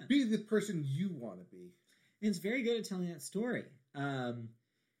 Yeah. Be the person you want to be. And it's very good at telling that story.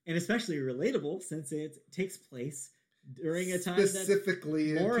 And especially relatable since it takes place during a time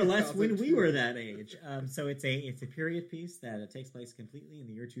specifically more or less when we were that age. So it's a period piece that takes place completely in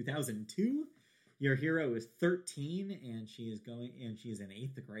the year 2002. Your hero is 13 and she is in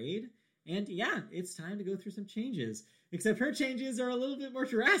 8th grade. And yeah, it's time to go through some changes. Except her changes are a little bit more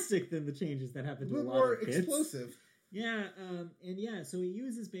drastic than the changes that happen to a lot more of kids. Explosive. Yeah, so he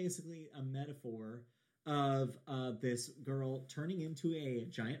uses basically a metaphor of this girl turning into a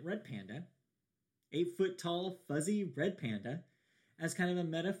giant red panda, 8-foot tall, fuzzy red panda, as kind of a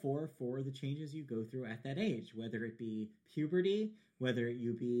metaphor for the changes you go through at that age, whether it be puberty, whether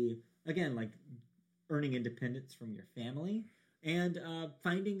you be, again, like earning independence from your family, and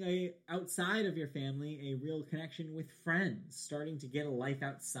finding outside of your family a real connection with friends, starting to get a life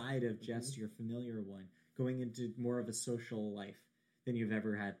outside of just your familiar one, going into more of a social life than you've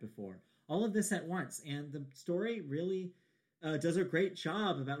ever had before. All of this at once, and the story really does a great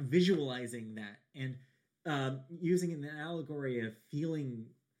job about visualizing that and using an allegory of feeling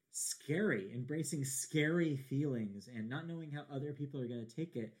scary, embracing scary feelings, and not knowing how other people are going to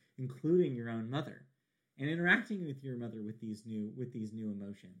take it, including your own mother, and interacting with your mother with these new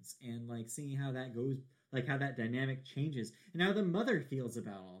emotions, and like seeing how that goes, like how that dynamic changes, and how the mother feels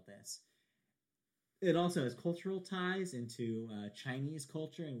about all this. It also has cultural ties into Chinese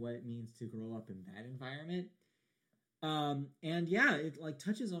culture and what it means to grow up in that environment. And yeah, it like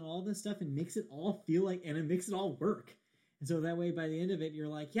touches on all this stuff and makes it all feel like, and it makes it all work. And so that way, by the end of it, you're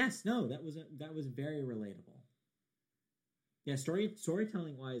like, yes, no, that was very relatable. Yeah,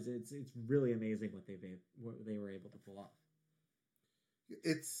 storytelling wise, it's really amazing what they were able to pull off.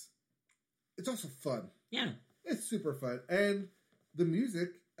 It's also fun. Yeah, it's super fun, and the music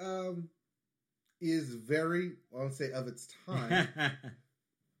is very, I won't say of its time,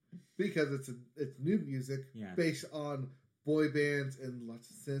 because it's new music based on boy bands and lots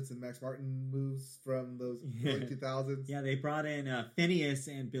of synths and Max Martin moves from those early 2000s. Yeah, they brought in Phineas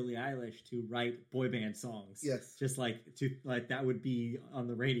and Billie Eilish to write boy band songs. Yes, just like that would be on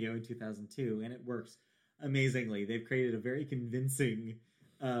the radio in 2002, and it works amazingly. They've created a very convincing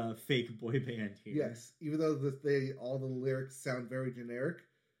fake boy band here. Yes, even though all the lyrics sound very generic.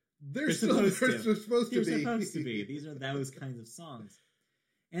 They're supposed to be. These are those kinds of songs.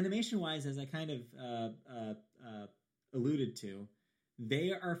 Animation-wise, as I kind of alluded to,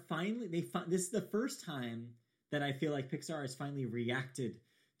 this is the first time that I feel like Pixar has finally reacted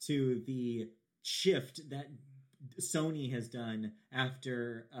to the shift that Sony has done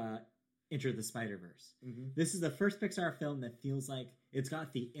after Enter the Spider-Verse. Mm-hmm. This is the first Pixar film that feels like it's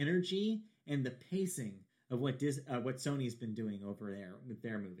got the energy and the pacing of what Sony's been doing over there with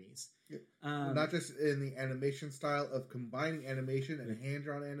their movies. Not just in the animation style of combining animation and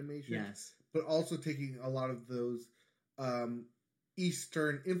hand-drawn animation, yes, but also taking a lot of those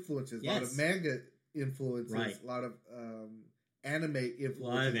Eastern influences, a lot of manga influences, a lot of anime influence. A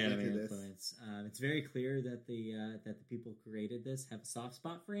lot of anime influence. It's very clear that the people who created this have a soft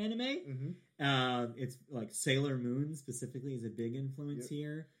spot for anime. Mm-hmm. It's like Sailor Moon specifically is a big influence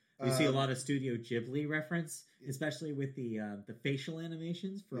here. We see a lot of Studio Ghibli reference, especially with the facial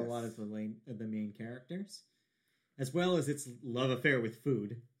animations for a lot of the main characters, as well as its love affair with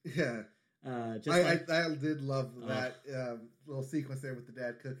food. Yeah. I did love that little sequence there with the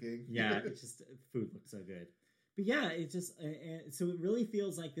dad cooking. Yeah, it's just food looks so good. But yeah, it just so it really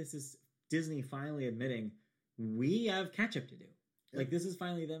feels like this is Disney finally admitting we have catch up to do. Yeah. Like this is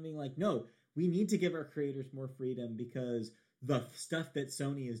finally them being like, no, we need to give our creators more freedom because the stuff that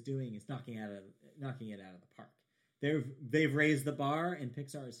Sony is doing is knocking it out of the park. They've raised the bar, and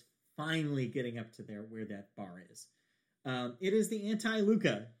Pixar is finally getting up to where that bar is. It is the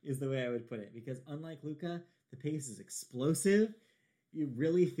anti-Luca, is the way I would put it, because unlike Luca, the pace is explosive. It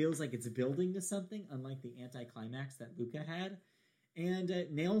really feels like it's building to something, unlike the anti-climax that Luca had, and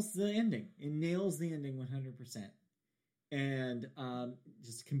it nails the ending. It nails the ending 100%, and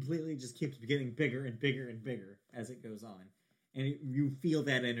just completely just keeps getting bigger and bigger and bigger as it goes on, and you feel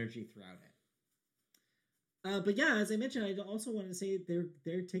that energy throughout it. But yeah, as I mentioned, I also wanted to say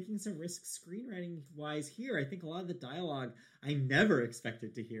they're taking some risks screenwriting wise here. I think a lot of the dialogue I never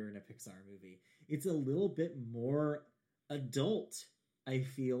expected to hear in a Pixar movie. It's a little bit more adult, I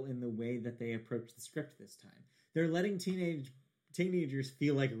feel, in the way that they approach the script this time. They're letting teenagers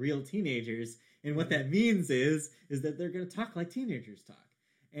feel like real teenagers, and what that means is that they're going to talk like teenagers talk.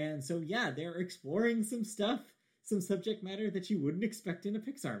 And so yeah, they're exploring some stuff, some subject matter that you wouldn't expect in a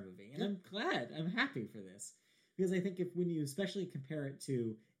Pixar movie. And I'm happy for this. Because I think when you especially compare it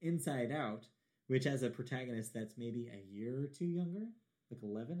to Inside Out, which has a protagonist that's maybe a year or two younger, like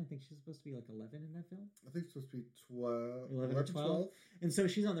 11. I think she's supposed to be like 11 in that film. I think it's supposed to be 12. 11 or 12. And so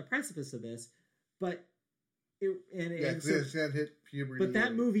she's on the precipice of this, but she hadn't hit puberty. But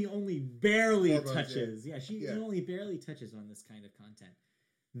that movie only barely touches. It only barely touches on this kind of content.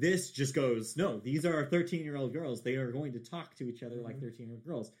 This just goes, no, these are 13-year-old girls. They are going to talk to each other like 13-year-old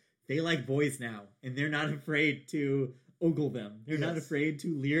girls. They like boys now, and they're not afraid to ogle them. They're not afraid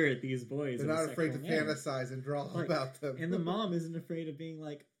to leer at these boys. They're not afraid to fantasize and draw about them. And the mom isn't afraid of being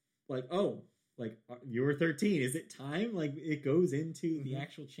like, oh, like, you were 13. Is it time? Like, it goes into the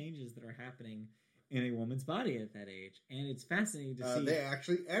actual changes that are happening in a woman's body at that age. And it's fascinating to see. They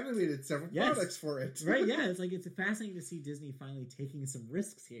actually animated several products for it. Right, yeah. It's fascinating to see Disney finally taking some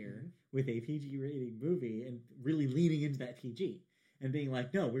risks here with a PG-rated movie and really leaning into that PG. And being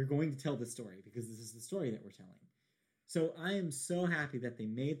like, no, we're going to tell this story because this is the story that we're telling. So I am so happy that they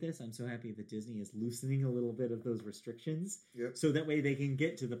made this. I'm so happy that Disney is loosening a little bit of those restrictions. Yep. So that way they can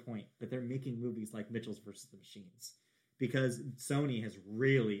get to the point that they're making movies like Mitchell's versus the Machines. Because Sony has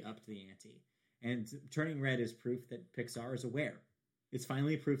really upped the ante. And Turning Red is proof that Pixar is aware. It's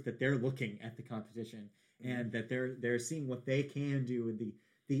finally proof that they're looking at the competition and that they're seeing what they can do with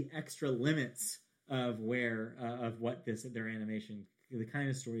the extra limits of what their animation, the kind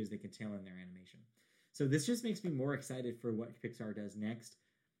of stories they can tell in their animation. So this just makes me more excited for what Pixar does next.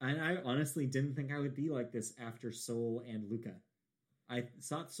 And I honestly didn't think I would be like this after Soul and Luca. I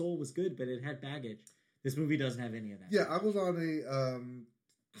thought Soul was good, but it had baggage. This movie doesn't have any of that. Yeah, I was on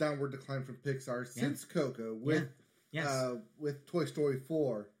a downward decline from Pixar since Coco with Toy Story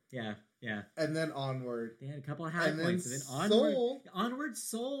 4. Yeah. Yeah. And then Onward. They had a couple of high points. And then Onward,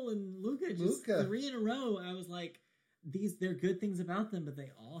 Soul, and Luca. Just 3 in a row. I was like, they're good things about them, but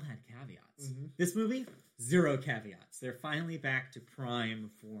they all had caveats. Mm-hmm. This movie, 0 caveats. They're finally back to prime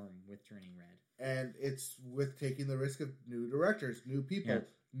form with Turning Red. And it's with taking the risk of new directors, new people,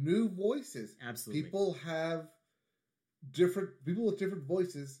 new voices. Absolutely. People with different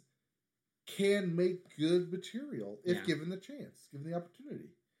voices can make good material if given the chance, given the opportunity.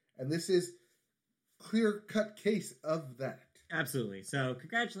 And this is clear-cut case of that. Absolutely. So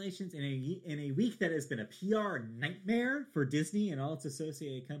congratulations in a week that has been a PR nightmare for Disney and all its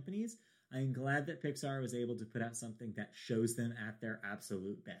associated companies. I'm glad that Pixar was able to put out something that shows them at their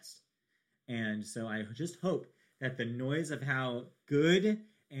absolute best. And so I just hope that the noise of how good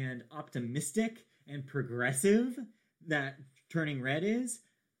and optimistic and progressive that Turning Red is,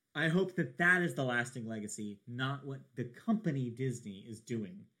 I hope that is the lasting legacy, not what the company Disney is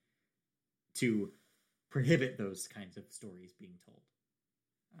doing to prohibit those kinds of stories being told.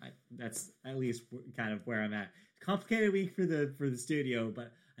 That's at least kind of where I'm at. Complicated week for the studio,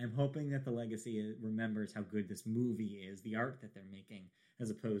 but I'm hoping that the legacy remembers how good this movie is, the art that they're making, as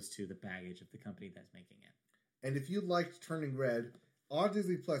opposed to the baggage of the company that's making it. And if you liked Turning Red, on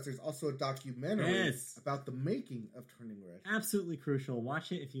Disney Plus, there's also a documentary about the making of Turning Red. Absolutely crucial.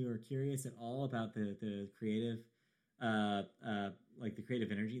 Watch it if you are curious at all about the creative like the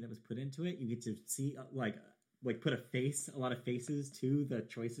creative energy that was put into it. You get to see like put a lot of faces to the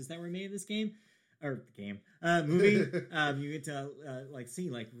choices that were made in this game or the game movie. You get to like see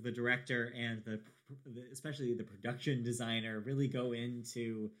like the director and the especially the production designer really go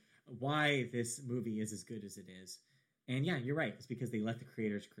into why this movie is as good as it is. And yeah, you're right. It's because they let the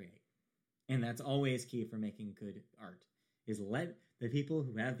creators create. And that's always key for making good art, is let the people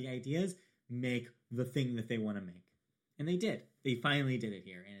who have the ideas make the thing that they want to make. And they did. They finally did it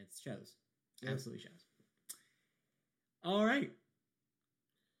here, and it shows. Yep. Absolutely shows. All right.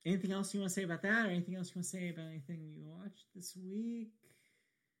 Anything else you want to say about that, or anything else you want to say about anything you watched this week?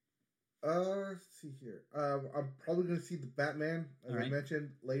 Let's see here. I'm probably going to see the Batman, as I mentioned,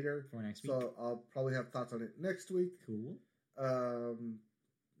 later. For next week. So I'll probably have thoughts on it next week. Cool. I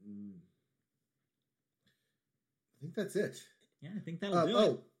think that's it. Yeah, I think that'll do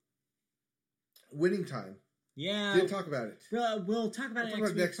it. Winning Time. Yeah. Didn't talk about it. We'll talk about it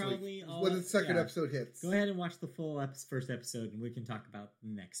next week, probably. When the second episode hits. Go ahead and watch the full first episode, and we can talk about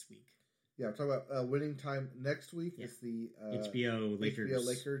next week. Yeah, I'll talk about Winning Time next week. Yeah. It's the HBO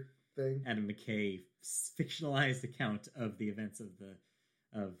Laker thing. Adam McKay fictionalized account of the events of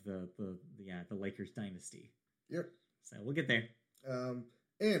the Lakers dynasty. Yep. So we'll get there. And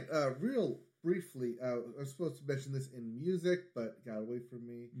real briefly, I was supposed to mention this in music, but got away from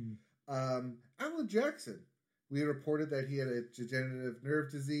me. Alan Jackson. We reported that he had a degenerative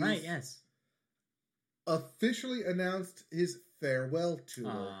nerve disease. Right, yes. Officially announced his farewell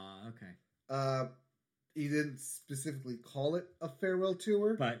tour. Okay. He didn't specifically call it a farewell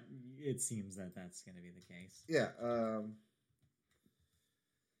tour. But it seems that that's going to be the case. Yeah.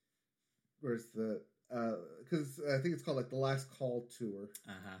 Where's the... Because I think it's called like the Last Call Tour.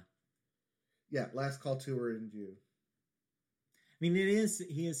 Yeah, Last Call Tour in June. I mean,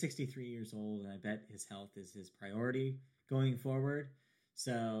 he is 63 years old, and I bet his health is his priority going forward.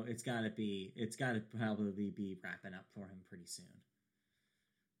 So it's got to probably be wrapping up for him pretty soon.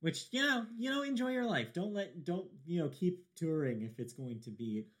 Which, enjoy your life. Don't keep touring if it's going to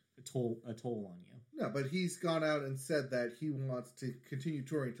be a toll on you. No, but he's gone out and said that he wants to continue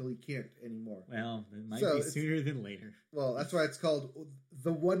touring until he can't anymore. Well, it might be sooner than later. Well, that's why it's called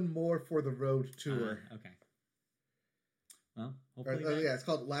the One More for the Road Tour. Okay. Well, hopefully, it's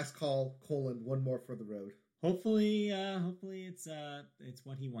called Last Call: One More for the Road. Hopefully, it's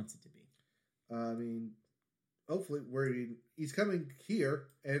what he wants it to be. I mean, hopefully he's coming here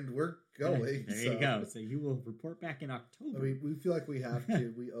and we're going. There you go. So you will report back in October. I mean, we feel like we have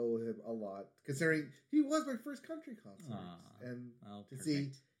to. We owe him a lot, considering he was my first country concert, and to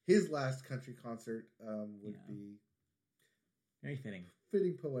see his last country concert would be very fitting,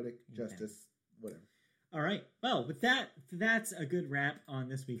 poetic justice, whatever. All right. Well, with that's a good wrap on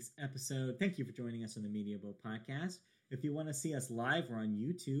this week's episode. Thank you for joining us on the Media Boat Podcast. If you want to see us live, we're on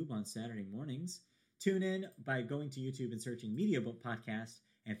YouTube on Saturday mornings. Tune in by going to YouTube and searching Media Boat Podcast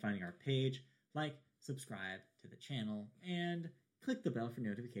and finding our page. Like, subscribe to the channel, and click the bell for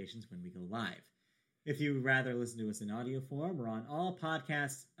notifications when we go live. If you would rather listen to us in audio form, we're on all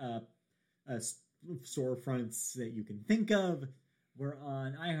podcast storefronts that you can think of. We're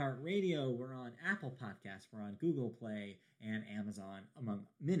on iHeartRadio, we're on Apple Podcasts, we're on Google Play and Amazon, among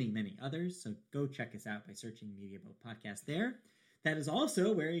many, many others. So go check us out by searching Media Boat Podcast there. That is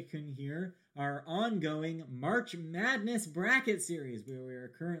also where you can hear our ongoing March Madness bracket series, where we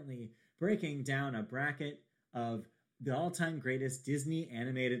are currently breaking down a bracket of the all-time greatest Disney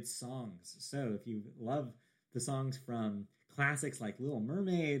animated songs. So if you love the songs from classics like Little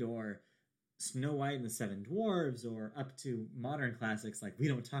Mermaid or Snow White and the Seven Dwarves, or up to modern classics like We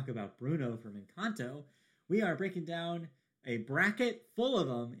Don't Talk About Bruno from Encanto, we are breaking down a bracket full of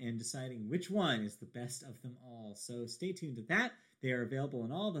them and deciding which one is the best of them all. So stay tuned to that. They are available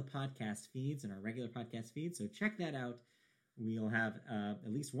in all the podcast feeds and our regular podcast feeds, so check that out. We'll have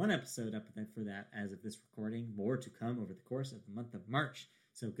at least one episode up for that as of this recording, more to come over the course of the month of March.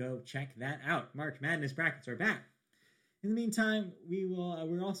 So go check that out. March Madness brackets are back. In the meantime,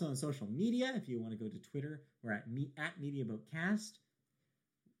 we're also on social media. If you want to go to Twitter, we're at MediaBoatCast.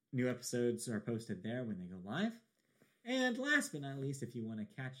 New episodes are posted there when they go live. And last but not least, if you want to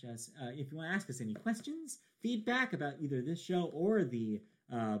catch us, if you want to ask us any questions, feedback about either this show or the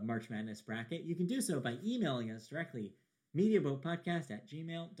March Madness bracket, you can do so by emailing us directly,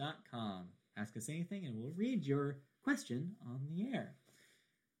 mediaboatpodcast@gmail.com. Ask us anything and we'll read your question on the air.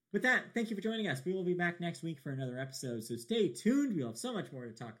 With that, thank you for joining us. We will be back next week for another episode, so stay tuned. We'll have so much more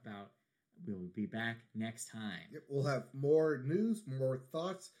to talk about. We'll be back next time. Yep, we'll have more news, more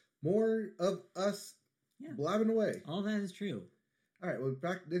thoughts, more of us blabbing away. All that is true. All right, we'll be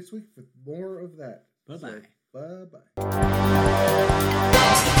back next week for more of that. Bye-bye. So, Bye-bye.